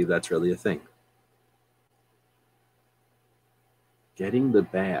don't believe that's really a thing. Getting the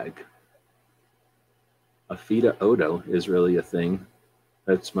bag. Afida Odo is really a thing.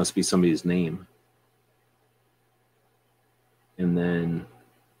 That must be somebody's name. And then,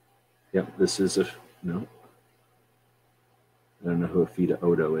 yep, this is no. I don't know who Afida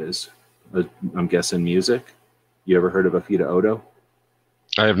Odo is. I'm guessing music. You ever heard of Afida Odo?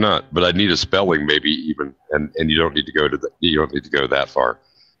 I have not, but I need a spelling maybe even, and you don't need to go you don't need to go that far.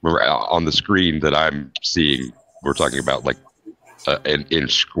 Remember, on the screen that I'm seeing, we're talking about like an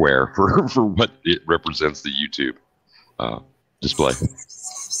inch square for what it represents the YouTube display.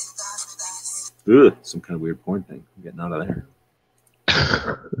 Ugh, some kind of weird porn thing. I'm getting out of there.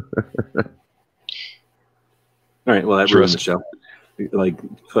 All right, well, that ruined the show. Like,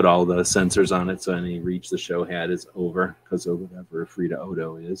 put all the sensors on it so any reach the show had is over because of whatever Frida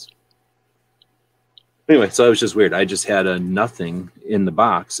Odo is. Anyway, so it was just weird. I just had a nothing in the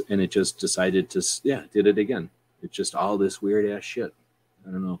box and it just decided to, did it again. It's just all this weird ass shit.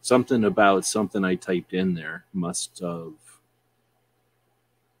 I don't know. Something about something I typed in there must have,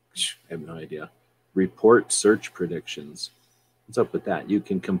 I have no idea. Report search predictions. What's up with that? You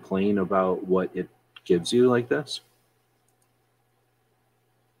can complain about what it gives you like this?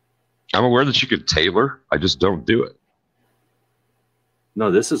 I'm aware that you could tailor. I just don't do it. No,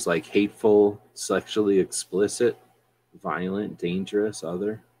 this is like hateful, sexually explicit, violent, dangerous,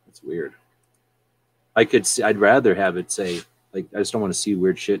 other. It's weird. I could see, I'd rather have it say, like, I just don't want to see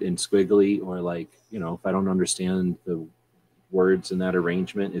weird shit in squiggly, or like, you know, if I don't understand the words in that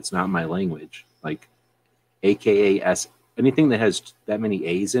arrangement, it's not my language. Like AKA S, anything that has that many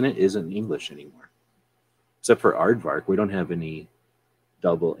A's in it isn't English anymore. Except for Aardvark, we don't have any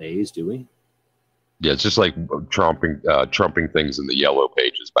double A's, do we? Yeah, it's just like trumping things in the yellow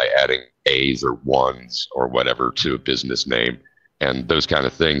pages by adding A's or ones or whatever to a business name and those kind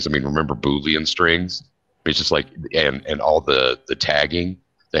of things. I mean, remember Boolean strings? It's just like and all the tagging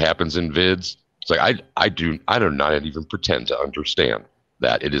that happens in vids. It's like I do not even pretend to understand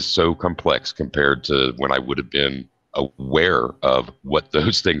that. It is so complex compared to when I would have been aware of what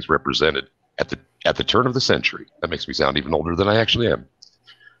those things represented at the turn of the century. That makes me sound even older than I actually am.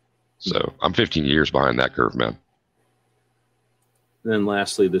 So I'm 15 years behind that curve, man. And then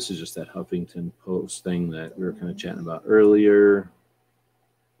lastly, this is just that Huffington Post thing that we were kind of chatting about earlier.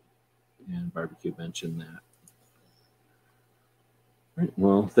 And Barbecue mentioned that. All right,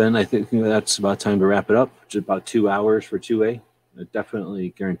 well, then I think that's about time to wrap it up. Just about 2 hours for 2A. I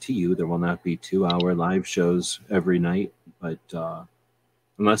definitely guarantee you there will not be 2-hour live shows every night. But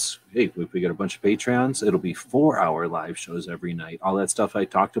unless, hey, if we get a bunch of Patreons, it'll be 4-hour live shows every night. All that stuff I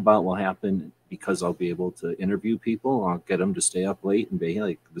talked about will happen because I'll be able to interview people. I'll get them to stay up late and be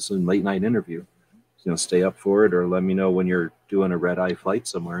like, this is a late night interview. You know, stay up for it, or let me know when you're doing a red-eye flight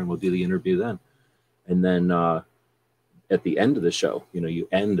somewhere and we'll do the interview then. And then at the end of the show, you know, you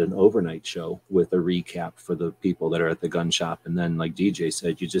end an overnight show with a recap for the people that are at the gun shop. And then, like DJ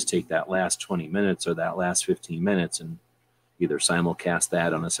said, you just take that last 20 minutes or that last 15 minutes and either simulcast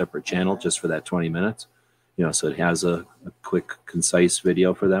that on a separate channel just for that 20 minutes, you know, so it has a quick, concise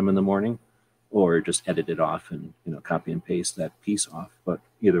video for them in the morning, or just edit it off and, you know, copy and paste that piece off. But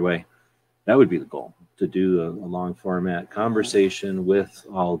either way, that would be the goal, to do a long format conversation with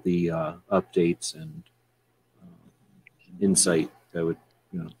all the updates and insight that would,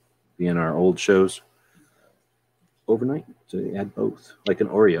 you know, be in our old shows overnight, to add both, like an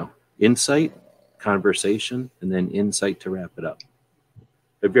Oreo. Insight, conversation, and then insight to wrap it up.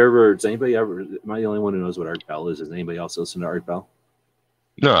 Have you ever, does anybody ever, am I the only one who knows what Art Bell is? Does anybody else listen to Art Bell?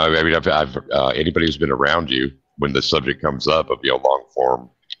 No, I mean, I've anybody who's been around you when the subject comes up of, you know, long form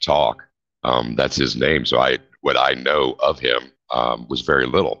talk, that's his name. So what I know of him was very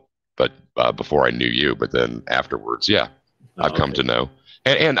little, but before I knew you, but then afterwards, yeah, I've come to know,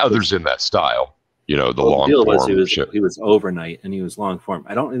 and others in that style. You know, the long form. He was overnight and he was long form.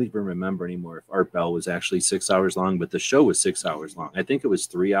 I don't really even remember anymore if Art Bell was actually 6 hours long, but the show was 6 hours long. I think it was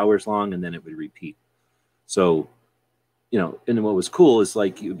 3 hours long, and then it would repeat. So, you know, and what was cool is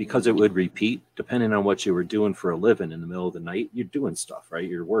like, because it would repeat, depending on what you were doing for a living in the middle of the night, you're doing stuff, right?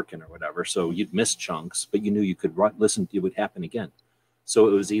 You're working or whatever. So you'd miss chunks, but you knew you could listen, it would happen again. So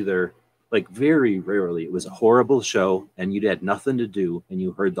it was either, like, very rarely it was a horrible show and you'd had nothing to do and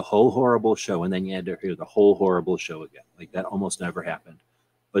you heard the whole horrible show and then you had to hear the whole horrible show again. Like, that almost never happened,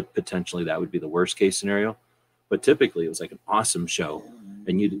 but potentially that would be the worst case scenario. But typically it was like an awesome show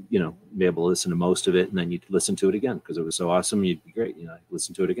and you'd, you know, be able to listen to most of it and then you'd listen to it again because it was so awesome. You'd be great, you know,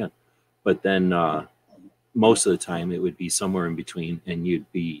 listen to it again. But then most of the time it would be somewhere in between and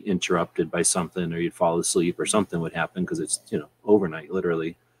you'd be interrupted by something, or you'd fall asleep or something would happen because it's, you know, overnight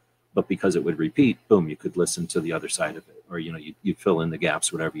literally. But because it would repeat, boom, you could listen to the other side of it, or, you know, you'd fill in the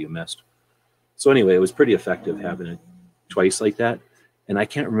gaps, whatever you missed. So anyway, it was pretty effective having it twice like that. And I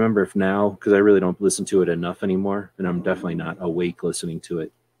can't remember if now, because I really don't listen to it enough anymore, and I'm definitely not awake listening to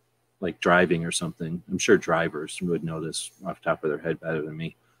it, like driving or something. I'm sure drivers would know this off the top of their head better than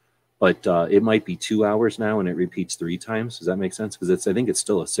me. But it might be 2 hours now and it repeats 3 times. Does that make sense? Because I think it's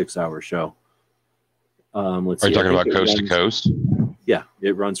still a 6-hour show. Let's see. Are you talking about Coast to Coast? Yeah,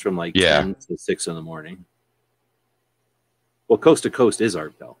 it runs from like 10 to 6 in the morning. Well, Coast to Coast is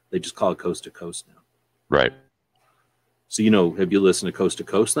Art Bell. They just call it Coast to Coast now. Right. So, you know, have you listened to Coast to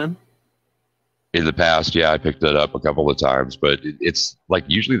Coast then? In the past, yeah, I picked it up a couple of times, but it's like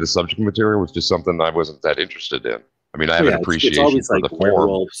usually the subject material was just something I wasn't that interested in. I mean, I have an appreciation it's always for the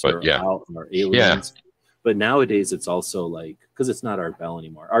form, but or aliens. Yeah. But nowadays it's also like, because it's not Art Bell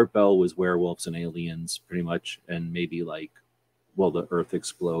anymore. Art Bell was werewolves and aliens pretty much, and maybe like, will the earth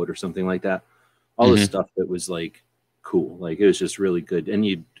explode or something like that. All the stuff that was like cool. Like, it was just really good. And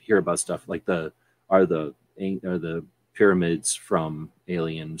you'd hear about stuff like are the pyramids from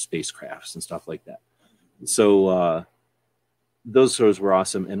alien spacecrafts and stuff like that. So those shows were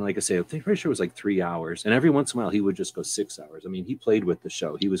awesome. And like I say, I think pretty sure it was like 3 hours. And every once in a while, he would just go 6 hours. I mean, he played with the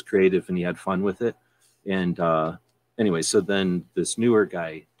show. He was creative and he had fun with it. And anyway, so then this newer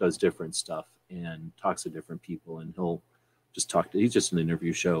guy does different stuff and talks to different people. And he'll just talk to, he's just an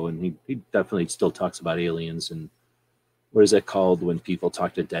interview show. And he definitely still talks about aliens and what is that called when people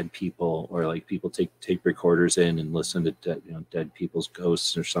talk to dead people, or like people take tape recorders in and listen to dead people's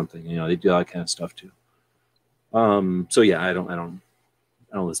ghosts or something. They do that kind of stuff too. So yeah, I don't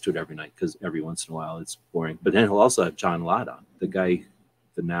listen to it every night because every once in a while it's boring. But then he'll also have John Lott on, the guy,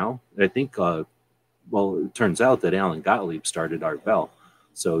 the now. I think, well, it turns out that Alan Gottlieb started Art Bell,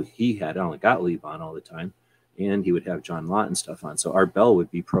 so he had Alan Gottlieb on all the time, and he would have John Lott and stuff on. So Art Bell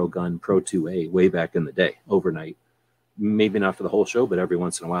would be pro gun, pro 2A way back in the day, overnight. Maybe not for the whole show, but every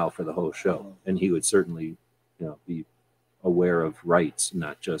once in a while for the whole show. And he would certainly, be aware of rights,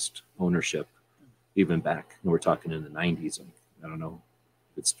 not just ownership. Even back, we're talking in the 90s. I don't know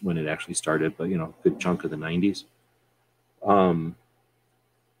if it's when it actually started, but a good chunk of the 90s.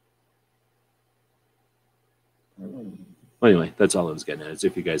 Anyway, that's all I was getting at, is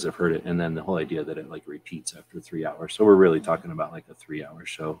if you guys have heard it. And then the whole idea that it like repeats after 3 hours. So we're really talking about like a 3-hour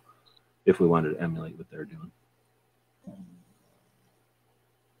show if we wanted to emulate what they're doing.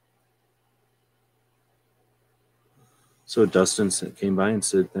 So Dustin came by and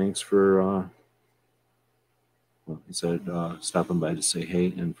said, thanks for, he said, stopping by to say hey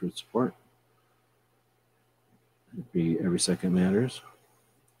and for support. Every second matters.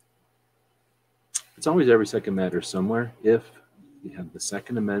 It's always every second matters somewhere if you have the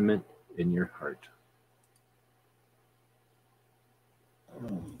Second Amendment in your heart.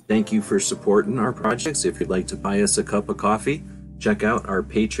 Thank you for supporting our projects. If you'd like to buy us a cup of coffee, check out our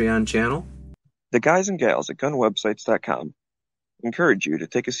Patreon channel. The guys and gals at gunwebsites.com encourage you to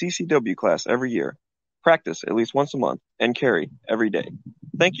take a CCW class every year, practice at least once a month, and carry every day.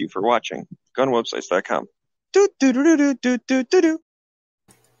 Thank you for watching gunwebsites.com. Do-do-do-do-do-do-do-do.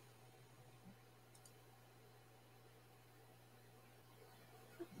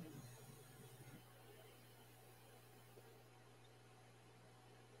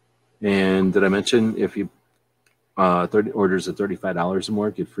 And did I mention if you orders of $35 or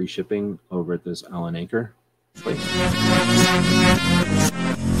more, get free shipping over at this Allen Anchor place?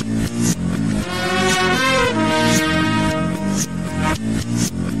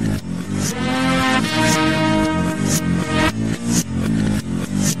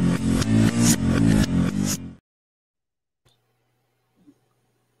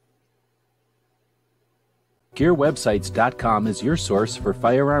 GearWebsites.com is your source for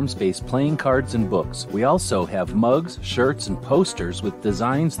firearms-based playing cards and books. We also have mugs, shirts, and posters with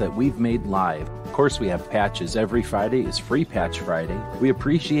designs that we've made live. Of course, we have patches. Every Friday is Free Patch Friday. We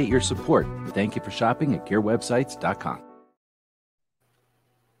appreciate your support. Thank you for shopping at GearWebsites.com.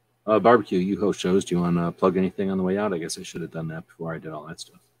 Barbecue, you host shows. Do you want to plug anything on the way out? I guess I should have done that before I did all that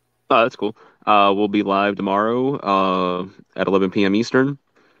stuff. Oh, that's cool. We'll be live tomorrow at 11 p.m. Eastern.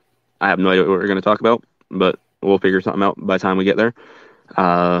 I have no idea what we're going to talk about, but we'll figure something out by the time we get there.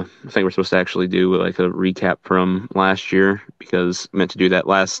 I think we're supposed to actually do like a recap from last year, because I meant to do that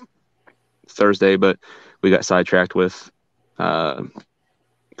last Thursday, but we got sidetracked with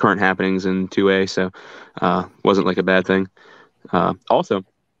current happenings in 2A, so wasn't like a bad thing. Also,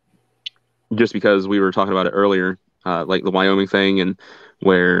 just because we were talking about it earlier, like the Wyoming thing, and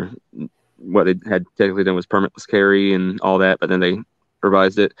where what they had technically done was permitless carry and all that, but then they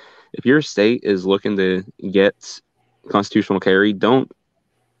revised it. If your state is looking to get constitutional carry, don't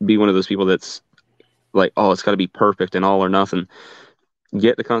be one of those people that's like, oh, it's got to be perfect and all or nothing.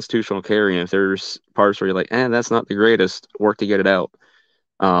 Get the constitutional carry, and if there's parts where you're like, that's not the greatest, work to get it out.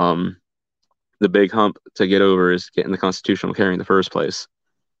 The big hump to get over is getting the constitutional carry in the first place.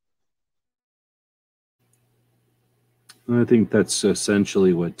 I think that's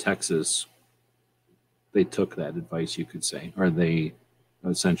essentially what Texas, they took that advice, you could say, or they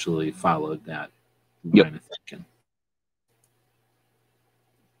essentially followed that line of thinking.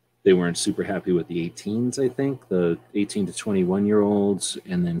 They weren't super happy with the 18s, I think, the 18 to 21-year-olds,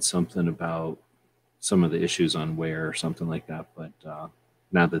 and then something about some of the issues on wear or something like that. But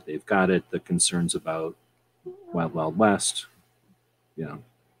now that they've got it, the concerns about Wild Wild West,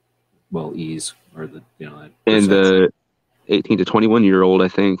 will ease, or the that and the 18 to 21-year-old, I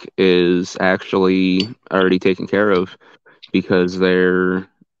think, is actually already taken care of, because they're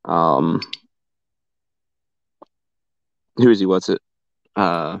who is he? What's it?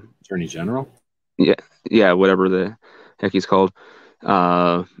 Attorney General? Yeah, whatever the heck he's called.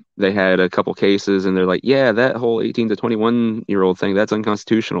 They had a couple cases, and they're like, yeah, that whole 18 to 21-year-old thing, that's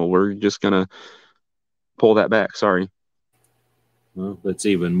unconstitutional. We're just gonna pull that back. Sorry. Well, that's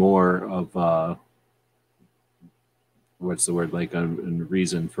even more of what's the word, like a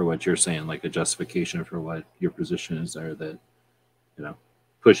reason for what you're saying, like a justification for what your position is there, that, you know,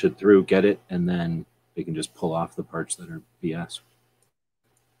 push it through, get it, and then they can just pull off the parts that are BS.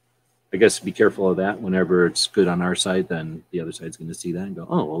 I guess be careful of that. Whenever it's good on our side, then the other side's going to see that and go,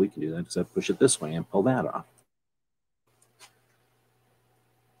 oh, well, we can do that, except push it this way and pull that off.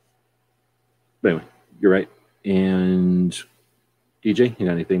 But anyway, you're right. And DJ, you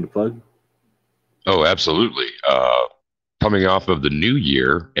got anything to plug? Oh, absolutely. Coming off of the new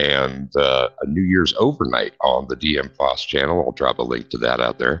year and a New Year's overnight on the DM Foss channel. I'll drop a link to that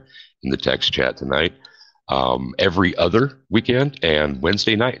out there in the text chat tonight. Every other weekend and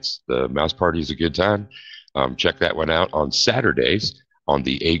Wednesday nights, the Mouse Party is a good time. Check that one out on Saturdays on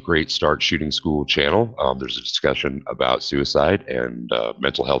the A Great Start Shooting School channel. There's a discussion about suicide and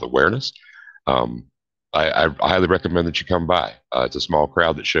mental health awareness. I highly recommend that you come by. It's a small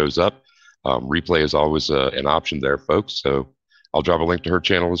crowd that shows up. Replay is always an option there, folks. So I'll drop a link to her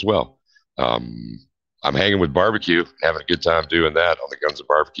channel as well. I'm hanging with Barbecue, having a good time doing that on the Guns and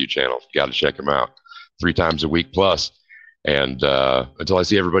Barbecue channel. You got to check them out 3 times a week plus. And until I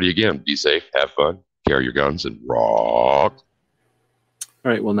see everybody again, be safe, have fun, carry your guns, and rock.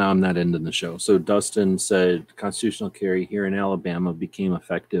 All right, well, now I'm not ending the show. So Dustin said constitutional carry here in Alabama became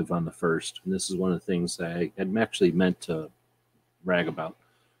effective on the 1st. And this is one of the things that I had actually meant to brag about.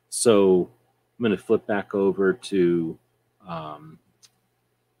 So I'm going to flip back over to what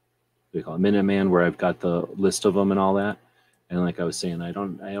do you call it, Minuteman, where I've got the list of them and all that. And like I was saying, I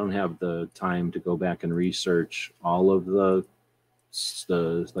don't have the time to go back and research all of the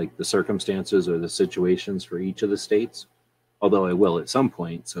circumstances or the situations for each of the states. Although I will at some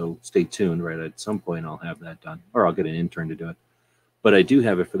point, so stay tuned. Right, at some point I'll have that done, or I'll get an intern to do it. But I do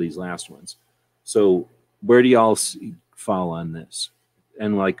have it for these last ones. So where do y'all fall on this?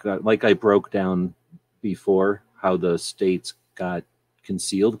 And like I broke down before, how the states got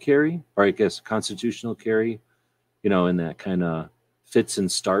concealed carry, or I guess constitutional carry, you know, and that kind of fits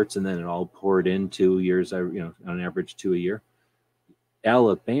and starts, and then it all poured in 2 years, you know, on average 2 a year.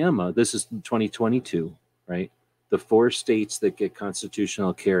 Alabama, this is 2022, right? The 4 states that get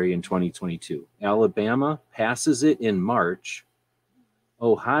constitutional carry in 2022. Alabama passes it in March.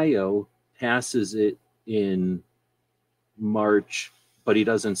 Ohio passes it in March, but he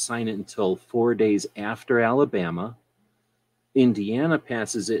doesn't sign it until 4 days after Alabama. Indiana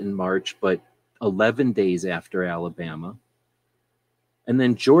passes it in March, but 11 days after Alabama. And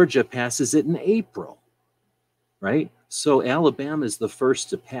then Georgia passes it in April, right? So Alabama is the first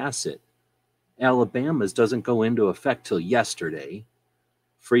to pass it. Alabama's doesn't go into effect till yesterday.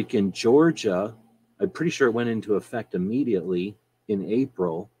 Freaking Georgia, I'm pretty sure it went into effect immediately in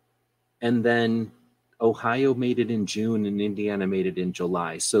April. And then Ohio made it in June and Indiana made it in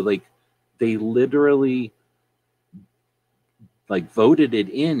July. So like they literally like voted it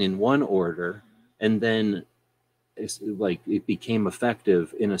in one order, and then it's like it became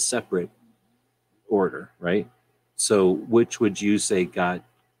effective in a separate order, right? So which would you say got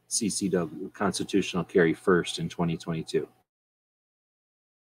CCW, constitutional carry, first in 2022?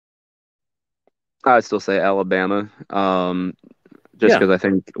 I'd still say Alabama, just because I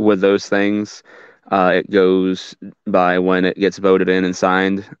think with those things, it goes by when it gets voted in and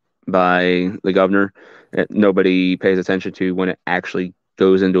signed by the governor. Nobody pays attention to when it actually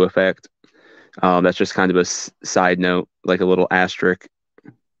goes into effect. That's just kind of a side note, like a little asterisk.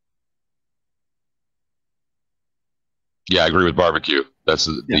 Yeah, I agree with Barbecue. That's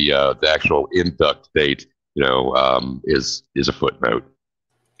the actual induct date, you know, is a footnote.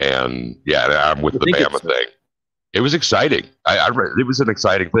 And yeah, I'm with the Bama thing. It was exciting. It was an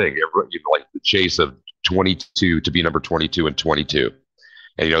exciting thing. You know, like the chase of 22 to be number 22 and 22.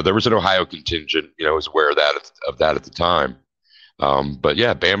 And, you know, there was an Ohio contingent, you know, I was aware of that at the time. But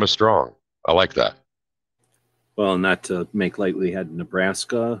yeah, Bama's strong. I like that. Well, not to make light, we had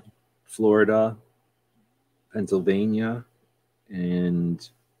Nebraska, Florida, Pennsylvania, and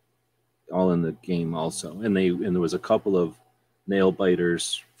all in the game also. And there was a couple of nail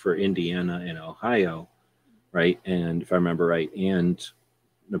biters for Indiana and Ohio, right? And if I remember right, and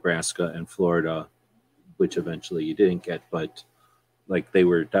Nebraska and Florida, which eventually you didn't get, but like they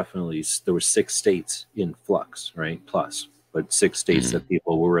were definitely, there were 6 states in flux, right? Plus, but 6 states that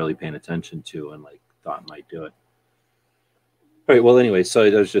people were really paying attention to and like thought might do it. All right. Well, anyway, so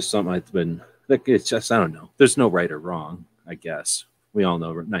that was just something I've been like, it's just, I don't know. There's no right or wrong, I guess. We all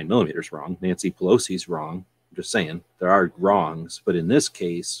know 9mm is wrong. Nancy Pelosi's wrong. I'm just saying there are wrongs, but in this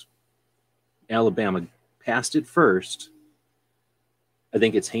case, Alabama passed it first. I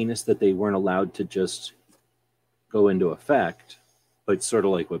think it's heinous that they weren't allowed to just go into effect, but sort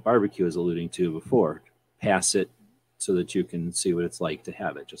of like what barbecue is alluding to before, pass it so that you can see what it's like to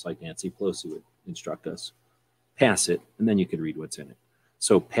have it, just like Nancy Pelosi would instruct us. Pass it, and then you can read what's in it.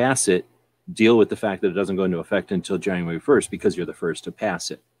 So pass it, deal with the fact that it doesn't go into effect until January 1st because you're the first to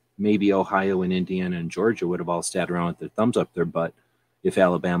pass it. Maybe Ohio and Indiana and Georgia would have all sat around with their thumbs up their butt if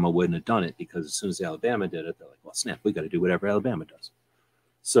Alabama wouldn't have done it, because as soon as Alabama did it, they're like, well, snap, we got to do whatever Alabama does.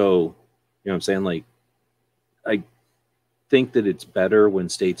 So, you know what I'm saying? Like, I think that it's better when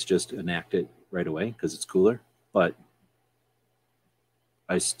states just enact it right away because it's cooler, but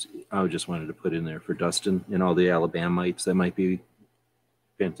I just wanted to put in there for Dustin and all the Alabamites that might be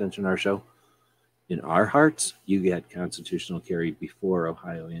paying attention to our show. In our hearts, you get constitutional carry before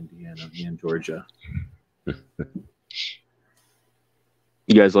Ohio, Indiana, and Georgia. You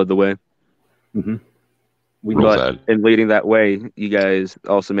guys led the way. Mm-hmm. But in leading that way, you guys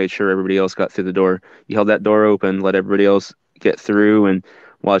also made sure everybody else got through the door. You held that door open, let everybody else get through, and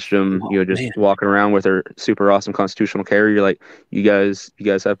watched them, walking around with their super awesome constitutional carry. You're like, you guys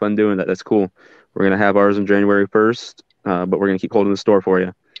have fun doing that. That's cool. We're gonna have ours on January 1st, but we're gonna keep holding this door for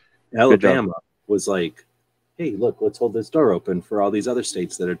you. Alabama was like, hey, look, let's hold this door open for all these other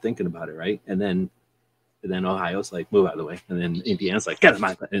states that are thinking about it, right? And then Ohio's like, move out of the way. And then Indiana's like, get him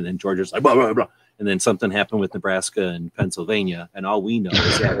out. And then Georgia's like, blah, blah, blah. And then something happened with Nebraska and Pennsylvania. And all we know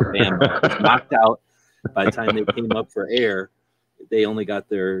is Alabama was knocked out. By the time they came up for air, they only got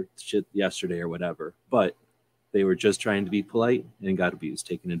their shit yesterday or whatever. But they were just trying to be polite and got abused,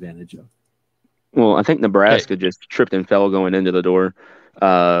 taken advantage of. Well, I think Nebraska just tripped and fell going into the door.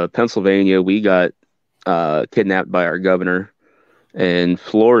 Pennsylvania, we got kidnapped by our governor. And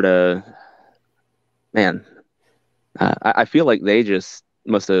Florida, man, I feel like they just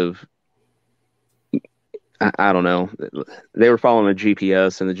must have, I don't know. They were following a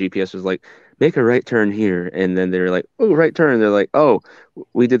GPS, and the GPS was like, make a right turn here. And then they're like, oh, right turn. They're like, oh,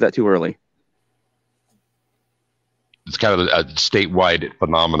 we did that too early. It's kind of a statewide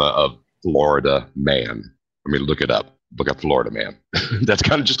phenomena of Florida man. I mean, look it up. Look up Florida man. That's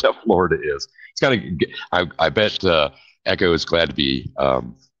kind of just how Florida is. It's kind of, I bet Echo is glad to be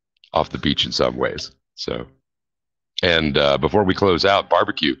off the beach in some ways. So, and before we close out,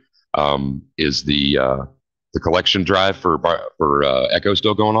 barbecue, is the collection drive for Echo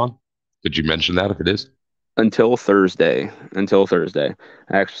still going on? Did you mention that if it is? Until Thursday. I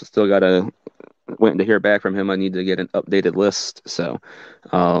actually still waiting to hear back from him. I need to get an updated list. So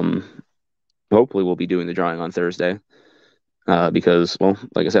hopefully we'll be doing the drawing on Thursday because, well,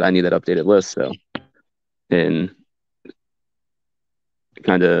 like I said, I need that updated list. So, and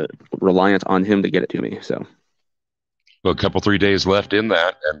kind of reliant on him to get it to me. So, well, a couple 3 days left in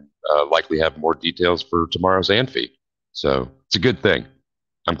that, and likely have more details for tomorrow's Anfi. So it's a good thing.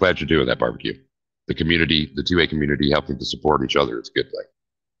 I'm glad you're doing that, barbecue. The community, the 2A community, helping to support each other. It's a good thing.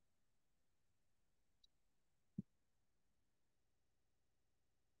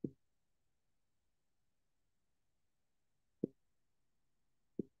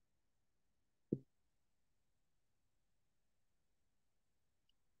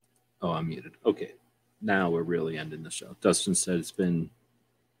 Oh, I'm muted. Okay. Now we're really ending the show. Dustin said it's been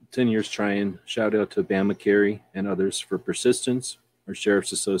 10 years trying. Shout out to Bama Carey and others for persistence. Our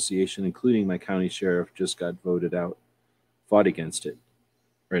Sheriff's Association, including my county sheriff, just got voted out, fought against it.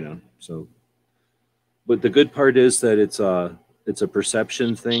 Right on. So, but the good part is that it's a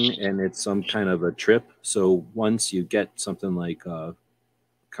perception thing and it's some kind of a trip. So once you get something like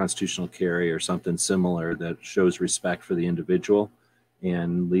constitutional carry or something similar that shows respect for the individual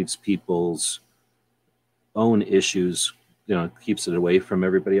and leaves people's own issues, keeps it away from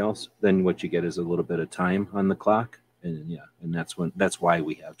everybody else, then what you get is a little bit of time on the clock. And that's why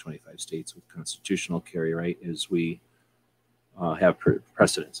we have 25 states with constitutional carry, right? Is we have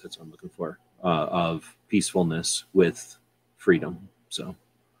precedence. That's what I'm looking for, of peacefulness with freedom. So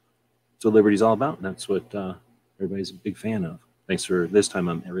that's what liberty's all about. And that's what everybody's a big fan of. Thanks for this time.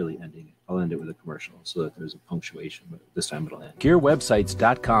 I'm really ending it. I'll end it with a commercial so that there's a punctuation, but this time it'll end.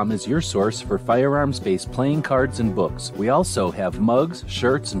 GearWebsites.com is your source for firearms-based playing cards and books. We also have mugs,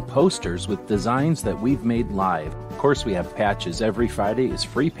 shirts, and posters with designs that we've made live. Of course, we have patches. Every Friday is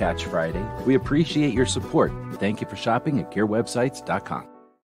Free Patch Friday. We appreciate your support. Thank you for shopping at GearWebsites.com.